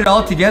 I'm gonna put it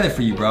all together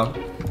for you, bro.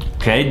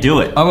 Okay,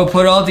 do it. I'm gonna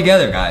put it all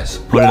together, guys.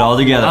 Put it all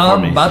together for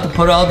me. I'm about to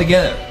put it all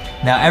together.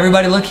 Now,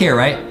 everybody look here,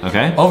 right?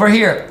 Okay. Over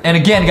here. And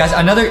again, guys,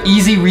 another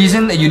easy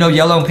reason that you know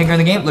yellow and pink are in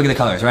the game, look at the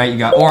colors, right? You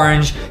got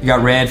orange, you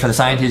got red for the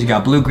scientists, you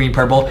got blue, green,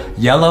 purple,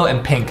 yellow,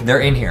 and pink. They're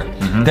in here.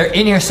 They're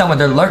in here somewhere.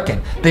 They're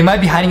lurking. They might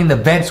be hiding in the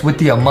vents with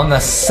the Among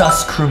Us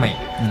sus crewmate.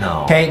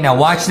 No. Okay, now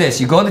watch this.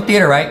 You go in the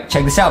theater, right?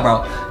 Check this out,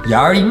 bro. You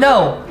already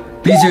know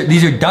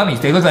these are dummies.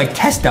 They look like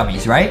test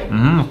dummies, right?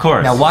 Of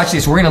course. Now watch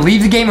this. We're gonna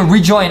leave the game and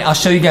rejoin. I'll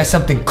show you guys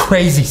something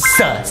crazy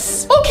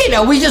sus. Okay,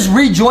 now we just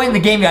rejoined the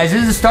game, guys.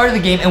 This is the start of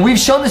the game, and we've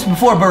shown this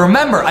before, but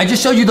remember, I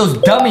just showed you those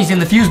dummies in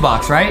the fuse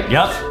box, right?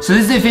 Yep. So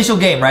this is the official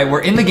game, right?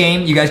 We're in the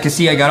game. You guys can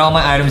see I got all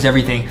my items,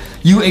 everything.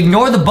 You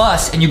ignore the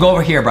bus and you go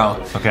over here, bro.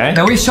 Okay.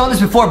 Now we've shown this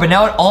before, but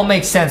now it all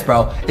makes sense,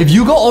 bro. If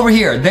you go over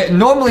here,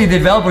 normally the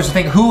developers would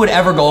think, who would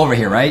ever go over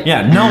here, right?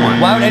 Yeah, no one.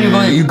 Why would anyone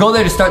go there? You go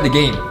there to start the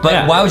game, but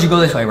Yeah. why would you go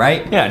this way,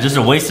 right? Yeah, just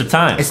a waste of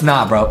time. It's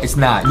not, bro. It's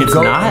not. It's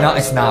not? No,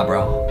 it's not,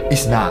 bro.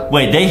 It's not.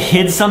 Wait, they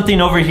hid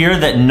something over here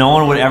that no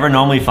one would ever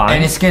normally find?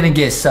 And it's gonna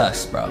get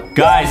sus, bro.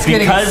 Guys, it's gonna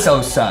get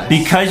so sus.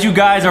 Because you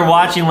guys are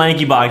watching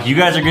LankyBox, you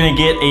guys are gonna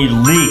get a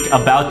leak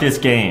about this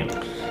game.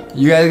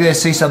 You guys are gonna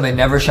see something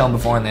never shown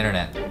before on the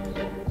internet.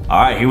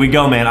 All right, here we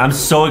go, man. I'm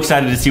so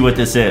excited to see what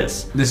this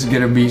is. This is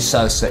gonna be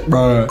sus,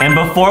 bro. And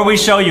before we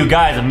show you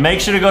guys, make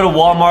sure to go to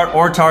Walmart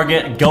or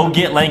Target. Go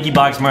get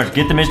LankyBox merch.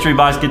 Get the mystery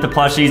box, get the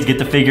plushies, get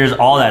the figures,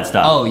 all that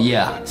stuff. Oh,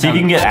 yeah. See if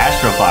you can get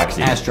Astro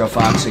Foxy. Astro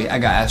Foxy. I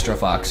got Astro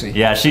Foxy.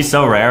 Yeah, she's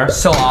so rare.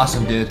 So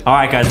awesome, dude. All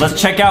right, guys, let's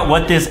check out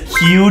what this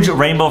huge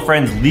Rainbow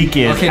Friends leak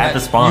is at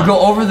the spawn. You go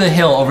over the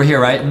hill over here,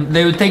 right? And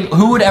they would think,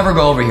 who would ever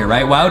go over here,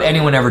 right? Why would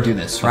anyone ever do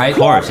this, right? Of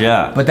course,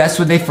 yeah. But that's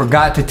what they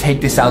forgot to take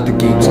this out the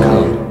game's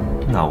code.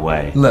 No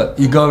way. Look,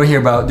 you go over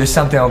here, bro. There's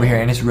something over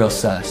here, and it's real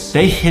sus.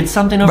 They hid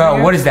something over here?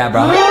 Bro, what is that,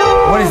 bro?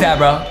 What is that,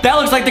 bro? That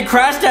looks like the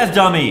crash test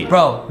dummy.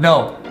 Bro,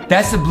 no.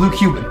 That's the blue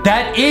cube.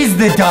 That is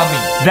the dummy.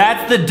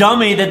 That's the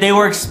dummy that they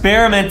were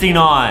experimenting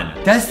on.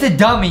 That's the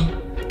dummy.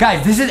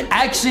 Guys, this is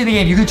actually the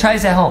game. You can try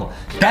this at home.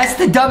 That's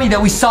the dummy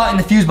that we saw in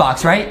the fuse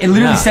box, right? It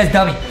literally says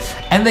dummy.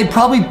 And they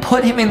probably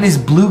put him in this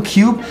blue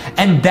cube,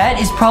 and that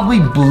is probably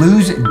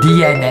Blue's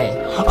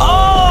DNA.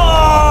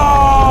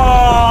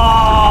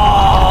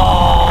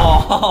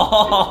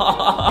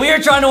 We are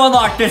trying to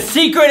unlock the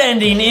secret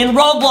ending in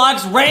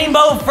Roblox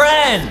Rainbow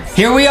Friends.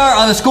 Here we are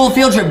on the school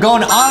field trip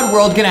going to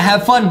Oddworld, gonna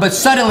have fun, but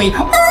suddenly,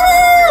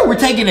 we're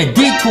taking a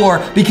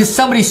detour because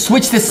somebody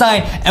switched the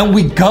sign and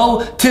we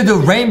go to the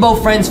Rainbow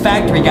Friends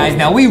factory, guys.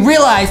 Now, we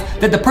realize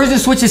that the person who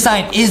switched the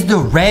sign is the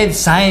red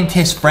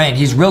scientist friend.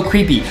 He's real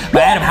creepy.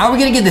 But Adam, how are we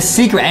gonna get the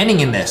secret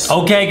ending in this?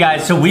 Okay,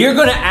 guys, so we are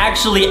gonna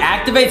actually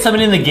activate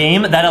something in the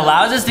game that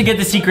allows us to get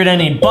the secret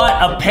ending, but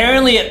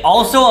apparently it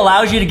also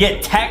allows you to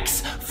get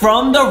texts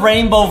from the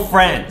Rainbow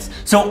Friends.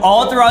 So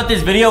all throughout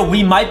this video,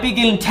 we might be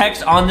getting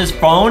text on this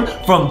phone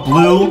from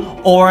blue,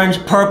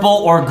 orange, purple,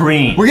 or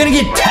green. We're gonna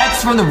get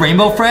text from the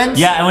Rainbow Friends?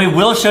 Yeah, and we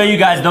will show you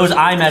guys those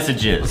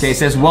iMessages. Okay, it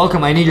says,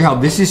 welcome, I need your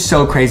help. This is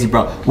so crazy,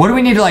 bro. What do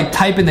we need to like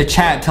type in the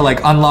chat to like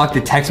unlock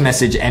the text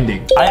message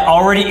ending? I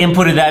already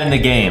inputted that in the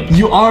game.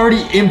 You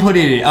already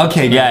inputted it.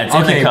 Okay. Yeah, it's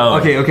in the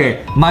code.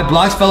 Okay. My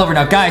blocks fell over.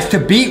 Now, guys, to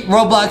beat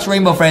Roblox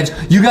Rainbow Friends,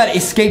 you gotta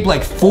escape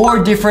like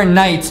 4 different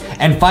nights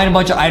and find a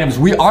bunch of items.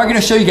 We are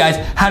gonna show you guys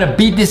how to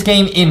beat this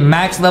game in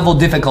max level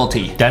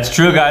difficulty. That's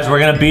true, guys. We're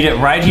gonna beat it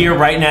right here,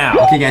 right now.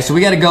 Okay, guys, so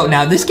we gotta go.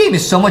 Now, this game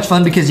is so much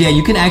fun because, yeah,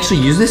 you can actually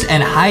use this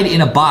and hide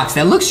in a box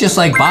that looks just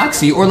like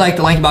Boxy or like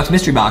the LankyBox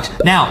mystery box.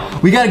 Now,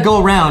 we gotta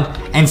go around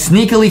and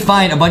sneakily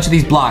find a bunch of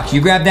these blocks.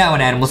 You grab that one,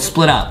 Adam. Let's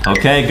split up.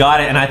 Okay,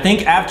 got it. And I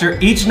think after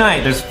each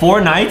night, there's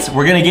 4 nights,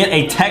 we're gonna get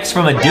a text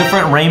from a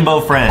different Rainbow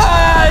Friend.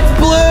 Ah, it's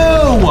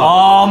Blue!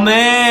 Oh,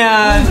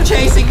 man. Blue's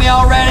chasing me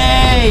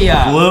already.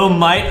 Blue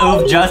might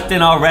oof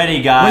Justin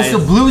already, guys. Wait,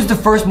 so Blue's the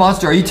first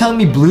monster. Are you telling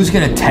me Blue's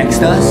gonna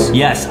text us?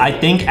 Yes, I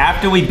think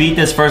after we beat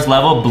this first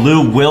level,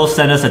 Blue will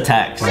send us a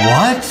text.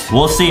 What?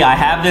 We'll see. I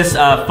have this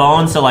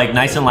phone, so like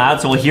nice and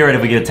loud, so we'll hear it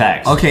if we get a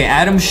text. Okay,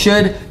 Adam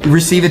should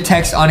receive a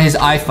text on his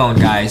iPhone,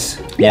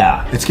 guys.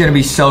 Yeah. It's gonna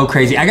be so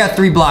crazy. I got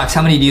 3 blocks.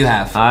 How many do you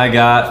have? I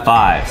got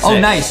 5. 6. Oh,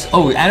 nice.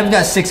 Oh, Adam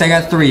got 6. I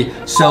got 3.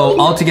 So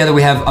altogether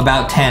we have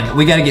about 10.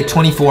 We gotta get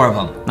 24 of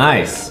them.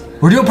 Nice.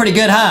 We're doing pretty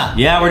good, huh?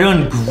 Yeah, we're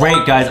doing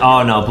great, guys.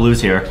 Oh no, Blue's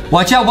here.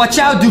 Watch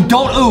out, dude.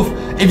 Don't oof.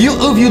 If you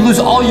oof, you lose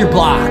all your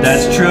blocks.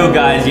 That's true,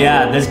 guys.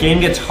 Yeah, this game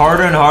gets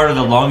harder and harder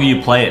the longer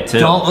you play it, too.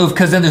 Don't oof,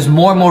 because then there's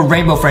more and more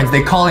rainbow friends.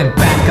 They call him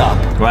back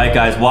up. Right,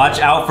 guys. Watch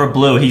out for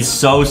Blue. He's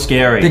so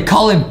scary. They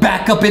call him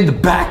back up in the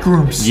back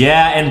rooms.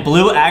 Yeah, and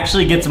Blue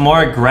actually gets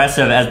more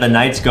aggressive as the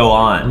nights go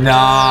on.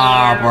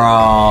 Nah,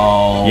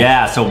 bro.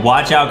 Yeah, so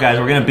watch out, guys.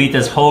 We're going to beat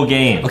this whole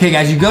game. Okay,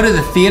 guys, you go to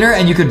the theater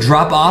and you could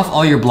drop off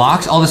all your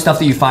blocks, all the stuff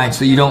that you find,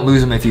 so you don't lose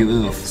them if you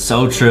oof.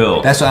 So true.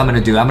 That's what I'm gonna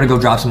do. I'm gonna go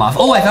drop some off.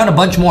 Oh, I found a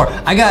bunch more.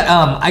 I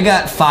got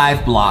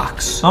 5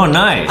 blocks. Oh,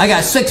 nice. I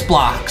got 6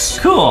 blocks.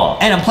 Cool.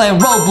 And I'm playing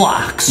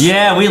Roblox.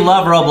 Yeah, we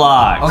love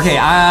Roblox. Okay,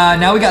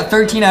 now we got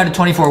 13 out of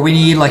 24. We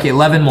need like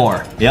 11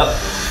 more. Yep.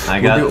 I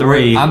got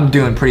 3. I'm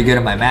doing pretty good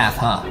at my math,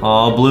 huh?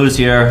 Oh, Blue's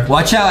here.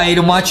 Watch out,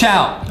 Aiden. Watch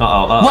out.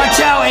 Uh-oh. Watch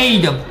out,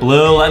 Aiden.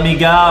 Blue, let me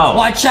go.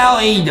 Watch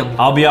out, Aiden.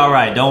 I'll be all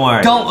right. Don't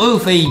worry. Don't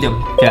oof,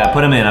 Aiden. Yeah, I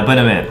put him in.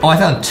 Oh, I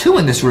found 2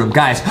 in this room.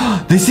 Guys,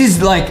 this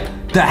is like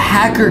the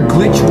hacker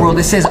glitch world.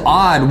 It says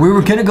odd. We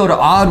were gonna go to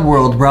odd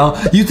world, bro.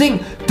 You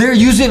think they're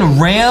using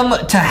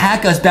RAM to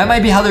hack us? That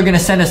might be how they're gonna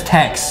send us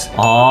texts.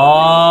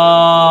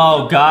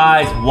 Oh,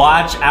 guys,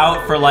 watch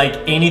out for like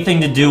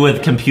anything to do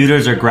with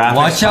computers or graphics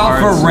Watch out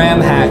cards. for RAM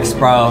hacks,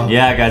 bro.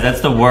 Yeah, guys,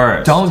 that's the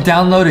worst. Don't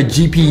download a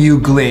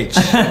GPU glitch.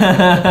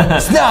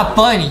 It's not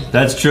funny.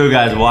 That's true,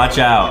 guys. Watch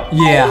out.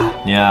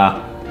 Yeah.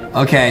 Yeah.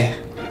 Okay.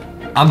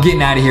 I'm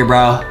getting out of here, bro.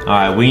 All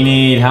right, we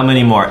need how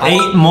many more?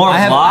 8 more blocks?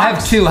 I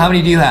have 2. How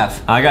many do you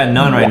have? I got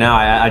none right now.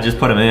 I just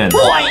put them in.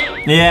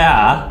 What?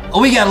 Yeah.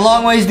 Oh, we got a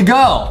long ways to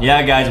go.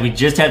 Yeah, guys, we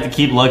just have to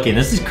keep looking.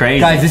 This is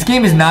crazy. Guys, this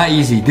game is not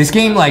easy. This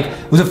game, like,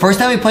 was the first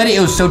time we played it, it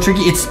was so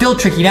tricky. It's still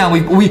tricky now.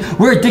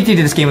 We're addicted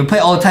to this game. We play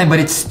it all the time, but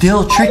it's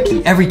still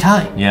tricky every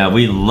time. Yeah,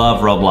 we love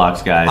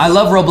Roblox, guys. I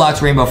love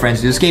Roblox Rainbow Friends,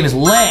 dude. This game is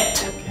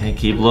lit. Okay,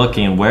 keep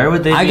looking. Where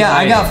would they be?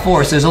 I got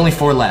 4, so there's only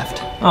 4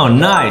 left. Oh,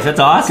 nice. That's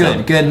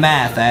awesome. Good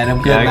math,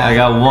 Adam. Good math. I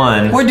got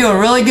 1. We're doing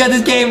really good.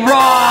 This game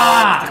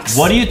rocks.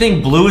 What do you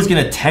think Blue is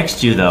gonna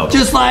text you though?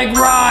 Just like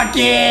Rocket.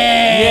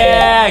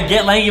 Yeah,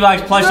 get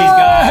LankyBox plushies,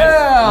 guys.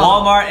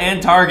 Walmart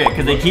and Target,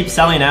 because they keep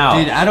selling out.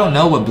 Dude, I don't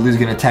know what Blue's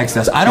gonna text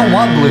us. I don't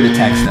want Blue to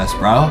text us,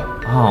 bro.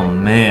 Oh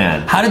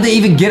man. How did they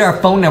even get our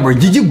phone number?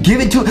 Did you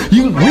give it to?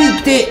 You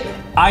leaked it.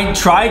 I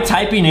tried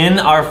typing in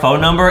our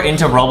phone number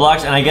into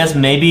Roblox, and I guess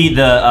maybe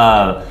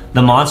the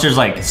monsters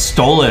like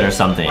stole it or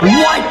something.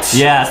 What?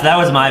 Yeah, so that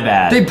was my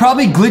bad. They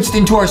probably glitched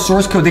into our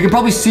source code. They could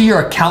probably see your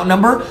account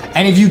number,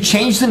 and if you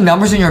change the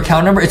numbers in your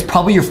account number, it's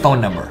probably your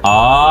phone number.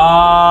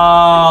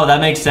 Oh,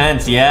 that makes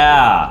sense.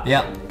 Yeah.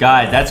 Yep.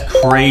 Guys, that's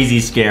crazy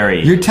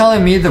scary. You're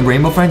telling me the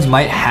Rainbow Friends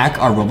might hack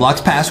our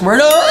Roblox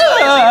password?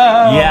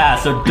 Yeah,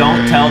 so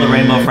don't tell the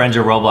Rainbow Friends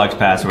your Roblox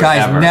password.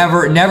 Guys, ever.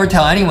 never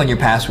tell anyone your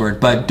password,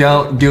 but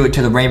don't do it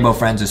to the Rainbow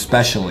Friends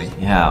especially.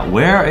 Yeah,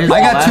 where is I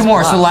got 2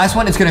 more, so the last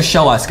one is gonna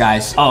show us,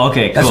 guys. Oh,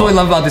 okay, cool. That's what we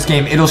love about this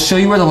game. It'll show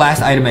you where the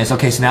last item is.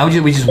 Okay, so now we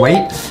just wait.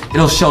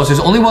 It'll show us. There's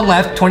only 1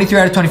 left, 23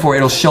 out of 24.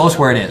 It'll show us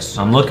where it is.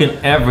 I'm looking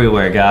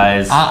everywhere,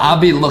 guys. I'll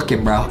be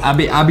looking, bro.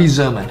 I'll be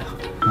zooming.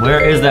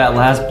 Where is that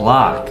last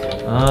block?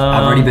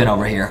 I've already been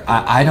over here.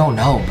 I don't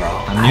know, bro.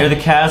 I'm near the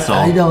castle.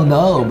 I don't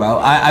know, bro.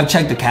 I've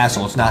checked the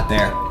castle. It's not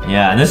there.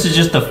 Yeah, and this is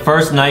just the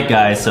first night,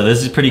 guys, so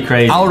this is pretty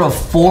crazy. Out of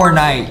 4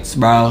 nights,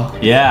 bro.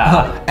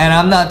 Yeah. And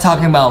I'm not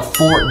talking about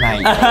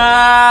Fortnite. 4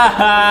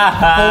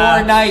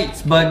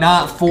 nights, but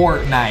not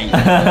Fortnite.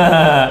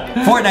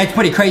 Fortnite's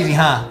pretty crazy,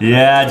 huh?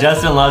 Yeah,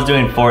 Justin loves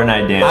doing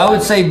Fortnite dance. I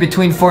would say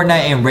between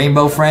Fortnite and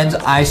Rainbow Friends,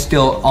 I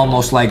still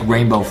almost like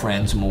Rainbow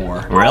Friends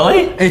more.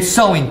 Really? It's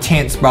so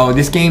intense, bro.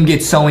 This game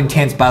gets so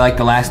intense by like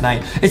the last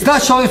night. It's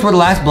not showing us where the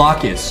last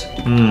block is.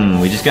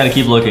 We just gotta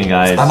keep looking,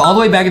 guys. I'm all the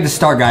way back at the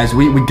start, guys.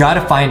 We gotta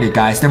find it,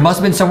 guys. There must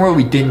have been somewhere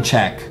we didn't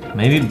check.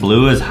 Maybe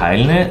Blue is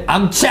hiding it?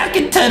 I'm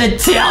checking to the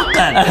tilted.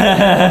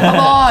 Come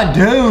on,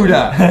 dude.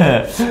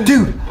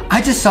 Dude,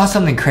 I just saw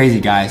something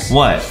crazy, guys.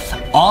 What?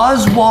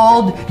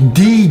 Oswald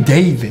D.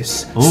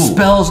 Davis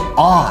spells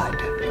odd.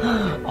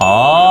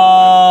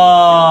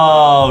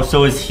 Oh,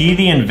 so is he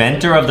the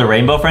inventor of the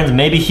Rainbow Friends?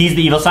 Maybe he's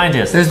the evil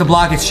scientist. There's the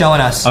block. It's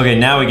showing us. Okay,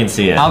 now we can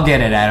see it. I'll get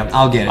it, Adam.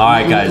 I'll get it. All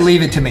right, guys.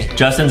 Leave it to me.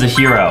 Justin's a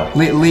hero.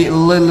 Leave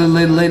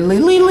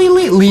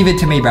it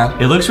to me, bro.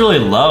 It looks really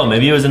low.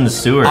 Maybe it was in the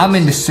sewers. I'm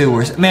in the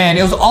sewers. Man,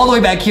 it was all the way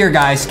back here,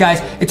 guys.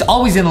 Guys, it's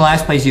always in the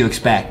last place you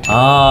expect.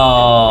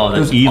 Oh,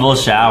 the evil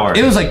shower.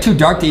 It was like too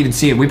dark to even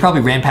see it. We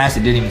probably ran past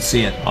it, didn't even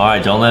see it. All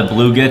right, don't let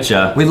Blue get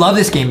ya. We love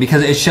this game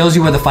because it shows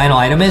you where the final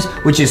item is,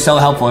 which is so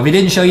helpful. If it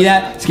didn't show you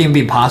that, this game would be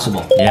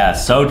impossible. Yeah,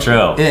 so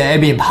true. It'd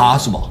be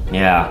impossible.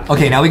 Yeah.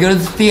 Okay, now we go to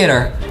the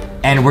theater,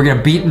 and we're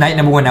gonna beat night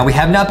number 1. Now, we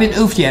have not been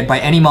oofed yet by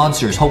any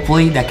monsters.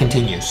 Hopefully, that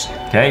continues.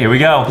 Okay, here we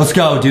go. Let's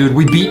go, dude.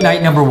 We beat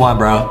night number 1,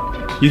 bro.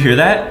 You hear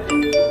that?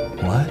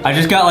 What? I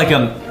just got like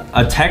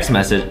a text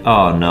message.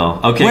 Oh,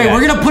 no. Okay, wait, guys.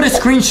 we're gonna put a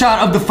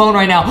screenshot of the phone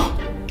right now.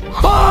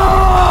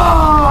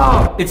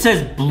 Oh! It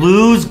says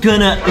Blue's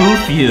gonna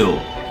oof you.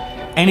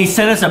 And he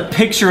sent us a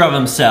picture of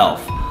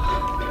himself.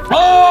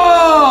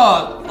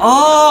 Oh!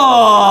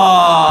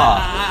 Oh!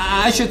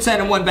 I should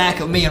send him one back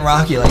of me and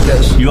Rocky like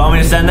this. You want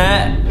me to send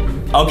that?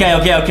 Okay.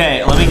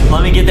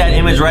 Let me get that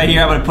image right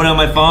here. I'm gonna put it on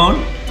my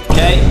phone.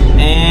 Okay,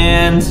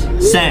 and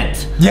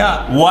sent.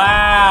 Yeah.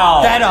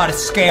 Wow. That ought to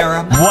scare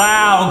him.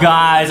 Wow,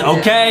 guys.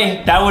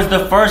 Okay, that was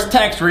the first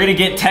text. We're gonna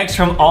get text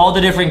from all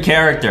the different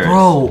characters.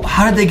 Bro,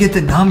 how did they get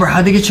the number?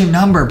 How'd they get your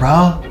number,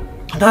 bro?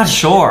 I'm not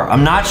sure.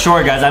 I'm not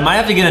sure, guys. I might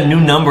have to get a new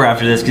number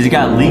after this because it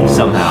got leaked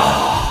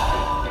somehow.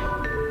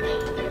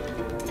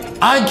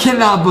 I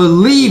cannot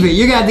believe it.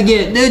 You got to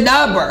get a new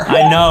number.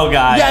 I know,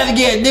 guys. You got to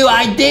get a new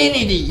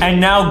identity.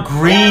 And now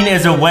Green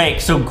is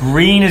awake. So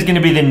Green is going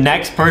to be the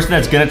next person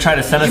that's going to try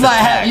to send us a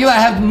text. You might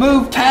have to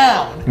move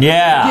town.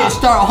 Yeah.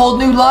 Start a whole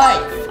new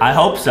life. I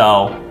hope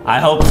so.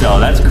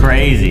 That's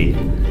crazy.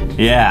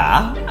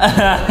 Yeah.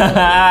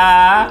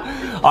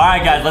 All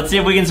right, guys, let's see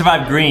if we can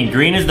survive Green.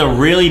 Green is the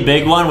really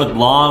big one with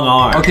long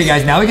arms. Okay,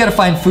 guys, now we gotta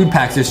find food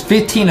packs. There's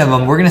 15 of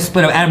them. We're gonna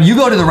split them. Adam, you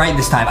go to the right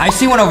this time. I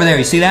see one over there.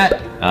 You see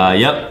that?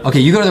 Yep.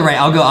 Okay, you go to the right.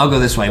 I'll go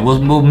this way.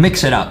 We'll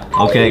mix it up.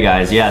 Okay,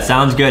 guys. Yeah,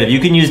 sounds good. If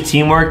you can use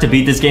teamwork to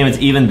beat this game, it's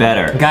even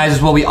better. Guys,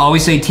 is what we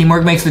always say.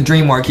 Teamwork makes the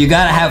dream work. You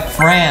gotta have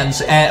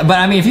friends. But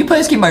I mean, if you play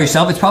this game by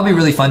yourself, it's probably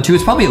really fun too.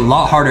 It's probably a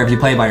lot harder if you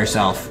play by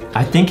yourself.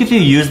 I think if you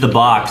use the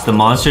box, the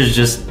monsters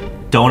just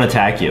don't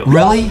attack you.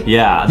 Really?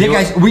 Yeah. Yeah,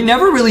 guys, we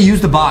never really use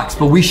the box,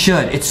 but we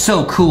should. It's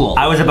so cool.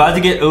 I was about to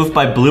get oofed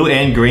by Blue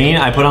and Green.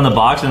 I put on the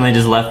box and they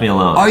just left me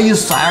alone. Are you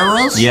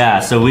Cyrus?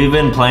 Yeah, so we've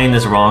been playing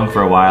this wrong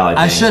for a while, I think.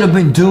 I should have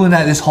been doing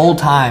that this whole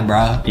time,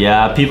 bro.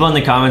 Yeah, people in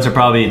the comments are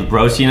probably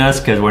roasting us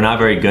because we're not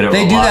very good at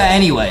They Roblox. do that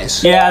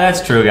anyways. Yeah, that's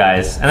true,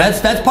 guys. And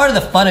that's part of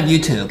the fun of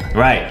YouTube.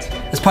 Right.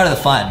 That's part of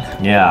the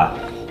fun. Yeah.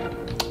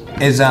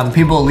 Is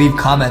people leave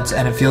comments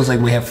and it feels like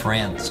we have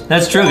friends.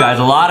 That's true, guys.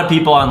 A lot of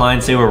people online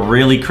say we're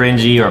really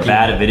cringy or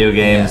bad at video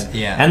games.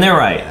 Yeah. And they're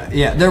right.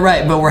 Yeah, they're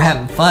right, but we're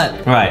having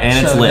fun. Right,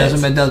 and it's lit.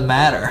 It doesn't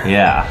matter.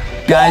 Yeah.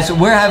 Guys,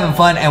 we're having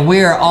fun and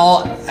we are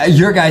all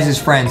your guys'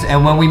 friends.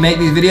 And when we make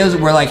these videos,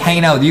 we're like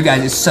hanging out with you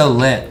guys. It's so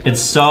lit. It's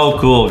so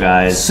cool,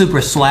 guys.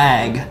 Super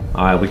swag.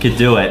 All right, we could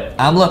do it.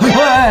 I'm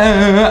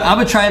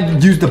gonna try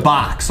and use the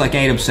box, like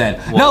Adam said.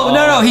 Whoa.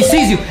 No, he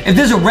sees you. If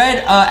there's a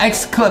red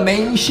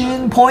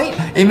exclamation point,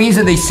 it means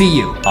that they see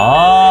you.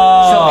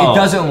 Oh. So it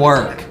doesn't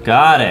work.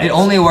 Got it. It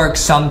only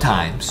works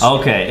sometimes.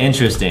 Okay,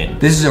 interesting.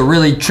 This is a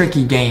really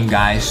tricky game,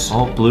 guys.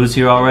 Oh, Blue's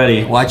here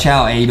already. Watch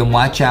out, Adam.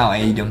 Watch out,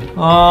 Adam.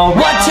 Oh.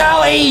 Watch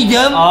out,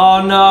 Adam.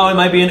 Oh, no. It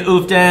might be an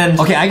oofed end.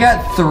 Okay, I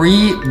got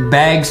 3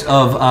 bags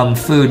of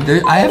food.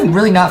 I haven't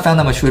really not found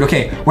that much food.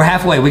 Okay, we're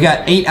halfway. We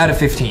got 8 out of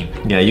 15.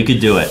 Yeah, you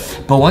could do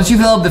it. But once you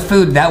fill up the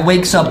food, that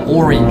wakes up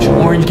Orange.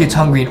 Orange gets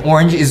hungry, and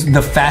Orange is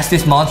the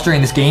fastest monster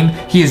in this game.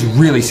 He is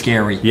really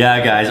scary.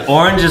 Yeah, guys.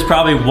 Orange is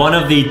probably one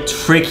of the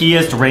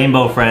trickiest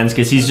rainbow friends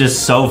because he's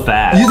just so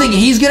fast. You think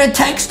he's gonna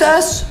text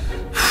us?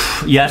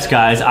 Yes,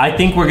 guys. I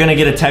think we're gonna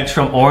get a text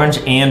from Orange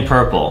and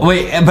Purple.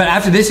 Wait, but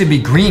after this, it'd be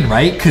Green,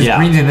 right? Because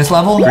Green's in this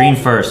level? Green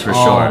first, for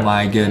sure. Oh,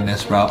 my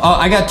goodness, bro. Oh,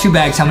 I got 2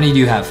 bags. How many do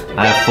you have?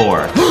 I have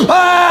 4.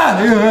 Ah!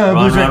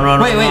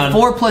 Run. Wait,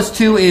 4 plus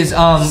 2 is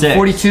 6.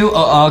 42.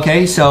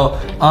 Okay, so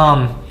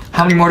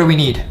how many more do we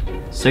need?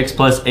 6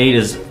 plus 8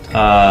 is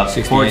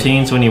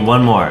 14, so we need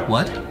 1 more.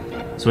 What?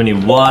 So we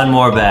need 1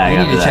 more bag. You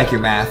need after to that. check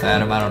your math,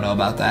 Adam. I don't know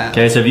about that.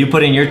 Okay, so if you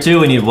put in your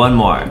 2, we need 1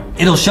 more.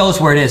 It'll show us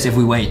where it is if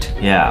we wait.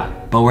 Yeah.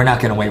 But we're not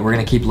gonna wait. We're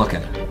gonna keep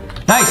looking.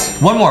 Nice.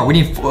 1 more.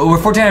 We're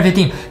 14 out of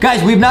 15.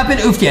 Guys, we've not been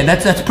oofed yet.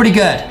 That's pretty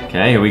good.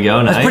 Okay, here we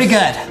go. Nice. That's pretty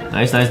good.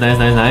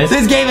 Nice.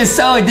 This game is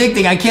so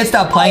addicting. I can't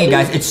stop playing it,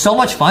 guys. It's so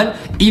much fun.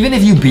 Even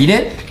if you beat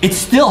it, it's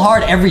still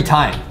hard every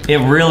time. It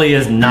really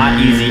is not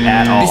easy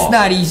at all. It's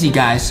not easy,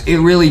 guys. It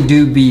really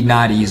do be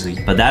not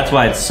easy. But that's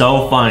why it's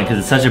so fun, because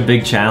it's such a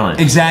big challenge.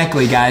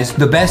 Exactly, guys.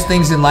 The best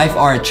things in life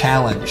are a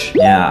challenge.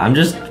 Yeah, I'm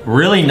just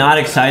really not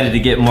excited to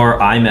get more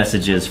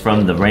iMessages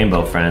from the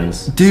Rainbow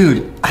Friends.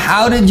 Dude,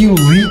 how did you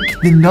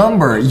leak the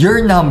number?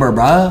 Your number,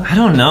 bro. I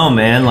don't know,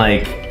 man.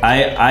 Like,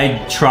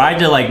 I tried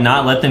to like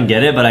not let them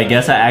get it, but I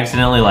guess I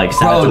accidentally like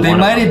sent it to Bro, one they of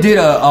might them. have did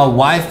a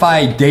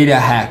Wi-Fi data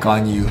hack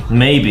on you.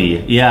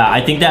 Maybe. Yeah,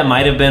 I think that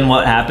might have been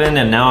what happened,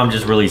 and now I'm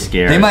just really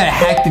scared. They might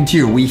have hacked into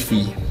your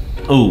Wi-Fi.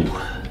 Ooh,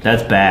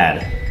 that's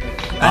bad.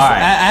 All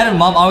right. Adam's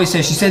mom always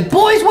says, she said,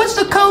 boys, what's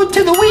the code to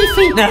the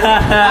Wi-Fi?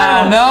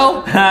 I don't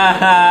know.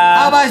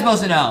 How am I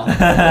supposed to know?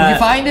 Did you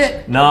find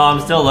it? No,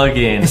 I'm still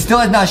looking. It still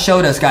has not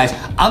showed us, guys.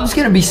 I'm just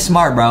gonna be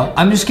smart, bro.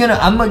 I'm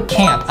gonna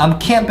camp. I'm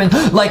camping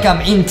like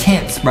I'm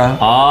intense, bro.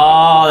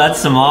 Oh,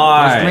 that's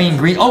smart. There's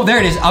green. Oh, there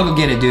it is. I'll go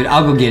get it, dude.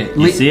 I'll go get it.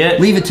 You see it?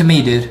 Leave it to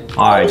me, dude.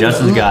 All right,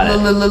 Justin's got it.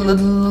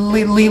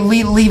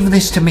 Leave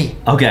this to me.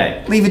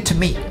 Okay. Leave it to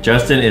me.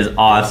 Justin is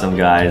awesome,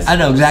 guys. I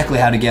know exactly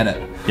how to get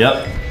it.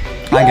 Yep.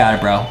 I got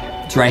it, bro.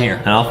 It's right here.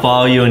 And I'll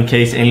follow you in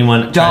case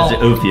anyone tries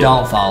to oof you.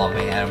 Don't follow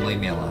me, Adam. Leave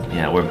me alone.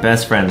 Yeah, we're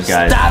best friends,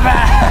 guys. Stop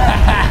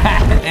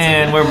it!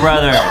 And we're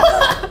brothers.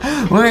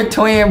 We're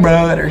twin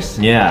brothers.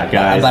 Yeah,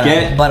 guys.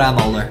 But I'm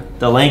older.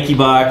 The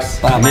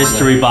LankyBox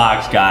mystery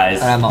box,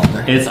 guys. But I'm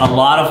older. It's a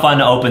lot of fun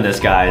to open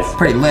this, guys.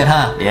 Pretty lit,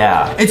 huh?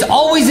 Yeah. It's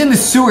always in the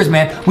sewers,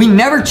 man. We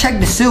never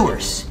check the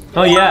sewers.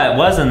 Oh yeah, it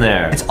was in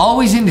there. It's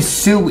always in the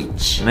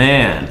sewage.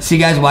 Man. See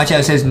guys, watch out.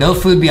 It says no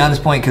food beyond this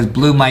point because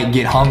Blue might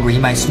get hungry. He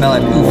might smell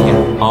it and oof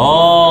you.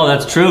 Oh,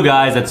 that's true,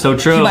 guys. That's so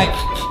true. He might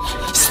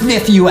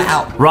sniff you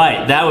out.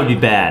 Right, that would be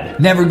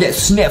bad. Never get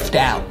sniffed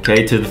out.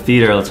 Okay, to the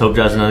theater. Let's hope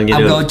Justin doesn't get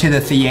it. I'm going to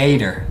the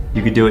theater.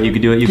 You could do it, you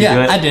could do it, you could do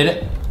it. Yeah, I did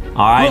it.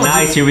 All right,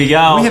 nice, here we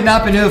go. We have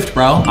not been oofed,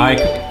 bro. All right.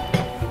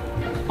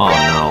 Oh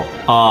no.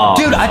 Oh.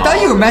 Dude, I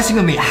thought you were messing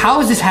with me. How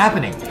is this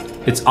happening?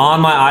 It's on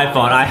my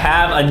iPhone. I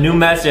have a new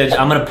message.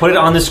 I'm gonna put it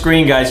on the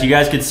screen, guys, so you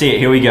guys can see it.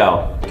 Here we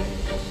go.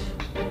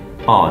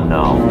 Oh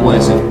no. What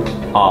is it?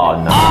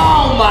 Oh no.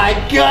 Oh my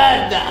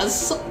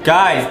goodness.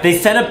 Guys, they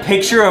sent a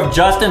picture of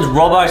Justin's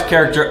Roblox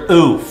character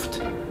oofed.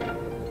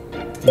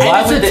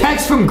 And it's a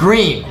text from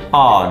Green.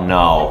 Oh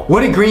no.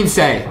 What did Green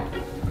say?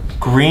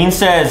 Green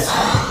says,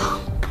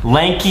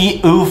 Lanky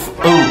oof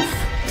oof.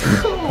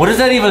 What does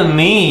that even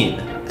mean?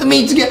 It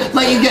means you get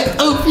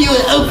oof you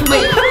and oof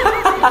me.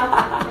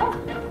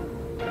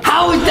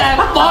 How is that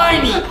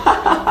funny?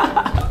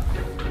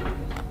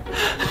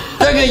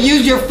 They're gonna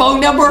use your phone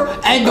number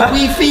and the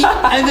Wi-Fi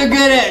and they're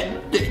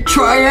gonna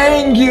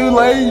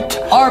triangulate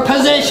our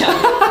position.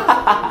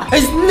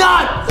 It's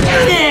not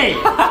funny.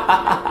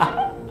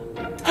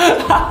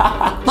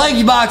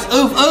 LankyBox,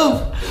 oof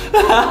oof.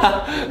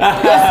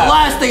 That's the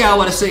last thing I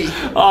want to see.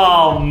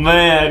 Oh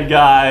man,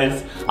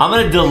 guys. I'm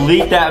gonna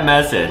delete that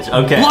message.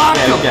 Okay. Block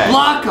okay, him. okay.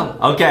 Block him.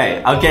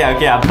 Okay.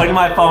 I'm putting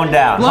my phone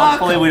down. Block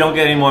Hopefully we don't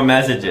get any more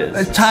messages.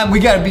 It's time. We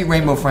gotta beat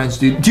Rainbow Friends,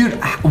 dude. Dude,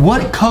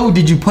 what code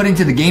did you put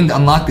into the game to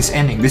unlock this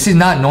ending? This is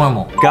not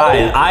normal.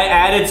 Guys, I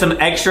added some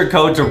extra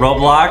code to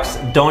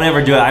Roblox. Don't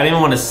ever do it. I didn't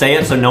even want to say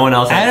it so no one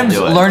else has Adam's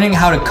to do it. learning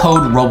how to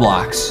code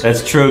Roblox.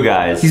 That's true,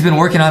 guys. He's been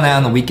working on that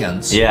on the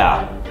weekends.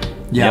 Yeah.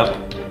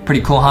 Yep.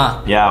 Pretty cool,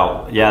 huh?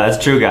 Yeah, that's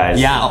true, guys.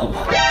 Yeah.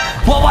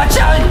 Well, watch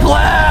out, it's blue!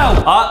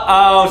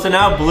 Uh-oh, so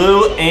now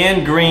blue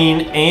and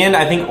green and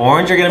I think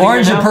orange are gonna be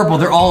Orange here and now? purple,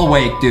 they're all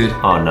awake, dude.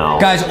 Oh no.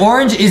 Guys,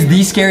 orange is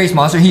the scariest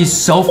monster. He's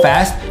so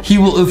fast, he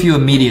will oof you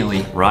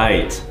immediately.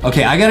 Right.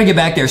 Okay, I gotta get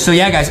back there. So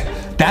yeah, guys,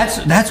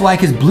 that's why,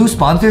 because blue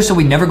spawns there, so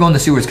we never go in the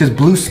sewers, because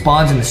blue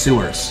spawns in the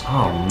sewers.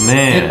 Oh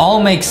man. It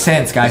all makes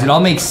sense, guys. It all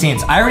makes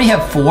sense. I already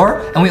have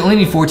 4, and we only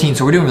need 14,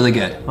 so we're doing really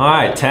good. All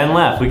right, 10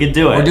 left. We could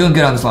do it. We're doing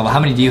good on this level. How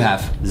many do you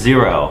have?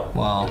 0.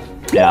 Well.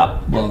 Yeah.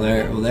 Well,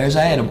 there's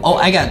Adam. Oh,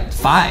 I got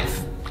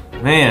 5.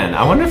 Man,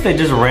 I wonder if they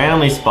just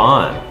randomly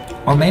spawn.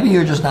 Or maybe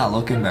you're just not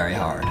looking very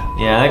hard.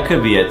 Yeah, that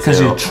could be it too. Because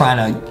you're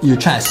trying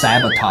to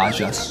sabotage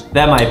us.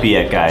 That might be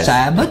it, guys.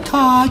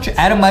 Sabotage.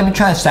 Adam might be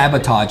trying to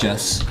sabotage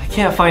us. I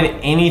can't find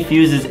any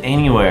fuses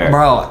anywhere.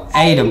 Bro,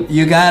 Adam,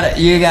 you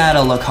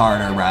gotta look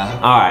harder, bro.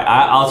 All right,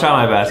 I'll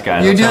try my best,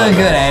 guys. You're doing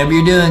good, Adam.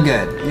 You're doing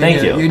good.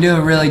 Thank you. You're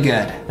doing really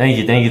good. Thank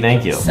you.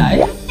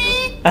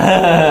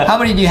 How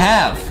many do you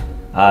have?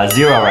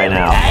 0 right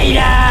now.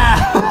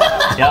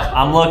 Yep,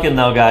 I'm looking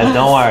though, guys.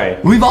 Don't worry.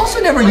 We've also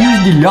never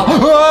used the.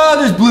 Oh,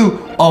 there's blue.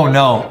 Oh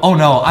no. Oh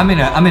no. I'm in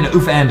a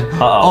oof end.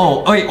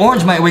 Uh-oh. Oh wait,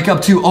 orange might wake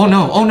up too. Oh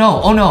no. Oh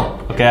no. Oh no.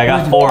 Okay, I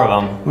got 4 of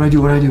them. What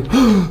do I do?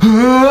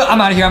 I'm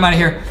out of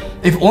here.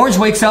 If orange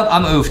wakes up,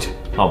 I'm oofed.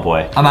 Oh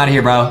boy. I'm out of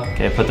here, bro.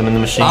 Okay, put them in the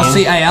machine.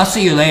 I'll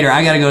see you later.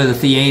 I gotta go to the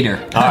theater.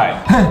 All right.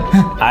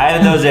 I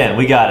added those in.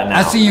 We got it now.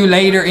 I'll see you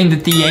later in the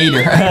theater.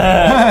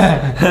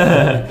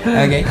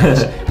 Okay.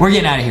 We're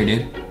getting out of here,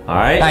 dude. All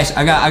right. Nice.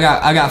 I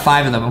got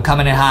 5 of them. I'm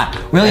coming in hot.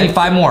 We only need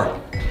 5 more.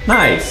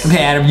 Nice.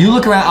 Okay, Adam, you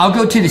look around. I'll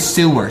go to the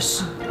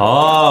sewers.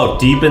 Oh,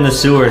 deep in the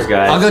sewers,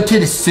 guys. I'll go to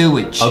the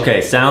sewage.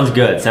 Okay, sounds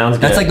good.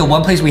 That's like the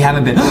one place we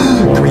haven't been.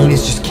 Green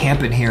is just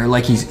camping here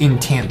like he's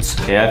intense.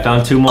 Okay, I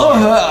found 2 more.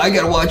 I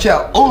gotta watch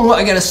out. Oh,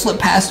 I gotta slip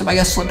past him. I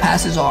gotta slip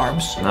past his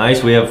arms.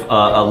 Nice, we have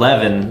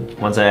 11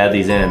 once I add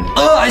these in.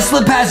 I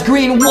slipped past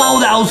Green. Whoa,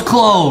 that was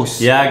close.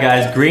 Yeah,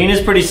 guys, Green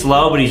is pretty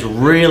slow, but he's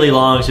really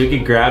long, so he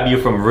can grab you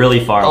from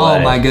really far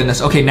away. Oh my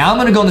goodness. Okay, now I'm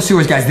gonna go in the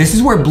sewers, guys. This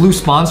is where Blue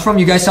spawns from.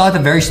 You guys saw at the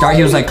very start,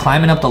 he was like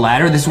climbing up the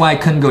ladder. This is why I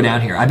couldn't go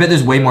down here. I bet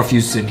there's way more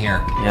fuses in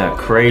here. Yeah,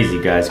 crazy,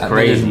 guys,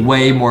 crazy. There's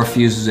way more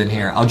fuses in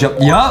here. I'll jump.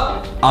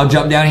 Yup. I'll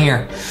jump down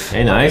here.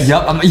 Hey, nice.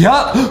 Yup.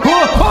 Yup.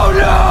 Oh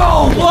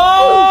no!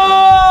 Whoa!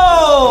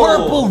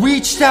 Purple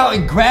reached out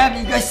and grabbed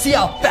me. You guys see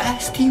how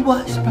fast he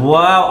was?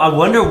 Wow, I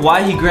wonder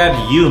why he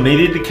grabbed you.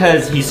 Maybe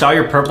because he saw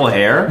your purple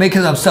hair?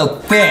 Because I'm so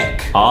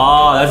thick.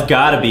 Oh, that's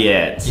gotta be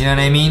it. You know what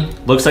I mean?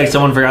 Looks like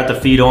someone forgot to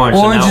feed Orange.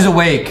 Orange is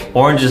awake.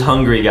 Orange is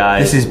hungry,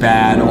 guys. This is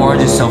bad.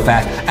 Orange is so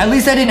fast. At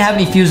least I didn't have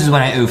any fuses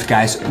when I oofed,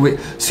 guys.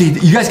 See,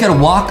 you guys gotta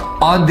walk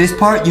on this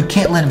part. You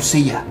can't let him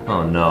see you.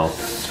 Oh no.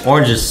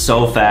 Orange is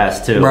so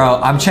fast too.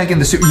 Bro, I'm checking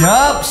the sewage.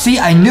 Yup. See,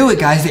 I knew it,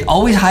 guys. They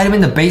always hide him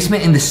in the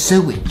basement in the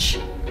sewage.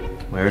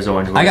 Where's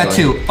Orange? I got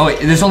 2. Oh wait,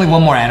 there's only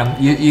 1 more, Adam.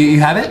 You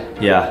have it?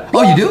 Yeah.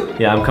 Oh, you do?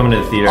 Yeah, I'm coming to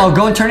the theater. Oh,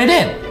 go and turn it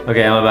in.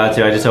 Okay, I'm about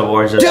to. I just hope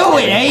Orange doesn't. Do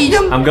it,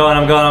 Adam. I'm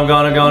going.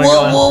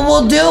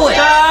 We'll do it.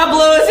 Ah,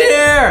 Blue is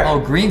here. Oh,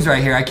 Green's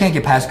right here. I can't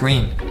get past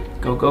Green.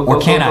 Go, go, or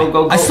can I?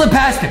 I slipped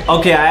past him.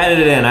 Okay, I added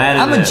it in.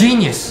 I'm a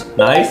genius.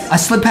 Nice. I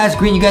slipped past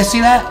Green. You guys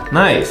see that?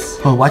 Nice.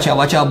 Oh, watch out,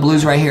 watch out.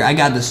 Blue's right here. I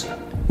got this.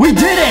 We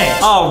did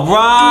it! All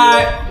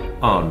right.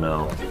 Oh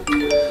no.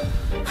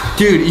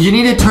 Dude, you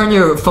need to turn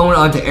your phone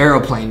onto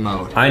airplane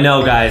mode. I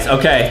know, guys.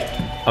 Okay.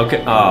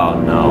 Okay. Oh,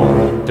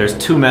 no. There's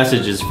 2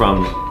 messages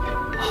from...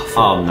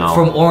 Oh, no.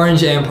 From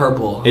orange and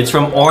purple. It's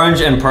from orange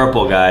and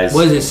purple, guys.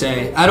 What does it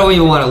say? I don't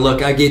even want to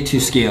look. I get too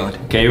scared.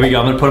 Okay, here we go.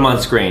 I'm going to put them on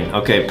screen.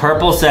 Okay,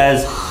 purple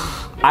says,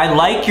 I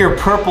like your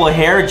purple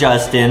hair,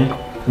 Justin.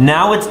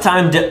 Now it's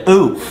time to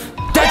oof.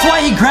 That's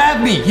why he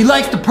grabbed me. He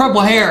likes the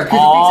purple hair. Because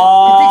he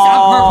thinks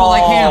I'm purple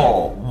like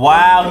him.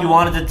 Wow, he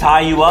wanted to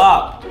tie you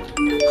up.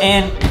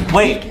 And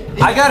wait,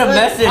 I got a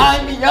message.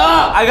 Tie me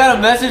up. I got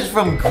a message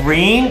from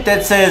Green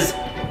that says,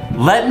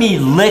 let me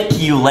lick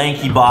you,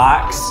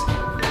 LankyBox.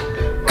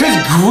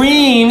 Because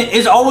Green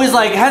is always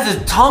like, has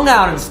his tongue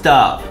out and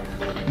stuff.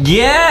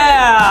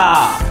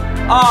 Yeah.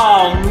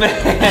 Oh,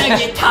 man. I'm gonna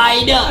get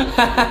tied up.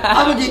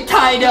 I'm gonna get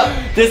tied up.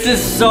 This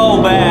is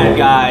so bad,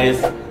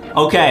 guys.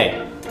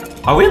 Okay.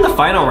 Are we in the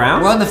final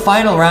round? We're on the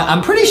final round.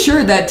 I'm pretty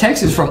sure that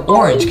text is from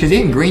Orange, because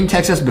didn't Green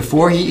text us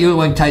before he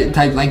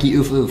typed Lanky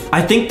oof oof?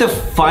 I think the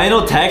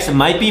final text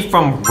might be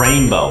from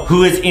Rainbow,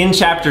 who is in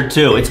chapter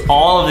 2. It's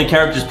all of the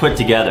characters put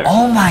together.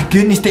 Oh my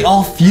goodness, they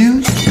all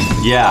fused?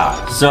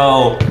 Yeah,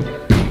 so,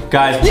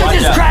 guys, you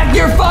just cracked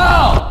your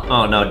phone!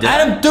 Oh no,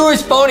 Adam threw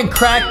his phone and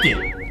cracked it.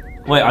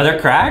 Wait, are there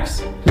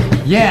cracks?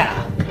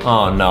 Yeah.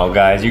 Oh no,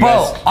 guys,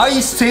 Bro, are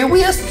you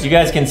serious? You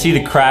guys can see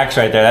the cracks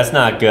right there. That's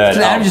not good.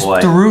 Adam just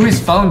threw his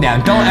phone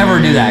down. Don't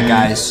ever do that,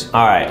 guys.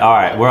 All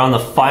right. We're on the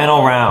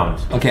final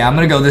round. Okay, I'm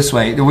gonna go this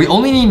way. We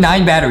only need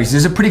 9 batteries.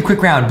 This is a pretty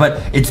quick round,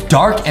 but it's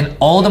dark and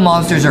all the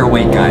monsters are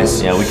awake,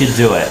 guys. Yeah, we could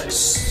do it.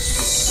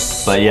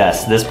 But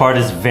yes, this part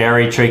is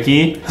very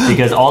tricky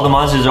because all the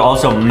monsters are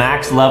also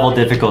max level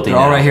difficulty. They're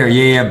all right here.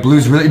 Yeah.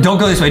 Blue's really. Don't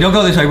go this way. Don't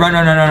go this way. Run.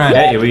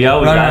 Okay, here we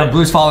go. Run.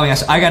 Blue's following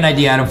us. I got an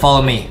idea, Adam.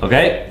 Follow me.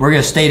 Okay. We're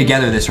gonna stay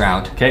together this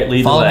round. Okay,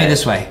 lead the way. Follow me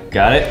this way.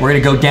 Got it. We're gonna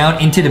go down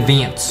into the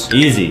vents.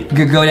 Easy. We're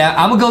gonna go down.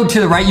 I'm gonna go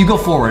to the right. You go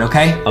forward.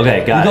 Okay.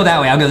 Okay. Got it. You go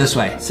that way. I'll go this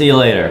way. See you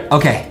later.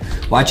 Okay.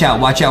 Watch out.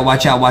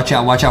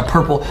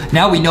 Purple.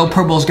 Now we know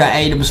Purple's got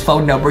Adam's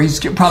phone number. He's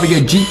probably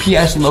gonna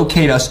GPS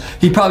locate us.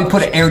 He probably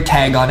put an air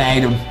tag on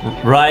Adam.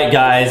 Right,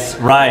 guys.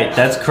 Right.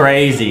 That's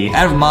crazy.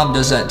 Adam's mom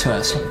does that to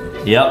us.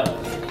 Yep.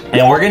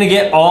 And we're gonna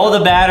get all the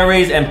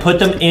batteries and put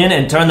them in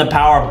and turn the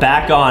power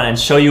back on and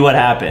show you what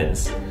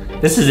happens.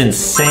 This is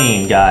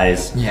insane,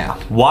 guys. Yeah.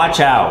 Watch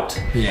out.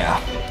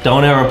 Yeah.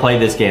 Don't ever play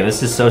this game.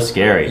 This is so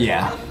scary.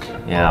 Yeah.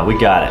 Yeah, we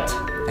got it.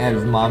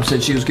 Adam's mom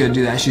said she was gonna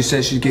do that. She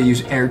said she's gonna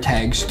use air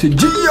tags to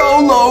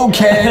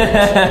geolocate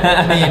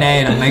me and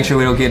Adam, make sure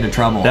we don't get into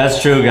trouble.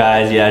 That's true,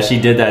 guys. Yeah, she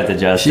did that to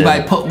Justin. She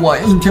might put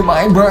one into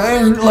my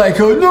brain like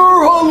a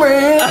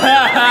Neuralink.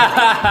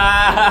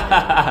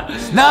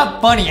 It's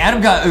not funny. Adam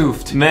got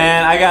oofed.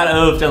 Man, I got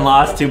oofed and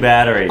lost 2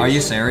 batteries. Are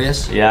you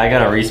serious? Yeah, I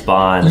gotta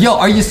respawn. Yo,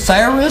 are you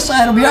serious,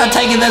 Adam? You're not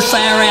taking this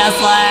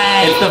seriously.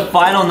 It's the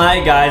final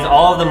night, guys.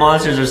 All of the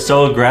monsters are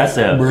so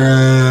aggressive.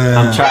 Bruh.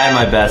 I'm trying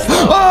my best,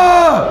 though.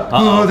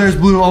 Oh, there's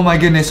Blue. Oh my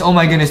goodness.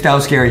 That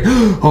was scary.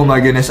 Oh my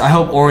goodness. I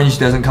hope Orange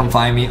doesn't come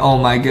find me. Oh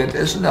my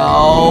goodness.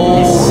 No.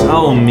 He's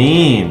so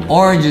mean.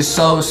 Orange is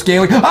so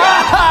scary.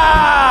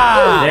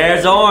 Ah!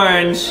 There's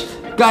Orange.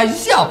 Guys, you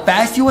see how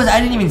fast he was? I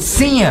didn't even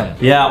see him.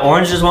 Yeah,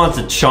 Orange just wants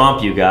to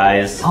chomp you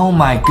guys. Oh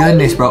my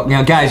goodness, bro.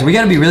 Now, guys, we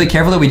gotta be really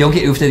careful that we don't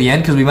get oofed at the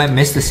end because we might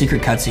miss the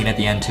secret cutscene at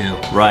the end too.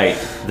 Right.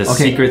 The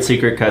secret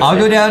cutscene. I'll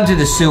go down to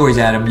the sewers,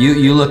 Adam.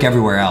 You look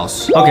everywhere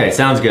else. Okay,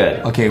 sounds good.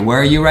 Okay, where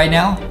are you right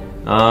now?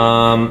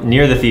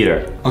 Near the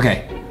theater.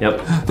 Okay.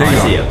 Yep. There you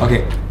see you.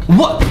 Okay.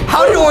 What?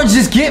 How did Orange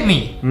just get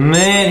me?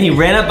 Man, he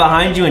ran up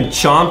behind you and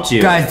chomped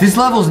you. Guys, this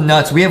level's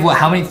nuts. We have what?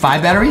 How many?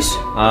 5 batteries?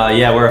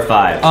 Yeah, we're at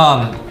 5.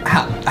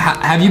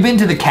 Have you been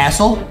to the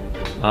castle?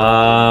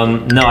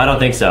 No, I don't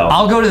think so.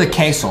 I'll go to the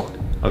castle.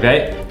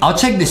 Okay. I'll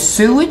check the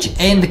sewage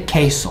and the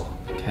castle.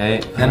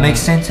 Okay. That makes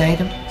sense,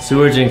 Adam?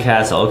 Sewage and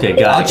castle. Okay, got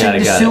it. I'll check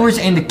the sewers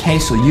and the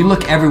castle. You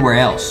look everywhere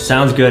else.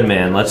 Sounds good,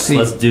 man. Let's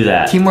do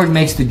that. Teamwork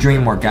makes the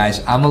dream work,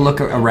 guys. I'm gonna look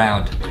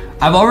around.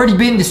 I've already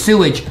been to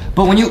sewage,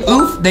 but when you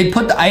oof, they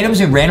put the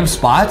items in random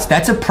spots.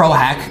 That's a pro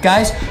hack,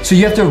 guys. So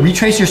you have to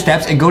retrace your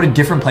steps and go to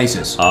different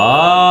places.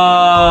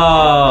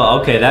 Oh,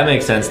 okay, that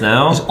makes sense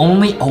now. There's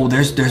only,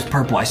 there's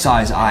Purple. I saw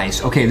his eyes.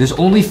 Okay, there's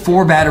only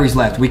 4 batteries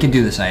left. We can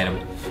do this,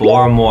 Adam.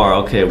 4 more.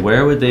 Okay,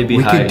 where would they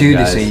be hiding, We could do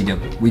guys? this, Adam.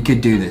 We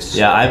could do this.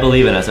 Yeah, I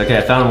believe in us. Okay,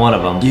 I found one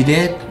of them. You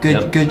did?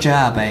 Good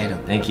job, Adam.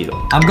 Thank you.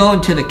 I'm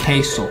going to the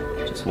castle.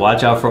 Just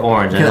watch out for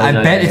Orange. I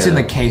bet it's in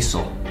the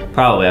castle.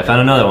 Probably. I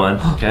found another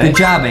one. Okay. Good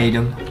job,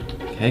 Adam.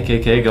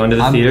 Okay. Going to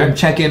the theater. I'm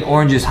checking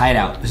Orange's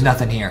hideout. There's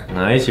nothing here.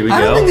 Nice. Here we go.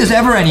 I don't think there's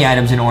ever any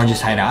items in Orange's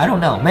hideout. I don't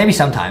know. Maybe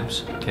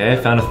sometimes. Okay, I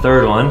found a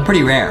 3rd one.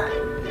 Pretty rare.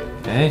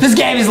 Okay. This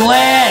game is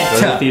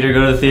lit! Go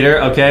to the theater.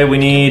 Okay, we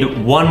need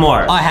 1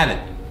 more. Oh, I have it.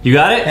 You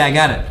got it? Yeah, I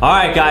got it. All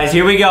right, guys,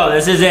 here we go.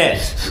 This is it.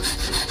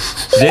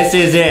 This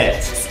is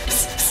it.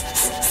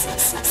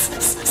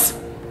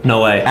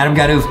 No way. Adam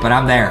got oofed, but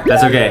I'm there.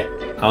 That's okay.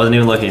 I wasn't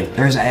even looking.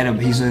 There's Adam.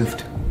 He's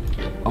oofed.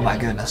 Oh my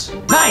goodness.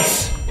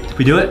 Nice! Did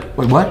we do it?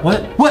 Wait, what?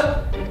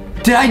 What?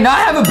 Did I not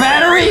have a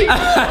battery?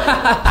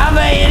 I'm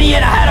an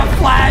idiot. I had a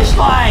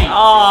flashlight.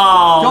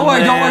 Oh, don't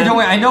worry.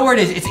 I know where it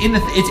is. It's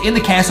in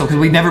the castle because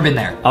we've never been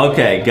there.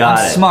 Okay, got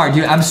it. I'm smart,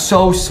 dude. I'm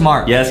so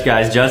smart. Yes,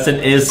 guys. Justin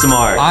is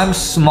smart. I'm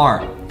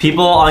smart.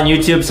 People on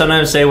YouTube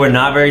sometimes say we're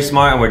not very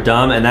smart and we're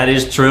dumb, and that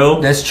is true.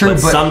 That's true. But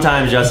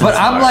sometimes Justin's smart.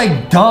 But I'm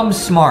like dumb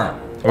smart.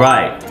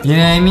 Right. You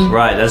know what I mean?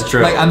 Right. That's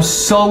true. Like I'm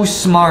so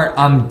smart.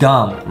 I'm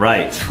dumb.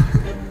 Right.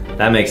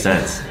 That makes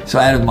sense. So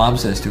Adam's mom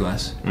says to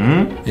us.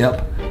 Mm-hmm.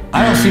 Yep.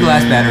 I don't see the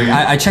last battery.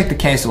 I checked the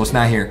castle. It's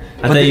not here.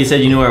 I thought you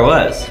said you knew where it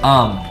was.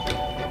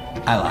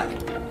 I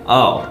lied.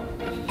 Oh.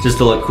 Just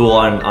to look cool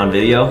on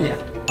video? Yeah.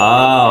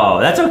 Oh,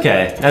 that's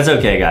okay. That's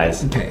okay,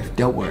 guys. Okay,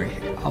 don't worry.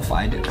 I'll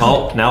find it.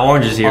 Oh, now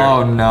Orange is here.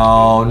 Oh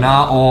no,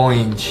 not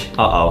Orange.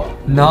 Uh-oh.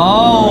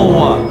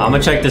 No! I'm gonna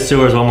check the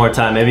sewers one more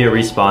time. Maybe it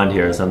respawned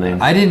here or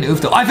something. I didn't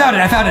oof though. I found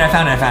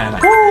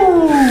it.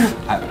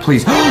 Woo!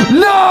 Please.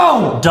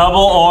 No! Double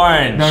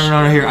Orange.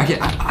 No, here. I can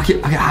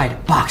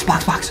hide. Box.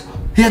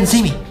 He doesn't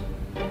see me.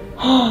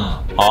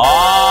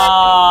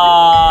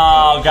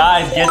 Oh,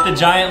 guys, get the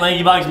giant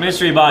LankyBox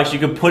mystery box. You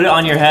can put it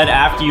on your head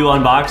after you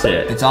unbox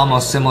it. It's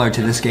almost similar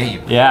to this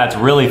game. Yeah, it's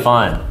really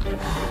fun.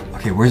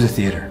 Okay, where's the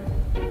theater?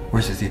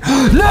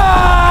 No!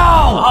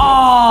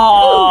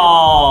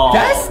 Oh!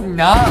 That's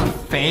not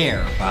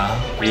fair, bro.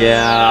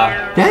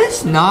 Yeah.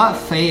 That's not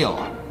fair.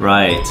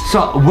 Right.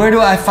 So, where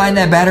do I find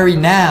that battery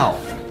now?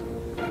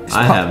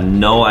 I have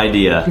no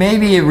idea.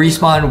 Maybe it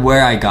respawned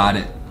where I got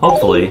it.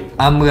 Hopefully.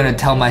 I'm gonna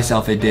tell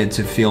myself it did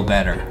to feel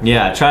better.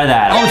 Yeah, try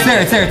that. Oh,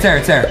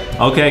 it's there.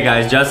 Okay,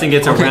 guys, Justin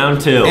gets a round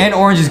 2. And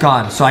Orange is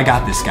gone, so I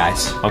got this,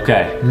 guys.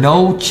 Okay.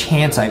 No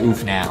chance I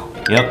oof now.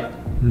 Yep.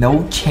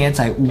 No chance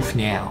I oof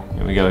now.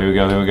 Here we go.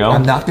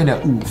 I'm not gonna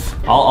oof.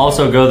 I'll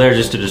also go there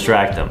just to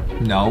distract them.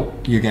 No,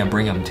 you're gonna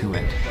bring them to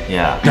it.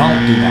 Yeah.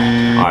 Don't do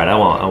that. All right, I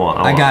won't.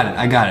 I got it.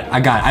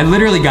 I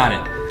literally got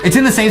it. It's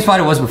in the same spot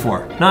it was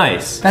before.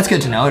 Nice. That's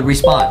good to know. It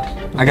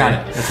respawned. I got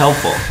it. That's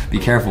helpful. Be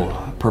careful.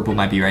 Purple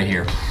might be right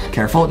here.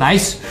 Careful.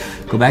 Nice.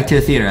 Go back to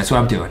the theater. That's what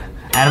I'm doing.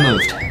 Adam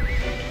moved.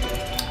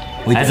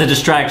 As a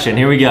distraction,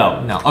 here we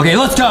go. No. Okay,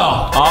 let's go.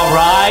 All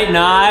right,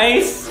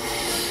 nice.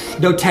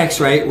 No text,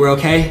 right? We're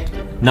okay?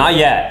 Not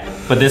yet,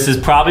 but this is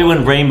probably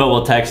when Rainbow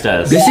will text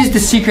us. This is the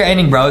secret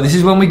ending, bro. This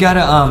is when we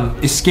gotta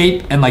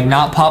escape and like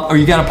not pop, or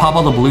you gotta pop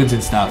all the balloons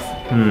and stuff.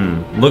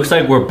 Looks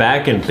like we're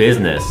back in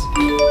business.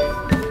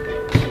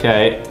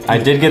 Okay, I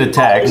did get a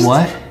text.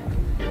 What?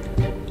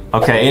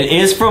 Okay, it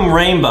is from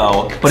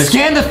Rainbow, but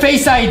scan the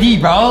face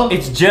ID, bro.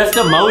 It's just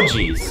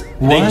emojis.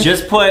 What? They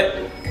just put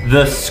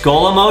the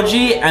skull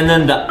emoji and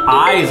then the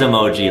eyes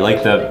emoji,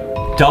 like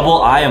the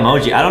double eye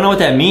emoji. I don't know what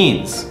that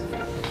means.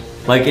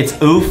 Like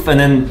it's oof and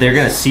then they're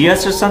gonna see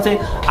us or something?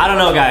 I don't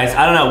know, guys.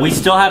 I don't know. We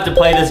still have to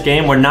play this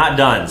game. We're not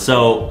done,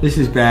 so. This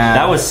is bad.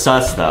 That was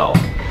sus though.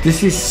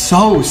 This is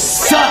so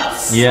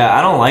sus. Yeah,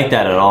 I don't like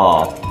that at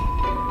all.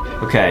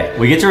 Okay,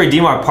 we get to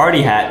redeem our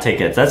party hat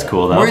tickets. That's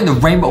cool though. We're in the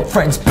Rainbow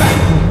Friends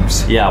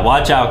bathrooms. Yeah,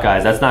 watch out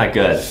guys. That's not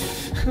good.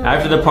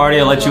 After the party,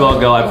 I'll let you all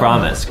go, I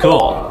promise.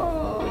 Cool.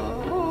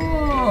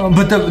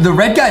 But the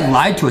red guy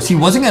lied to us. He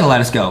wasn't gonna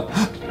let us go.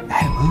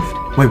 Adam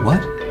moved. Wait,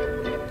 what?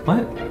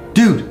 What?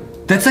 Dude.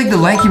 That's like the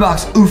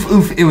LankyBox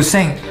oof. It was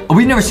saying, oh,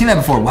 we've never seen that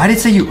before. Why did it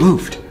say you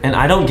oofed? And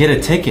I don't get a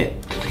ticket.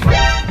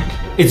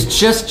 It's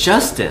just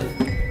Justin.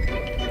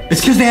 It's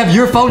because they have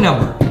your phone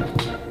number.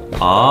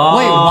 Oh.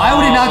 Wait, why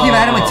would it not give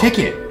Adam a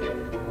ticket?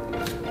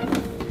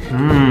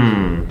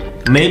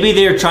 Maybe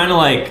they're trying to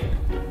like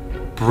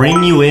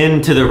bring you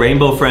into the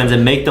Rainbow Friends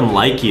and make them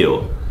like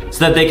you.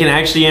 So that they can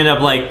actually end up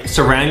like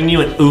surrounding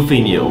you and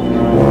oofing you.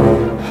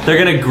 They're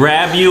gonna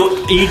grab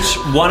you, each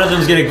one of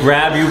them's gonna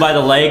grab you by the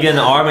leg and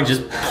the arm and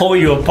just pull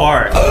you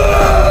apart.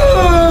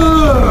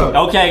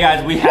 Okay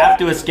guys, we have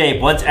to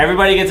escape. Once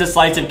everybody gets a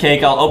slice of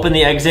cake, I'll open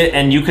the exit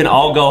and you can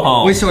all go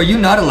home. Wait, so are you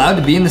not allowed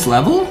to be in this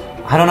level?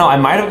 I don't know, I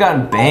might have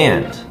gotten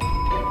banned.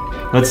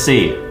 Let's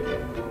see.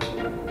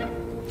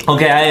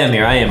 Okay, I am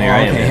here.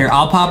 Okay, here,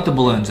 I'll pop the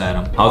balloons at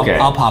him. Okay.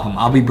 I'll pop them.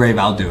 I'll be brave,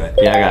 I'll do it.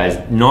 Yeah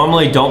guys,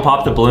 normally don't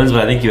pop the balloons,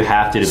 but I think you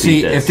have to beat this.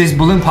 See, if this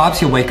balloon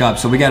pops, he'll wake up,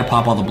 so we gotta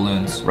pop all the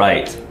balloons.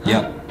 Right.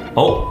 Yep.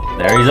 Oh,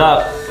 there he's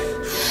up.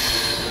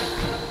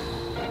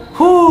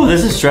 Whew,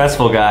 this is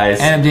stressful,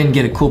 guys. Adam didn't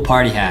get a cool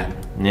party hat.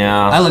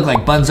 Yeah. I look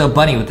like Bunzo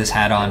Bunny with this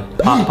hat on.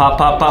 Pop, pop,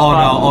 pop, pop,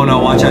 Oh no,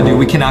 watch out, dude.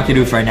 We cannot get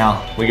oofed right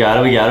now. We got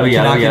it. We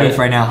cannot get oofed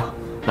right now.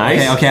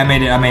 Nice. Okay, I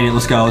made it.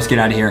 Let's go. Let's get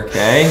out of here.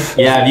 Okay.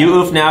 Yeah, if you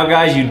oof now,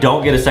 guys, you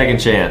don't get a second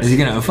chance. Is he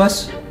gonna oof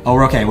us? Oh,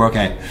 we're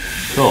okay.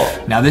 Cool.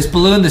 Now this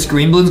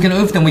green balloon's gonna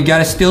oof, then we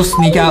gotta still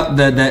sneak out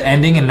the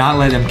ending and not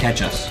let him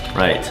catch us.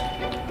 Right.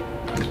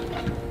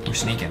 We're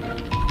sneaking.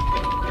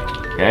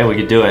 Okay, we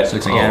could do it. So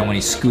looks like Adam when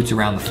he scoots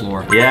around the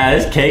floor. Yeah,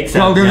 this cake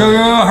sounds Go,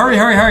 hurry.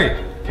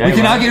 Okay, we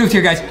cannot get oofed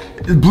here, guys.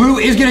 Blue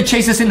is gonna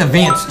chase us in the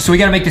vents, so we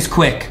gotta make this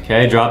quick.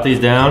 Okay, drop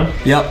these down.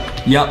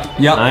 Yep.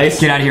 Nice.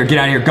 Get out of here.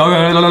 Go.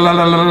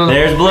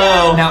 There's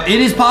Blue. Now, it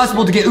is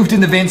possible to get oofed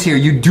in the vents here.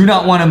 You do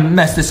not want to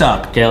mess this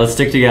up. Okay, let's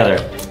stick together.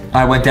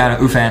 I went down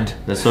an oof end.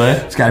 This way?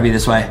 It's gotta be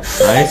this way.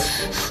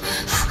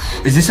 Nice.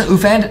 Is this an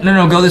oof end?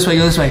 No, go this way,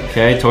 go this way.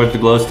 Okay, towards the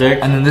glow stick.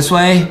 And then this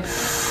way.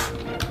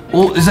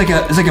 Oh, it's like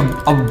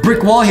a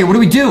brick wall here. What do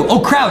we do? Oh,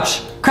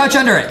 crouch. Crouch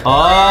under it.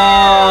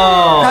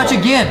 Oh. Crouch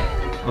again.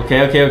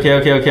 Okay.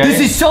 This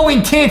is so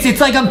intense.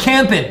 It's like I'm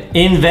camping.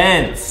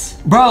 Invents.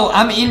 Bro,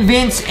 I'm in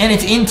vents and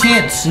it's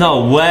intense.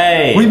 No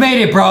way. We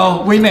made it,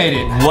 bro. We made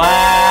it.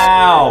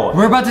 Wow.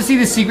 We're about to see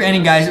the secret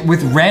ending, guys,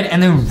 with red,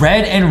 and then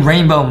red and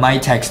rainbow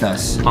might text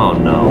us. Oh,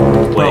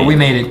 no. Wait. Bro, we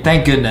made it.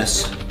 Thank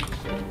goodness.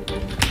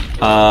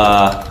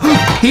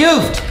 He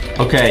oofed.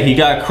 Okay, he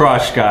got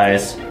crushed,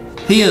 guys.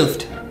 He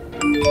oofed.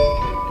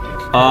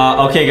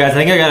 Okay, guys, I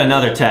think I got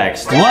another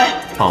text.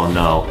 What? Oh,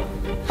 no.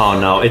 Oh,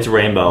 no, it's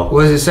rainbow.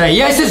 What does it say?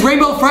 Yeah, it says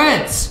rainbow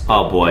friends.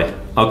 Oh, boy.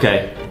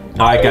 Okay.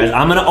 All right, guys,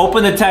 I'm gonna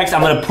open the text.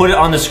 I'm gonna put it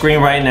on the screen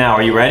right now.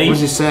 Are you ready? What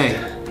does it say?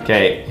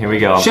 Okay, here we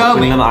go. I'm Show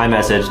me. on the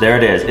iMessage. There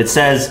it is. It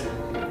says,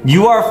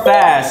 "You are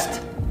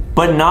fast,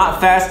 but not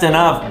fast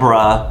enough,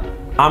 bruh.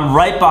 I'm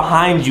right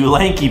behind you,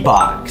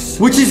 LankyBox."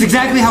 Which is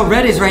exactly how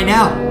red is right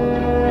now.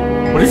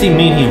 What does he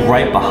mean he's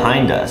right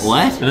behind us?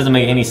 What? It doesn't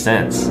make any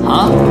sense.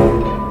 Huh?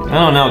 I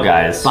don't know,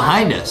 guys.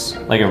 Behind us?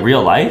 Like in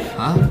real life?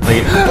 Huh?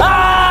 Like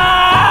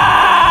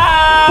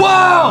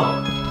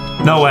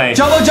Whoa! No way.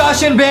 Jumbo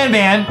Josh and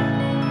Banban.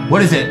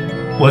 What is it?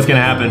 What's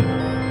gonna happen?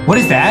 What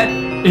is that?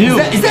 Ew.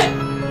 Is that?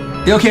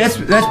 Okay, that's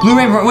Blue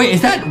Rainbow. Wait,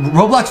 is that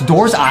Roblox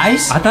Door's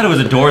eyes? I thought it was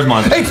a Doors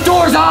monster. It's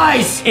Door's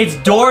eyes! It's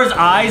Doors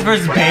eyes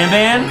versus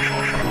Banban?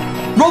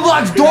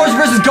 Roblox Doors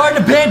versus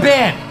Garten of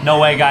Banban. No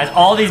way, guys.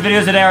 All these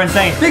videos today are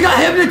insane. They got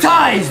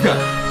hypnotized.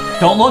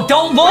 Don't look,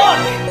 don't look!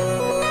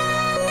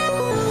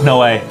 No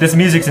way. This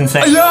music's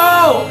insane.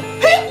 Yo!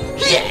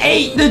 He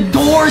ate the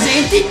Doors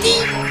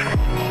entity.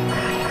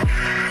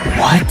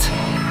 What?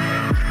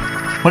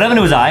 What happened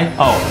to his eye?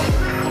 Oh.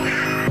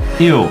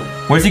 Ew.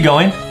 Where's he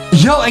going?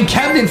 Yo, and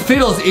Captain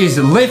Fiddles is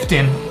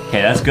lifting.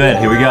 Okay, that's good.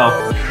 Here we go.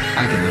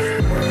 I can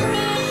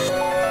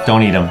lift.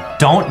 Don't eat him.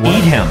 Don't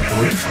eat him.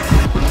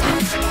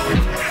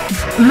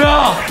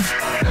 No!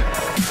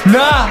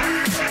 No!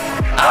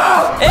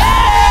 Oh!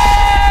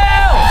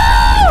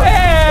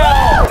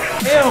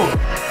 Ew! Ew!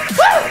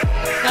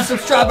 Got some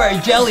strawberry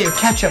jelly or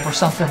ketchup or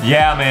something.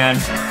 Yeah, man.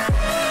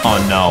 Oh,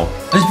 no.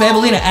 There's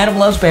Bambolina. Adam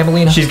loves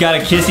Bambolina. She's got a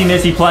kissy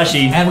missy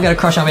plushie. And we got a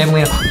crush on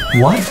Bambolina.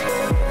 What?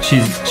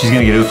 She's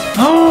gonna get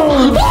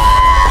oofed.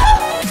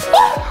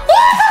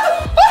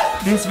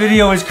 This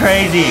video is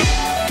crazy.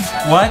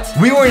 What?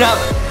 We were not.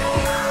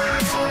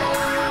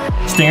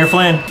 Stinger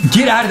Flynn.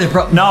 Get out of there,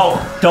 bro. No,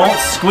 don't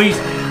squeeze.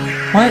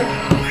 What?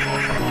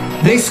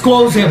 They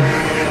squoze him.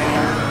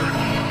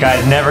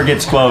 Guys, never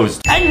gets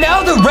closed. And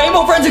now the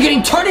Rainbow Friends are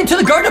getting turned into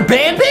the Garten of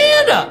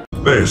Banban.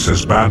 This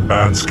is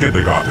Banban's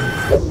kindergarten.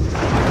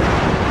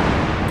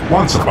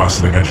 Once a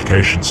bustling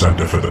education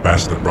center for the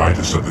best and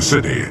brightest of the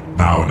city,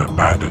 now an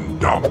abandoned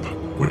dump,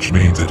 which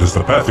means it is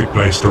the perfect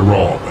place to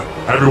rob.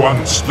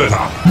 Everyone split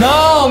up.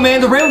 No,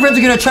 man, the Rainbow Friends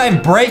are gonna try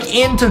and break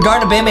into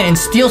Garten of Banban and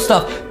steal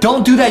stuff.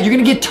 Don't do that. You're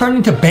gonna get turned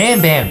into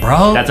Banban,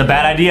 bro. That's a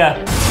bad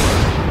idea.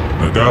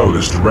 The goal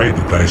is to raid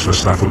the place for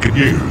stuff we can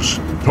use.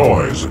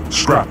 Toys,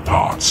 scrap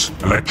parts,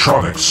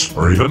 electronics,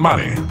 or even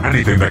money.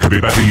 Anything that could be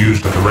better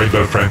used at the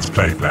Rainbow Friends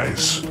play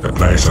place. The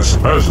place has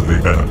supposedly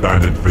been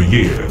abandoned for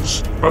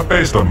years, but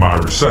based on my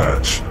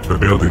research, the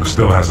building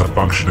still has a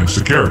functioning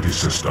security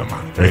system.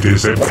 It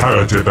is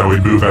imperative that we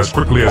move as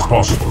quickly as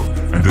possible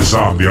and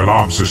disarm the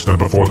alarm system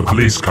before the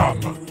police come,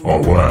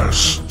 or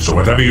worse. So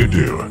whatever you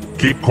do,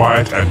 keep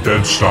quiet and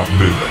don't stop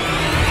moving.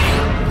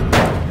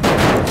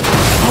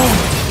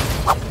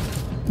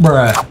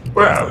 Bruh.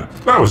 Well,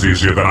 that was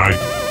easier than I...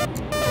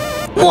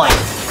 What?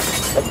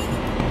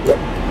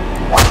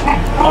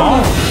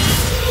 Oh!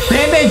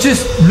 Banban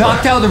just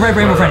knocked out the Red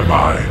Rainbow Friend.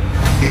 Where am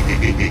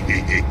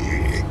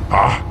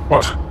I?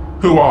 What?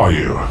 Who are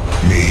you?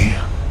 Me?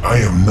 I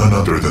am none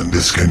other than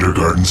this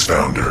kindergarten's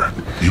founder.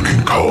 You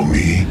can call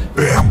me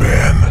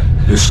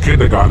Banban. This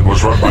kindergarten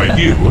was run by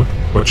you,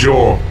 but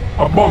you're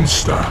a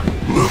monster.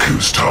 Look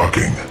who's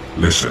talking.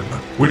 Listen,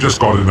 we just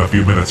got in a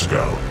few minutes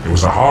ago. It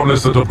was a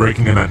harmless little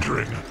breaking and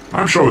entering.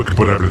 I'm sure we can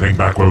put everything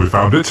back where we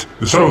found it.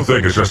 This whole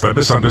thing is just a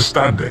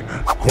misunderstanding.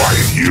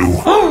 Quiet,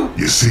 you.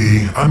 You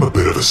see, I'm a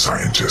bit of a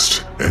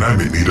scientist, and I'm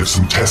in need of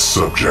some test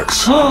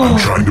subjects. I'm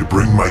trying to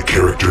bring my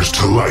characters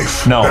to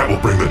life. No. That will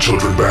bring the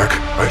children back.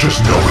 I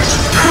just know it.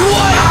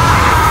 What?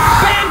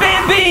 Bam,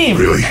 bam, beam!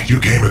 Really, you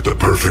came at the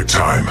perfect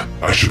time.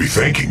 I should be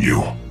thanking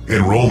you.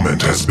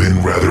 Enrollment has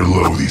been rather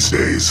low these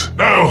days.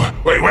 No!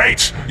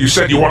 Wait! You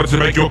said you wanted to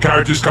make your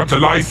characters come to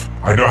life?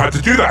 I know how to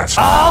do that.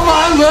 Oh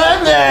my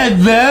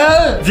goodness,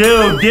 man!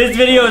 Dude, this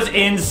video is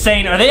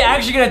insane. Are they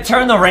actually gonna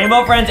turn the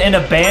Rainbow Friends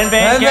into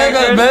Banban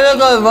characters?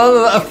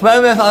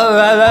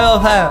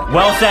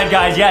 Well said,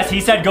 guys. Yes, he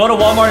said go to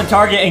Walmart and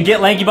Target and get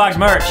LankyBox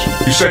merch.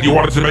 You said you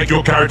wanted to make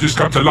your characters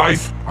come to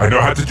life? I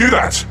know how to do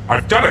that.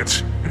 I've done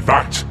it. In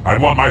fact,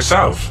 I'm one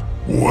myself.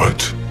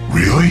 What?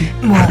 Really?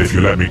 And if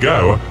you let me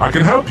go, I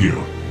can help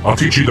you. I'll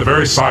teach you the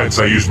very science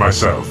I use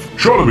myself.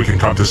 Surely we can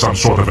come to some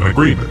sort of an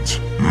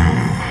agreement.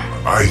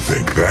 I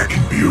think that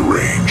can be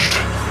arranged.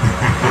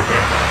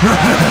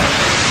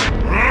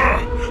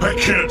 I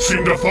can't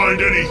seem to find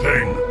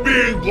anything.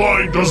 Being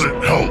blind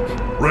doesn't help.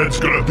 Red's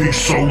gonna be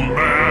so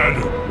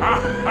mad.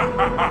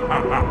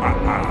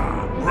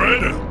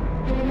 Red?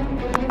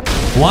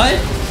 What?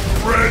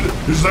 Red,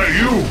 is that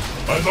you?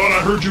 I thought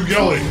I heard you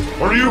yelling.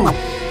 Are you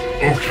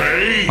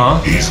okay?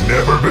 Huh? He's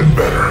never been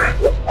better.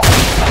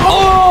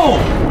 Oh!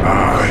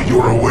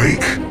 You're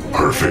awake.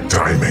 Perfect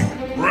timing.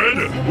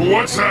 Red,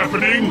 what's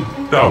happening?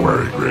 Don't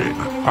worry, Green.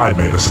 I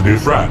made us a new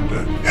friend.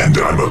 And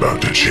I'm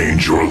about to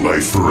change your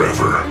life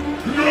forever.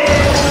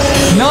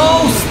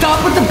 No!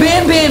 Stop with the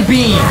Ban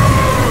beam!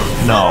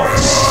 No.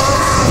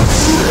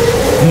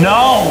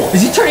 No!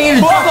 Is he turning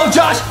into Dumbo,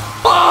 Josh?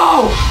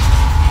 Oh!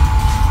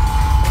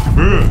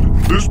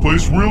 Man, this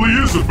place really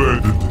is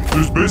abandoned.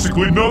 There's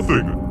basically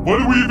nothing. Why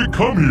do we even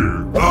come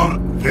here?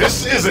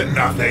 This isn't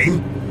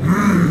nothing.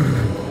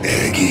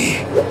 Eggy.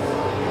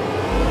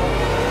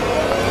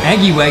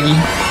 Eggy Weggy.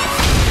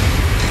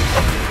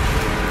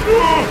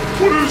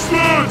 What is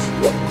that?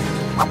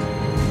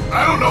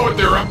 I don't know what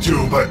they're up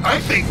to, but I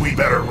think we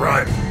better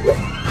run.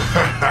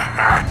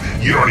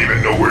 You don't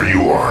even know where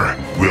you are.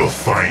 We'll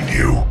find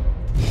you.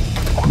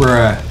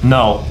 Bruh.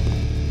 No.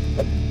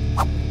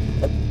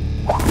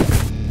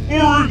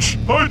 Orange,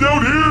 hide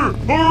down here!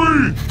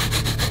 Hurry!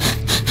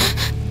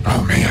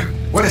 Oh man,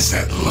 what is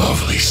that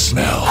lovely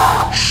smell?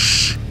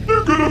 Shh!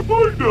 They're gonna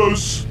find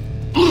us!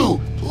 Blue,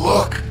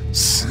 look!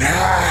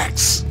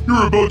 Snacks!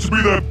 You're about to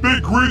be that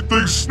big green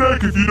thing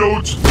snack if you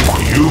don't.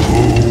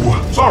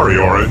 Yoo-hoo! Sorry,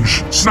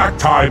 Orange. Snack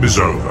time is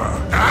over.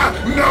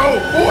 No!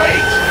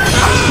 Wait!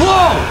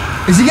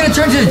 Whoa! Is he gonna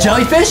turn into a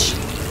jellyfish?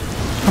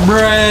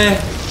 Bruh.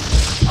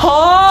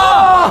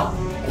 Huh?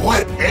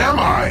 What am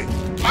I?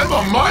 I'm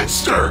a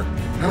monster!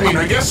 I mean,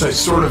 I guess I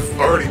sort of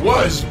already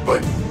was,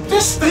 but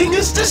this thing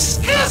is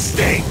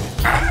disgusting!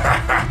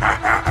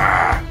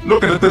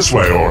 Look at it this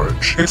way,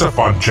 Orange. It's a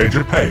fun change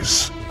of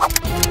pace.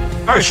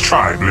 Nice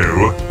try,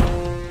 Blue.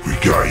 We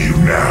got you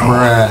now.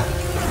 Bruh.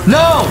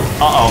 No!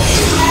 Uh-oh.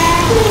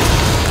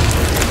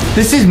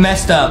 This is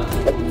messed up.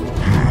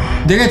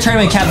 They're gonna turn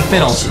him into Captain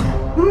Fiddles. I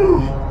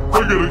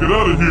gotta get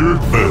out of here.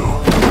 Blue.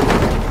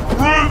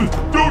 Red,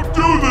 don't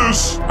do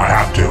this! I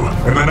have to,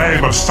 in the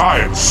name of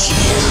science.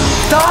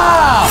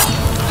 Stop!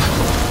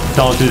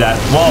 Don't do that.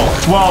 Whoa,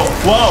 whoa,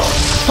 whoa.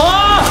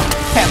 Ah!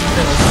 Captain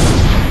Fiddles.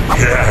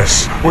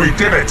 Yes, we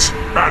did it!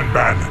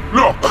 Banban,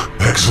 look!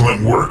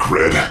 Excellent work,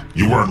 Red.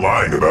 You weren't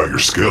lying about your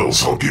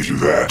skills, I'll give you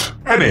that.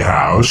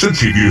 Anyhow,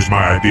 since you've used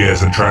my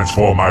ideas and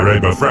transformed my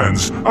rainbow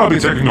friends, I'll be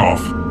taking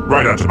off.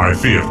 Right after my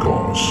fee, of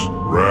course.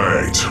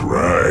 Right.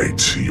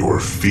 Your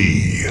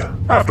fee.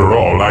 After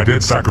all, I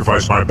did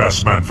sacrifice my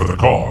best men for the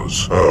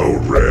cause. Oh,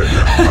 Red.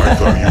 I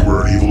thought you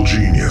were an evil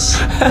genius.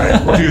 Hey,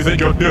 what do you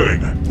think you're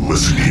doing?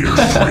 Listen here,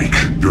 freak.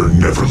 You're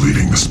never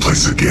leaving this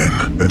place again.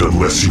 And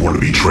unless you want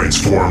to be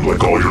transformed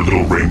like all your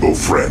little rainbow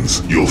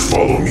friends, you'll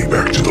follow me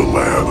back to the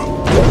lab.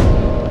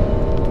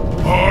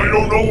 I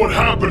don't know what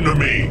happened to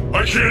me.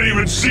 I can't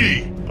even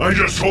see. I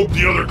just hope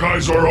the other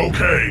guys are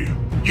okay.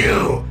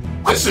 You!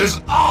 This is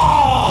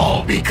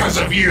all because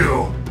of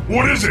you!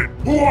 What is it?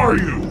 Who are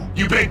you?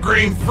 You big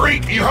green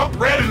freak! You helped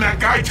Red and that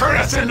guy turn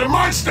us into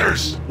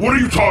monsters! What are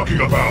you talking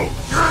about?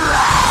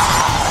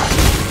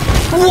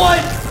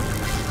 What?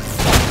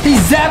 He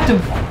zapped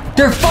him!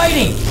 They're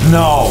fighting!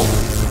 No.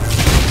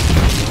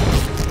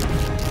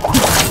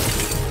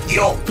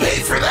 You'll pay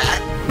for that!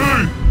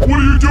 Hey, what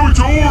are you doing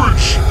to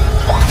Orange?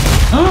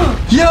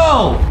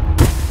 Yo!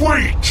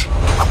 Wait!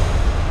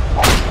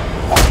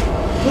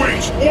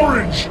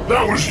 Orange!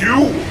 That was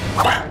you?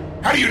 What?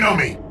 How do you know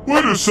me?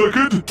 Wait a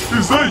second!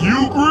 Is that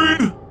you,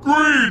 Green?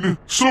 Green!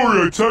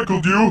 Sorry I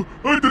tackled you.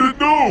 I didn't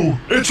know.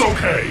 It's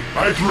okay.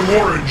 I threw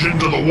Orange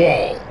into the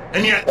wall.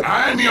 And yet,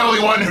 I'm the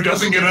only one who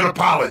doesn't get an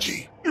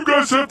apology. You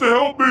guys have to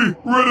help me.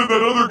 Red and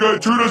that other guy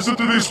turned us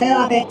into these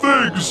horrible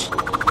things.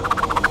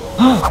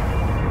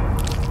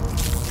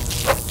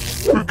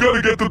 We've got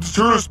to get them to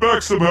turn us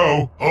back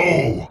somehow.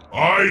 Oh,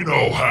 I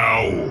know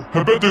how.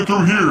 I bet they're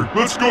through here.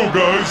 Let's go,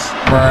 guys.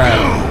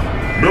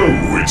 No,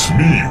 it's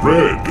me,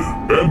 Red.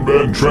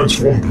 Banban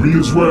transformed me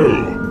as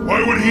well.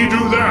 Why would he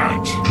do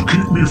that? To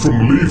keep me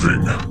from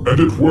leaving, and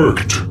it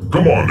worked.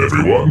 Come on,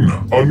 everyone.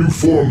 Our new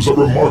forms are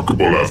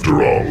remarkable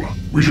after all.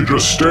 We should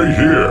just stay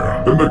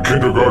here, then the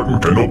kindergarten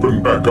can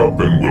open back up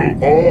and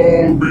we'll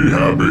all be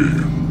happy.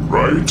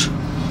 Right?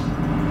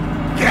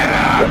 Get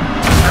up!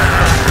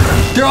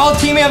 They're all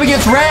teaming up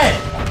against Red!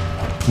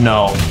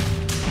 No.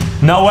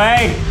 No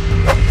way!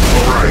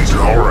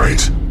 All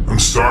right. I'm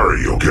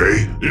sorry,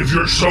 okay? If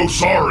you're so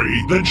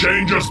sorry, then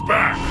change us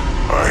back.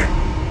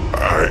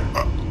 I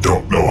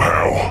don't know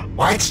how.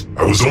 What?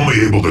 I was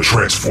only able to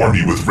transform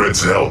you with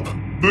Red's help.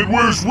 Then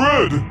where's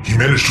Red? He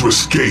managed to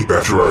escape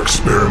after our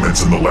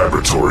experiments in the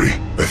laboratory.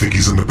 I think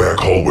he's in the back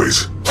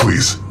hallways.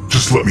 Please,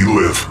 just let me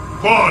live.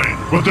 Fine,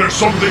 but there's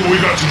something we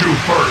got to do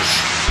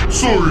first.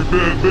 Sorry,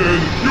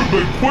 Banban. You've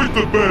been quite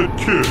the bad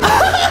kid.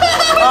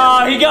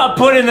 Oh, he got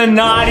put in the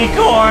naughty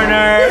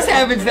corner. This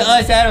happens to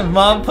us. Adam's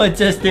mom puts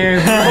us there.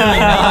 Really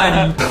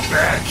naughty. The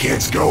bad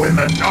kids go in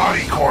the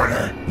naughty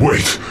corner.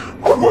 Wait.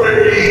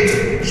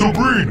 So,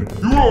 Green, Green,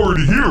 you were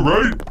already here,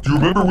 right? Do you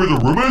remember where the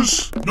room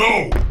is?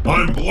 No,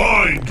 I'm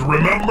blind,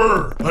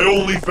 remember? I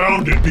only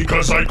found it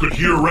because I could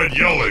hear Red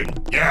yelling.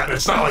 Yeah, and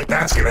it's not like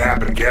that's gonna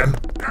happen again.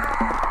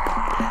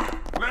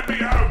 Let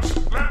me out!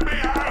 Let me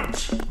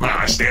out!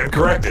 I stand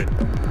corrected.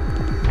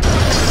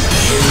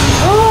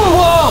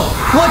 Whoa!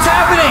 What's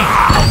happening?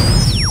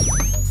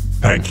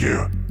 Thank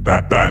you.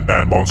 That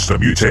Banban monster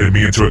mutated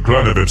me into a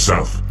clone of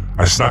himself.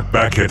 I snuck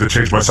back here to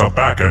change myself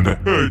back and...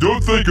 Hey,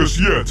 don't thank us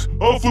yet.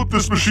 I'll flip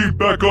this machine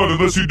back on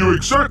unless you do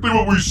exactly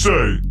what we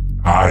say.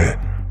 I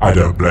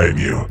don't blame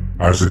you.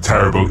 I was a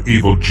terrible,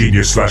 evil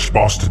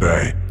genius/boss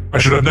today. I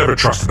should have never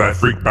trusted that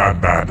freak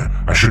Banban.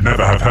 I should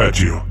never have hurt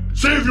you.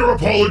 Save your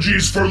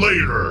apologies for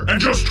later,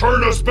 and just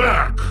turn us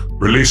back!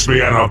 Release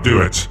me and I'll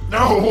do it.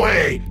 No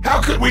way!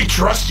 How could we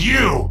trust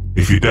you?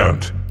 If you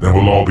don't, then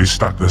we'll all be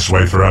stuck this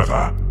way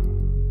forever.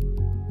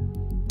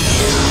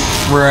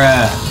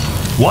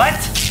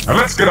 What? Now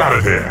let's get out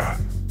of here.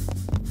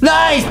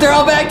 Nice! They're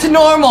all back to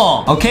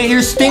normal! Okay,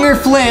 here's Stinger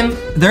Flynn.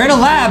 They're in a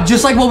lab,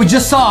 just like what we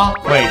just saw.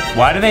 Wait,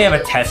 why do they have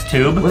a test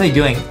tube? What are they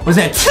doing? What is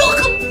that?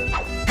 Tilka!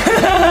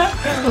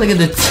 Look at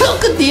the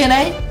Tilka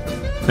DNA.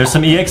 There's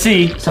some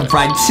EXE. Some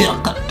fried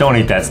Tilka. Don't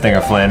eat that,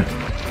 Stinger Flynn.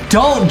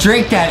 Don't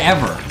drink that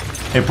ever.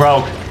 It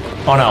broke.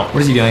 Oh no.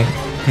 What is he doing?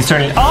 He's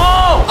turning...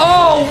 Oh!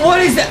 Oh, what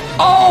is that?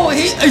 Oh,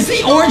 is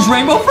he Orange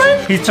Rainbow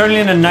Friend? He's turning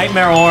into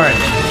Nightmare Orange.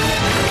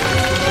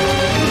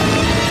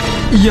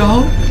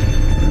 Yo.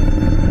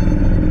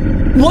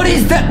 What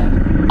is that?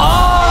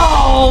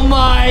 Oh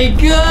my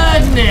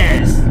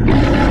goodness.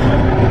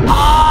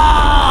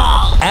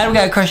 Oh. Adam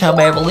got a crush on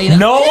Bambolina.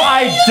 No,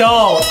 I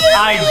don't.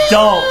 I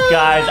don't,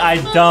 guys. I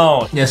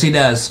don't. Yes, he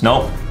does.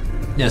 Nope.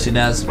 Yes, he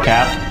does.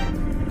 Cap.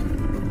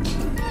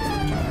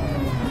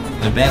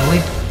 Is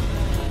Bambolina?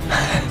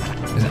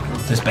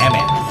 This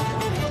Banban.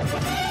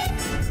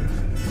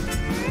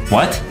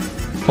 What?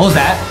 What was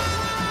that?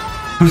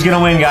 Who's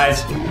gonna win,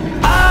 guys?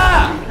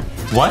 Ah!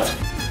 What?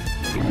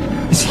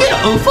 Is he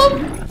gonna oof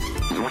him?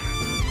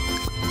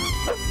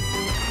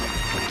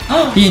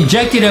 He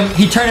injected him.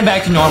 He turned him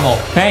back to normal.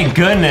 Thank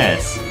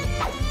goodness.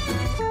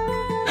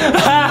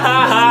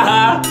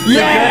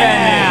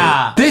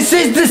 Yeah! This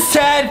is the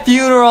sad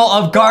funeral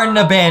of Garten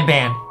of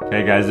Banban.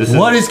 Okay, guys,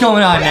 What is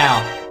going on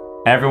now?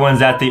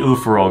 Everyone's at the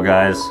ooferal,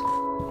 guys.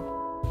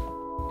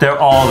 They're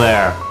all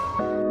there.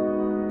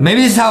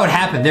 Maybe this is how it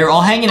happened. They were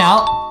all hanging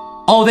out.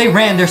 Oh, they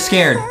ran. They're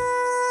scared.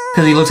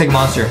 Because he looks like a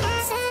monster.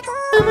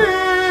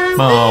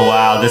 Oh,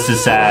 wow. This is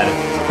sad.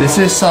 This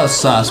is so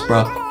sus,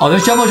 bro. Oh,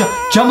 there's Jumbo Josh.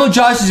 Jumbo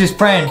Josh is his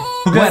friend.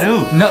 Who got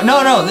who? No.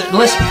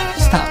 Listen.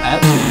 Stop.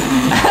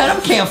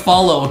 Adam can't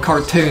follow a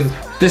cartoon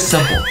this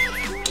simple.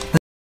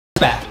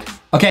 Back.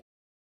 Okay.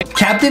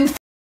 Captain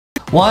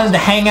wanted to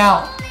hang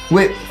out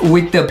with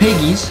the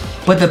piggies,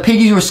 but the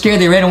piggies were scared.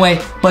 They ran away.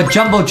 But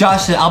Jumbo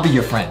Josh said, "I'll be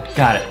your friend."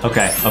 Got it.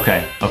 Okay.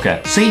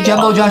 See,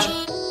 Jumbo Josh.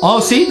 Oh,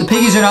 see, the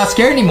piggies are not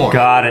scared anymore.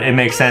 Got it. It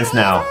makes sense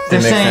now.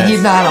 They're saying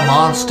he's not a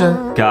monster.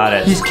 Got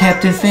it. He's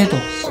Captain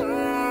Fiddles.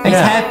 He's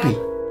happy.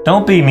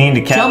 Don't be mean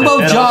to Captain Jumbo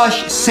Fiddles.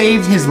 Josh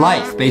saved his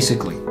life,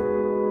 basically.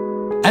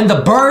 And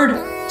the bird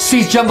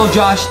sees Jumbo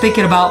Josh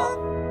thinking about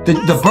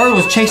the bird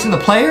was chasing the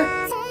player,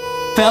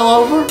 fell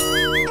over.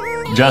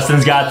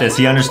 Justin's got this.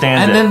 He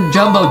understands and it. then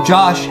Jumbo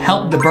Josh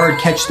helped the bird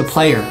catch the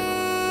player.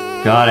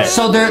 Got it.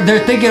 So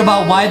they're thinking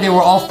about why they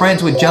were all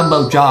friends with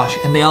Jumbo Josh,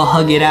 and they all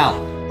hug it out.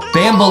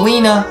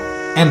 Bambolina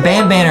and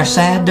Banban are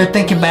sad. They're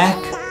thinking back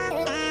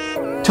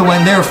to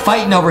when they were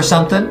fighting over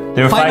something.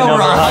 They were fighting over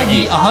a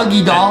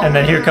huggy doll. And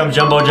then here comes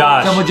Jumbo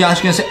Josh. Jumbo Josh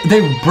is gonna say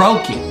they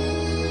broke it.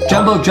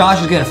 Jumbo Josh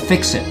is gonna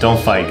fix it.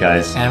 Don't fight,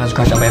 guys. And has a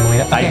crush on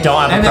Bambolina. Okay. I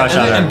don't have a crush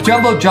on her. And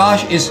Jumbo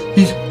Josh he's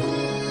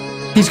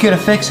gonna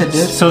fix it,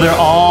 dude. So they're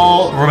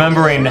all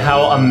remembering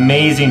how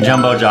amazing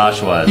Jumbo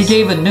Josh was. He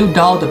gave a new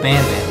doll to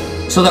Banban.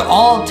 So they're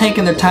all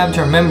taking their time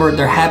to remember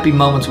their happy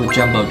moments with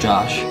Jumbo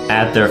Josh.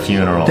 At their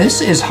funeral. This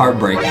is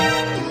heartbreaking.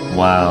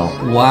 Wow.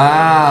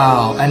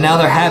 Wow. And now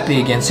they're happy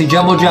again. See,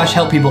 Jumbo Josh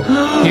help people.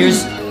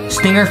 Here's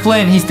Stinger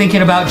Flynn. He's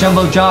thinking about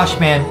Jumbo Josh,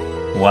 man.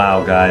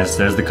 Wow, guys.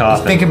 There's the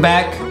coffin. He's thinking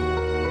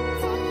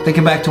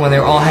back to when they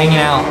were all hanging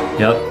out.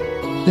 Yep.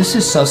 This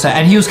is so sad.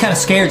 And he was kind of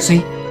scared,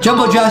 see?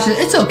 Jumbo Josh said,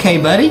 "It's okay,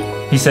 buddy."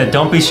 He said,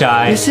 "Don't be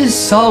shy." This is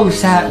so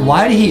sad.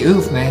 Why did he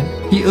oof, man?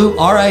 He oof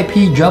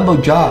R.I.P. Jumbo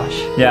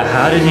Josh. Yeah,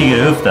 how did he get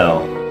oof,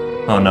 though?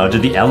 Oh, no.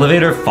 Did the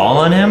elevator fall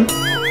on him?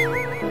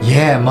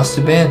 Yeah, it must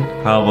have been.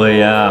 Probably,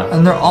 yeah.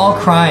 And they're all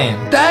crying.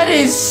 That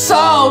is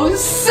so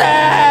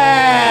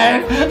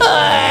sad!